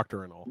 being a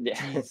doctor and all. Yeah.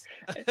 Jeez.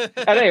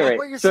 At any rate,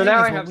 What you're so saying now is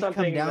I when have we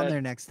something come down that-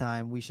 there next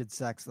time, we should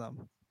sex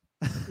them.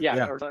 Yeah,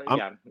 Yeah,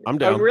 yeah. I'm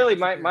down. Really,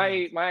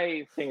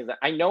 my thing is that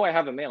I know I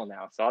have a male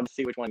now, so I'll just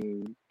see which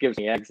one gives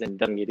me eggs and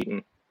doesn't get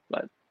eaten.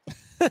 But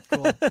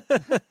Cool.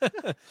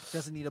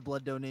 Doesn't need a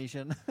blood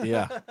donation.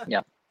 Yeah.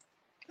 Yeah.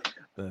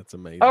 That's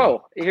amazing.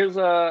 oh, here's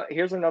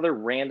another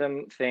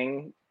random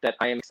thing that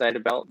I am excited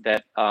about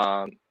that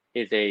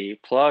is a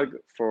plug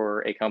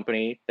for a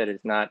company that is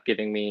not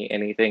giving me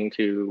anything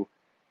to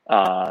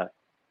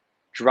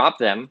drop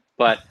them,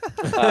 but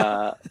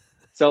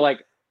so like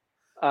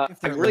If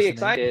they're I'm really listening.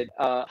 excited.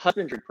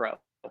 Husbandry Pro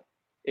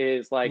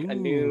is like a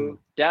new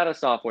data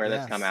software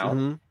that's come Yes. out.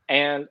 Mhm.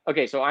 And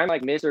okay, so I'm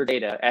like Mr.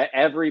 Data. At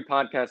every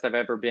podcast I've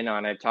ever been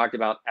on, I've talked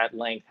about at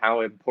length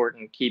how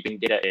important keeping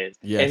data is.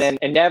 Yes. And then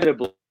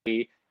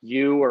inevitably,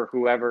 you or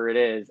whoever it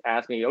is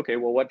ask me, okay,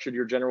 well, what should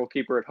your general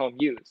keeper at home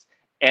use?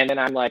 And then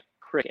I'm like,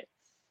 crickets.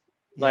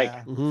 Like,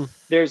 Yeah.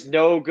 Mhm. there's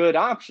no good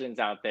options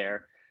out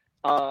there.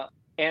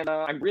 And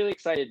I'm really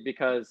excited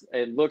because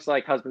it looks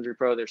like Husbandry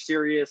Pro, they're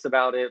serious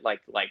about it.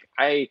 Like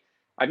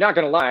I'm not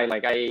gonna lie,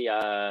 like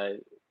I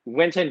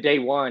went in day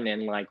one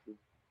and like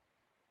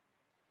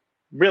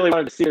really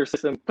wanted to see their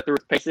system put through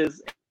its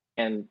paces,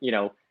 and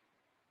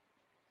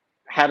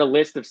had a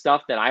list of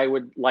stuff that I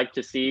would like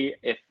to see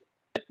if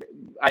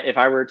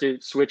I were to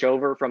switch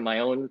over from my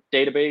own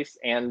database.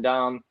 And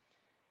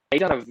they've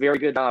done a very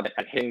good job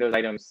at hitting those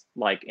items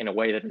like in a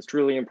way that has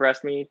truly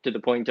impressed me, to the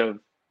point of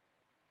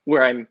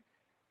where I'm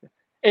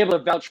able to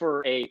vouch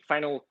for a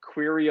final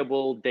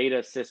queryable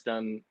data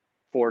system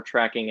for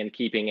tracking and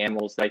keeping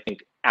animals that I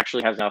think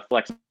actually has enough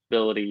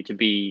flexibility to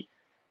be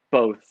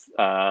both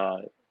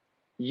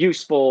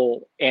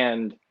useful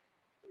and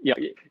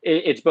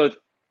it's both.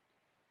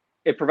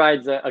 It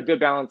provides a good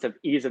balance of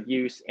ease of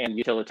use and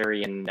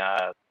utilitarian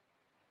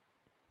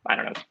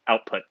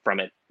output from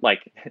it,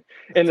 like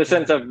in the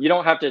sense of you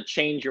don't have to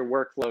change your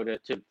workflow to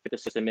fit the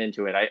system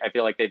into it. I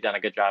feel like they've done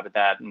a good job at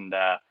that and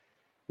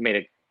made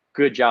a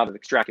good job of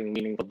extracting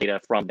meaningful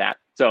data from that.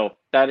 So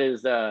that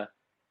is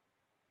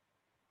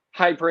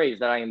high praise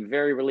that I am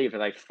very relieved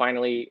that I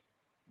finally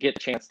get the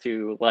chance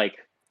to, like,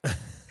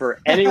 for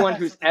anyone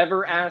who's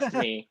ever asked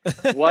me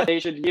what they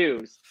should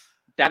use,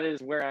 that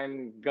is where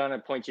I'm gonna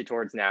point you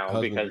towards now.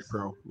 Husbandry Because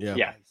Pro. Yeah.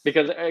 yeah,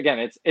 because again,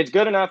 it's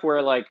good enough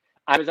where like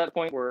I was at the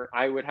point where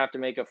I would have to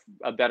make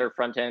a better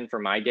front end for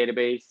my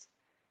database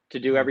to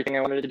do everything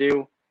I wanted to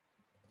do.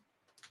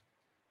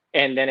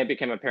 And then it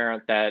became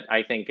apparent that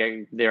I think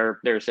their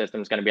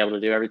system's going to be able to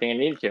do everything it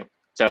needed to.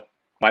 So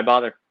why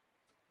bother?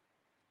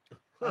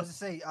 I was to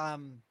say,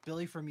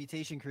 Billy from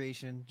Mutation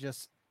Creation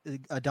just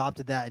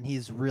adopted that, and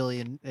he's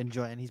really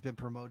enjoying. He's been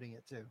promoting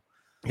it too.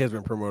 He has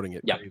been promoting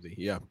it Yeah. crazy.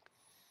 Yeah.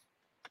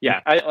 Yeah,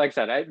 like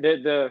I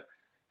said,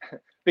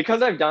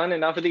 because I've done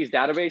enough of these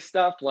database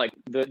stuff, like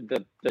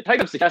the type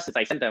of suggestions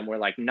I sent them were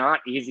like not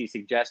easy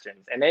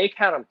suggestions, and they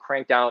had them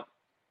cranked out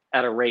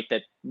at a rate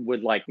that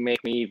would like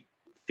make me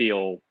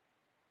feel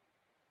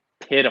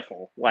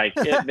pitiful. Like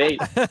they're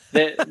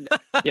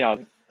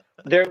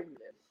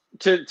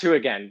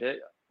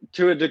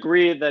to a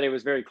degree that it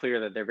was very clear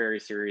that they're very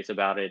serious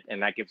about it,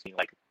 and that gives me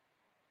like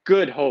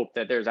good hope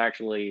that there's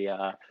actually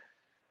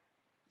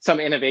some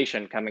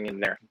innovation coming in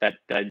there that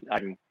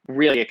I'm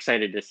really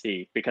excited to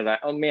see, because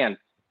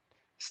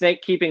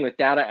snake keeping with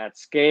data at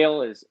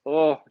scale is,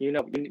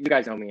 you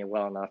guys know me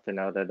well enough to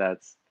know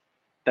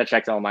that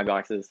checks all my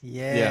boxes.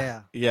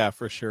 Yeah,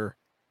 for sure.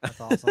 That's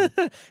awesome.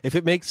 If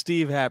it makes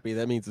Steve happy,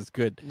 that means it's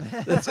good.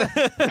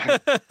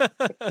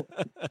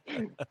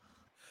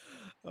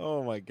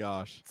 Oh my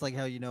gosh. It's like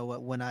how,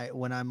 when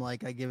I'm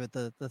like, I give it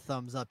the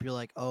thumbs up, you're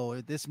like,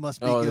 oh, this must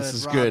be good. Oh, this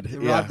is Rob,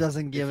 good. Rob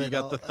doesn't give it. You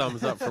got the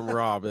thumbs up from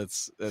Rob.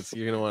 That's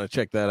you're gonna want to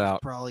check that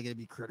out. Probably gonna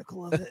be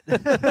critical of it.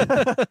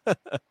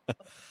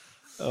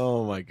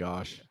 Oh my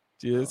gosh,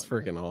 dude, it's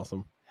freaking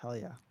awesome. Hell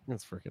yeah,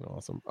 it's freaking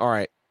awesome. All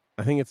right,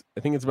 I think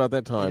it's about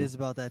that time. It is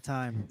about that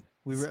time.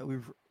 We've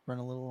run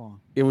a little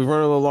long. Yeah, we've run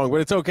a little long, but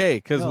it's okay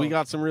because we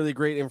got some really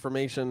great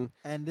information.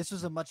 And this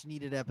was a much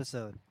needed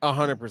episode.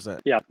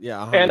 100%. Yeah.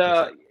 100%. And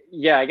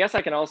I guess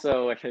I can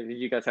also, if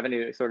you guys have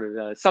any sort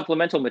of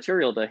supplemental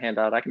material to hand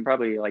out, I can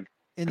probably put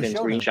in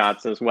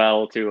screenshots as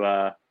well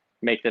to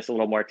make this a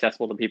little more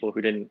accessible to people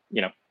who didn't,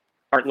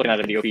 aren't looking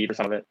at a video feed or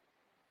some of it.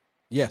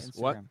 Yes.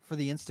 Instagram. What? For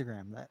the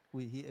Instagram, that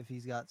if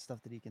he's got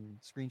stuff that he can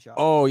screenshot.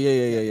 Oh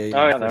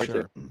yeah. For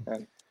sure.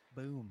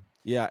 Boom.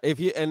 Yeah,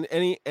 if you and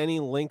any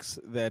links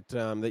that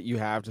that you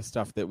have to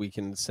stuff that we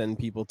can send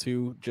people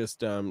to,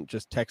 just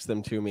text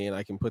them to me and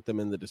I can put them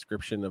in the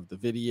description of the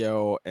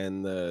video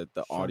and the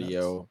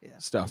audio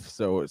stuff.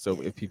 So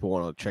if people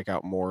want to check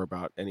out more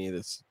about any of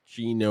this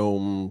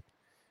genome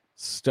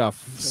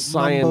stuff,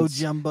 sciencey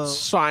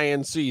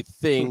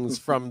things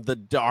from the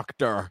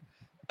doctor.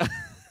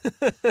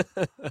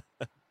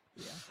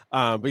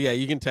 But yeah,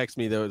 you can text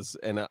me those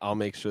and I'll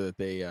make sure that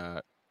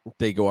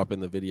they go up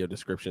in the video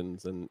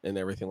descriptions and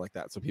everything like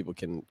that, so people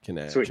can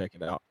check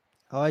it out.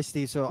 All right,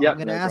 Steve. So I'm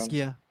gonna ask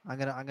you. I'm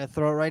gonna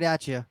throw it right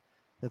at you.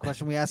 The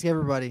question we ask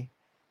everybody: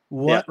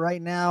 what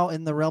right now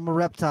in the realm of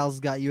reptiles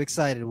got you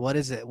excited? What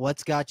is it?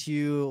 What's got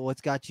you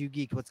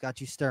geeked? What's got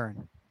you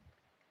stirring?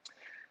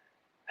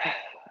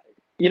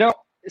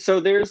 So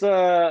there's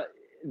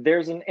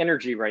an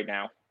energy right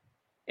now,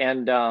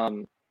 and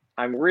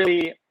I'm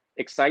really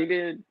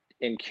excited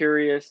and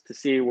curious to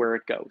see where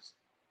it goes.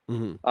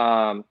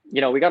 Mm-hmm.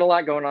 We got a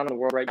lot going on in the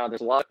world right now.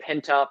 There's a lot of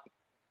pent up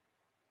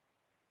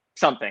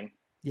something.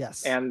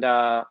 Yes. And,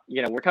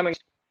 we're coming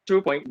to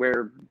a point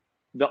where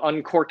the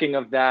uncorking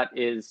of that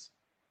is,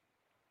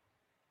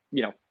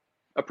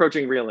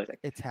 approaching realistic.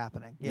 It's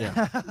happening.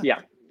 Yeah. Yeah.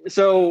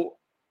 So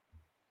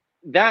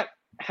that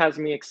has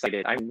me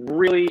excited. I'm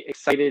really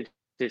excited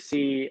to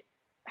see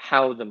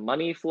how the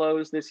money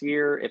flows this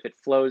year, if it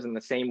flows in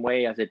the same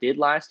way as it did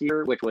last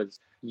year, which was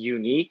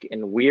unique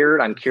and weird.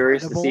 I'm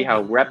curious to see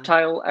how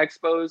reptile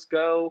expos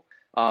go.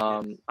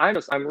 I'm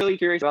really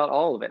curious about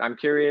all of it. I'm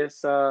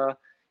curious, I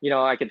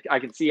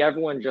could see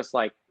everyone just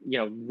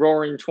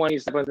roaring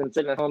 20s and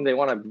sitting at home. They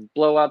want to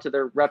blow out to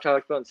their reptile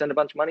expo and send a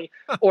bunch of money,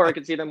 or I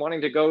could see them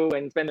wanting to go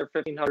and spend their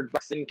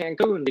 $1,500 in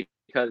Cancun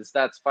because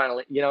that's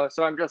finally, so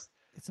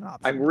it's an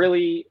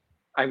option.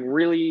 I'm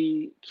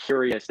really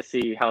curious to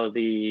see how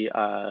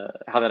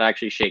how that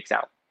actually shakes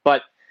out.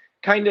 But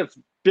kind of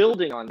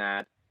building on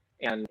that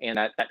and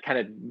that kind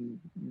of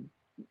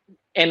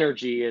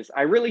energy is,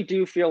 I really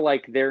do feel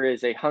like there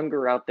is a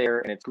hunger out there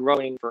and it's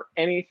growing for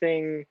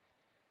anything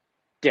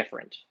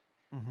different.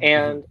 Mm-hmm.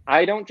 And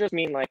I don't just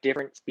mean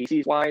different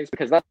species wise,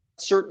 because that's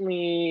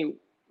certainly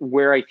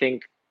where I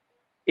think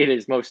it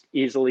is most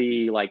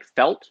easily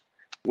felt,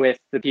 with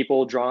the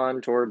people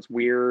drawn towards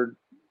weird,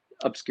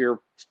 obscure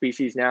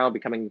species now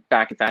becoming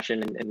back in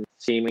fashion and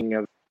seeming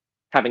of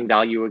having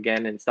value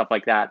again and stuff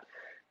like that.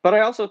 But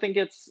I also think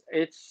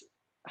it's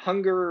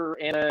hunger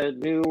and a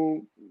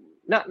new,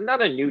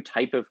 not a new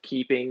type of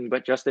keeping,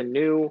 but just a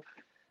new,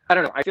 I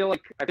don't know. I feel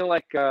like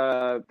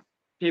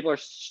people are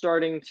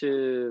starting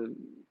to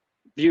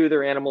view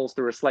their animals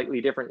through a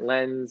slightly different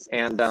lens,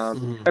 and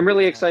I'm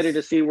really excited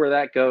to see where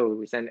that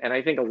goes. And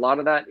I think a lot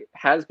of that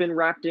has been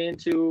wrapped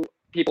into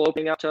people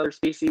opening up to other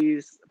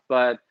species,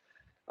 but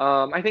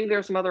I think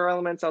there's some other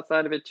elements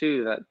outside of it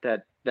too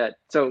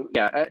so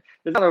yeah,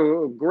 there's not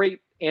a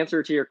great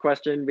answer to your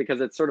question because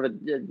it's sort of a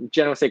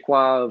je ne sais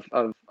quoi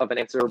of an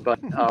answer, but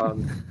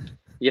I'm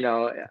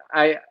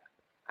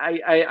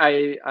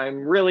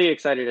really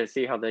excited to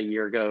see how the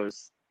year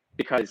goes,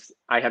 because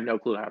I have no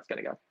clue how it's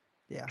going to go.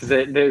 Yeah,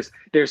 because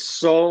there's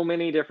so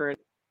many different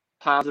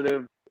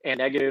positive and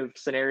negative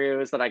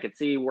scenarios that I could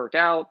see work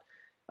out.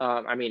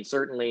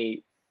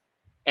 Certainly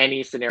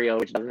any scenario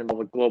which doesn't involve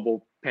a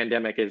global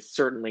pandemic is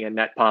certainly a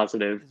net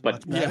positive,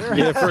 but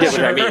yeah, for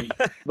sure. I mean.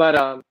 But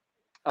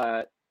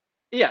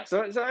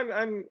so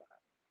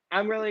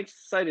I'm really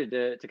excited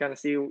to kind of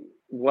see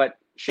what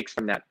shakes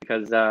from that,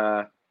 because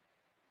I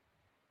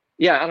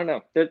don't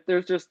know.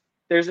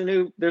 There's a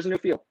new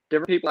feel.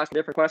 Different people asking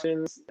different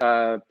questions.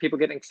 People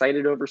getting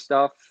excited over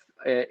stuff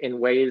in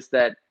ways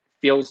that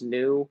feels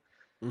new.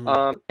 Mm-hmm.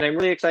 And I'm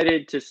really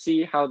excited to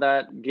see how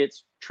that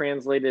gets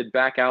translated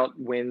back out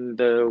when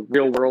the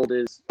real world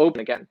is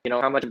open again.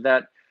 How much of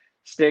that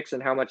sticks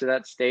and how much of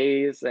that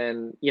stays.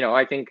 And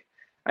I think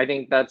I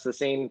think that's the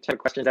same type of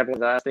questions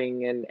everyone's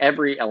asking in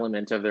every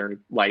element of their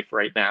life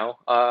right now.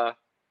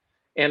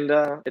 And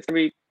it's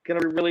gonna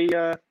be really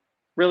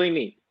really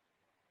neat.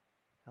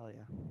 Hell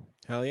yeah.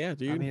 Hell yeah,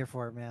 dude. I'm here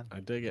for it, man.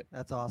 I dig it.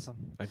 That's awesome.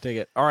 I dig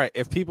it. All right,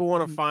 if people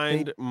want to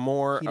find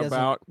more He doesn't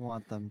about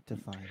want them to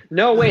find.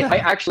 No, wait. I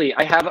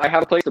have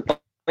a place to point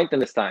them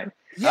this time.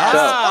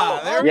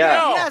 Yes. there we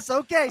yeah. go. Yes.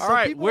 Okay. So All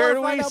right, people where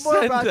want do to we find out more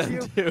send about them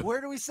you. to?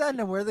 Where do we send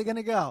them? Where are they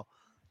gonna go?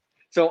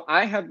 So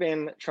I have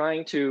been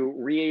trying to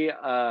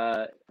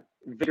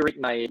reinvigorate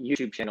my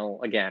YouTube channel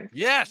again.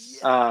 Yes.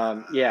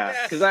 Yeah,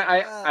 because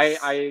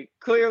I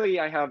clearly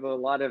I have a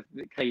lot of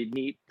kind of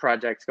neat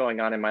projects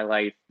going on in my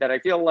life that I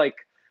feel like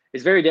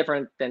is very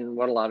different than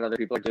what a lot of other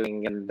people are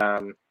doing, and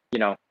you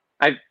know,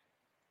 I've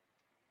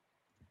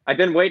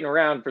been waiting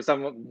around for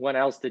someone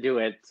else to do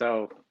it,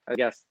 so I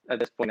guess at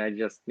this point I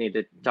just need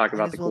to talk Might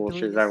about as the well cool do it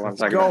shit that I'm yourself.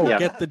 talking Go about. Yeah.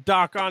 get the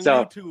doc on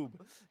So- YouTube.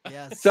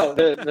 Yes. So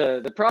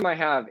the problem I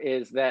have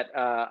is that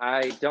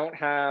I don't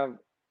have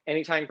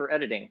any time for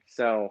editing,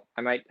 so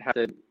I might have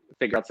to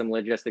figure out some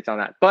logistics on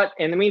that. But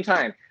in the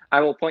meantime, I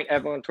will point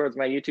everyone towards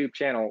my YouTube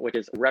channel, which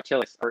is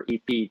Reptillis,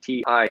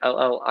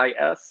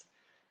 REPTILLIS.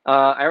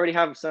 I already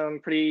have some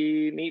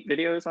pretty neat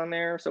videos on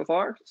there so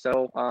far.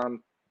 So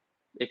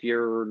if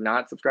you're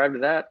not subscribed to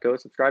that, go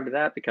subscribe to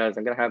that because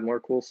I'm gonna have more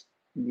cool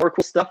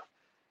stuff.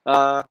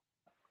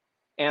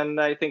 And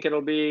I think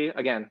it'll be,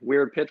 again,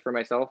 weird pitch for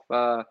myself.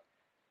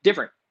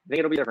 Different. I think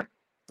it'll be different.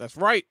 That's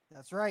right.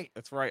 That's right.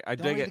 That's right. I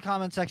Don't dig read it. the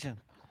comment section.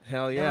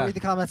 Hell Don't yeah. read the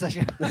comment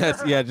section.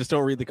 Yeah, just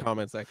don't read the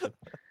comment section.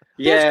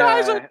 Yeah.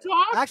 Those guys are doctor.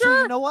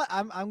 Actually, you know what?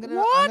 I'm gonna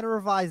What?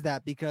 revise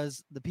that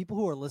because the people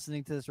who are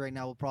listening to this right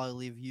now will probably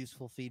leave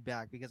useful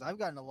feedback because I've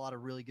gotten a lot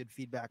of really good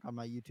feedback on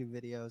my YouTube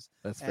videos.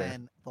 That's fair.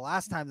 And the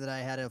last time that I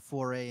had a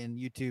foray in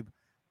YouTube,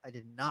 I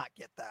did not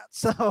get that.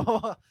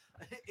 So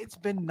it's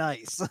been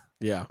nice.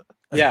 Yeah.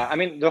 Yeah, I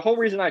mean, the whole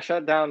reason I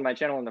shut down my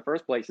channel in the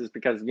first place is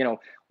because, you know,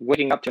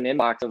 waking up to an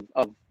inbox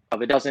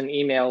of a dozen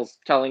emails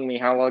telling me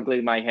how ugly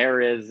my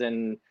hair is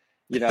and,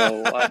 you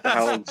know,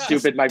 how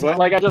stupid my voice.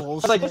 Like, I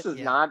was like, this is Bullshit,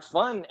 yeah. not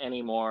fun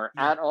anymore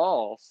Yeah. at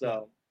all.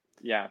 So,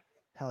 yeah.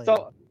 Hell yeah.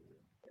 So,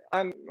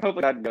 I'm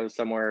hoping that goes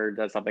somewhere,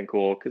 does something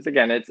cool. Because,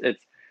 again, it's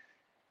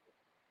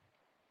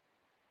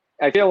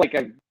I feel like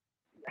I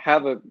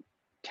have a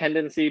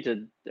tendency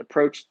to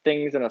approach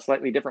things in a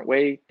slightly different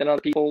way than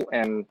other people,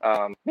 and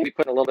maybe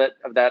putting a little bit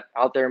of that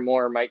out there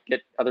more might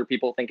get other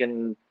people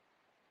thinking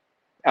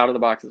out of the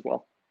box as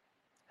well.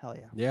 Hell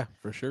yeah. Yeah,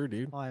 for sure,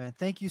 dude. All right, man.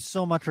 Thank you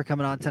so much for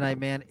coming on tonight,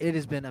 man. It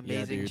has been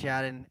amazing dude.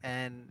 chatting,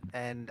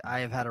 and I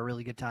have had a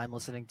really good time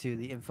listening to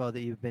the info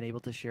that you've been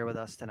able to share with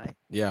us tonight.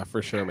 Yeah,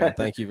 for sure, man.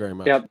 Thank you very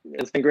much. Yep,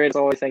 it's been great as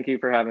always. Thank you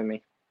for having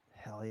me.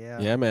 Hell yeah.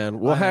 Yeah, man.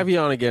 We'll I- have you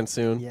on again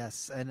soon.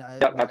 Yes, and I Yep,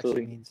 we actually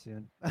absolutely. mean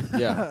soon.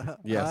 Yeah,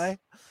 yes. All right.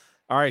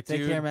 All right,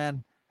 Take dude. care,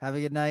 man. Have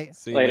a good night.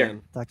 See you, Later.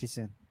 man. Talk to you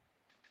soon.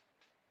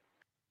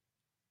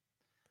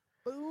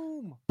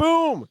 Boom.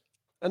 Boom.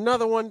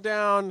 Another one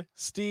down.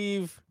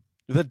 Steve,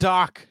 the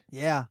doc.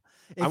 Yeah.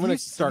 If I'm gonna you-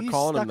 start if you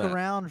calling him stuck that.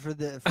 around for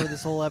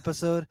this whole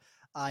episode,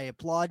 I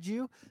applaud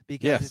you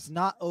because Yes. it's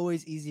not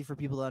always easy for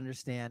people to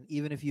understand.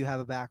 Even if you have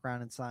a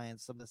background in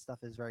science, some of this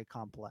stuff is very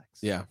complex.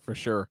 Yeah, for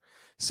sure.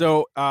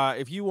 So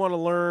if you want to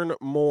learn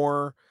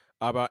more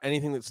about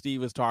anything that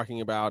Steve is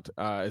talking about,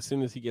 as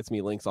soon as he gets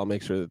me links, I'll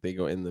make sure that they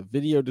go in the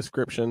video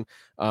description.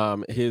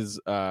 His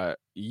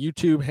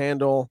YouTube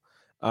handle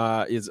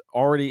is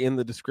already in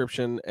the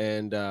description,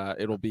 and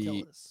it'll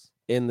be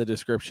in the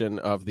description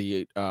of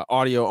the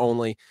audio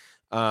only.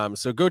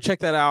 So go check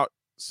that out.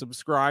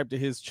 Subscribe to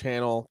his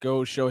channel.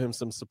 Go show him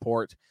some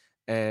support.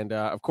 And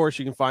of course,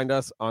 you can find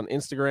us on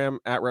Instagram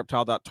at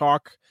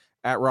reptile.talk,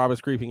 at Rob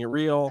is Creeping It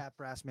Real. At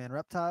Brassman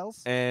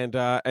Reptiles. And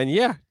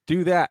yeah,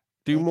 do that.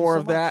 Do Thank you more so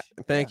of that.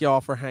 much. Thank Yeah.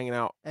 y'all for hanging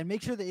out. And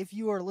make sure that if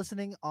you are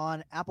listening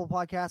on Apple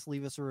Podcasts,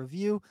 leave us a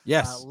review.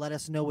 Yes. Let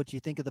us know what you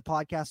think of the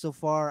podcast so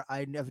far.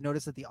 I have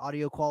noticed that the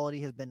audio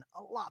quality has been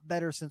a lot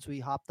better since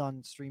we hopped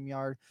on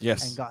StreamYard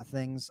Yes. and got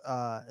things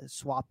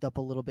swapped up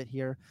a little bit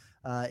here.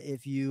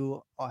 If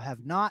you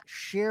have not,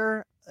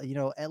 share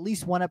at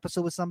least one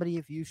episode with somebody.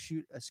 If you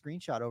shoot a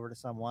screenshot over to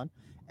someone,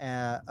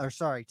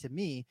 to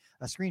me,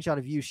 a screenshot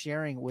of you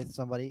sharing with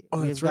somebody. Oh,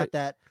 We've that's got right.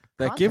 that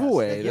That contest,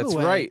 giveaway. That's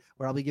right.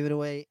 Where I'll be giving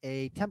away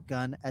a temp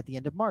gun at the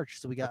end of March.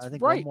 So we got, That's I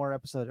think, right. one more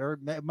episode, or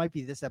it might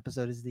be this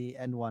episode is the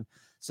end one.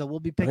 So we'll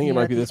be think picking it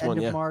might at be the this end one,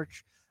 of yeah.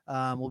 March.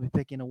 We'll be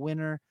picking a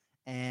winner,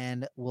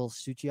 and we'll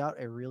shoot you out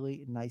a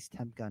really nice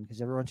temp gun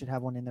because everyone should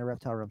have one in their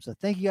reptile room. So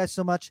thank you guys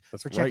so much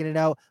That's for right. checking it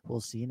out.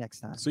 We'll see you next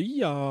time. See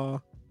ya.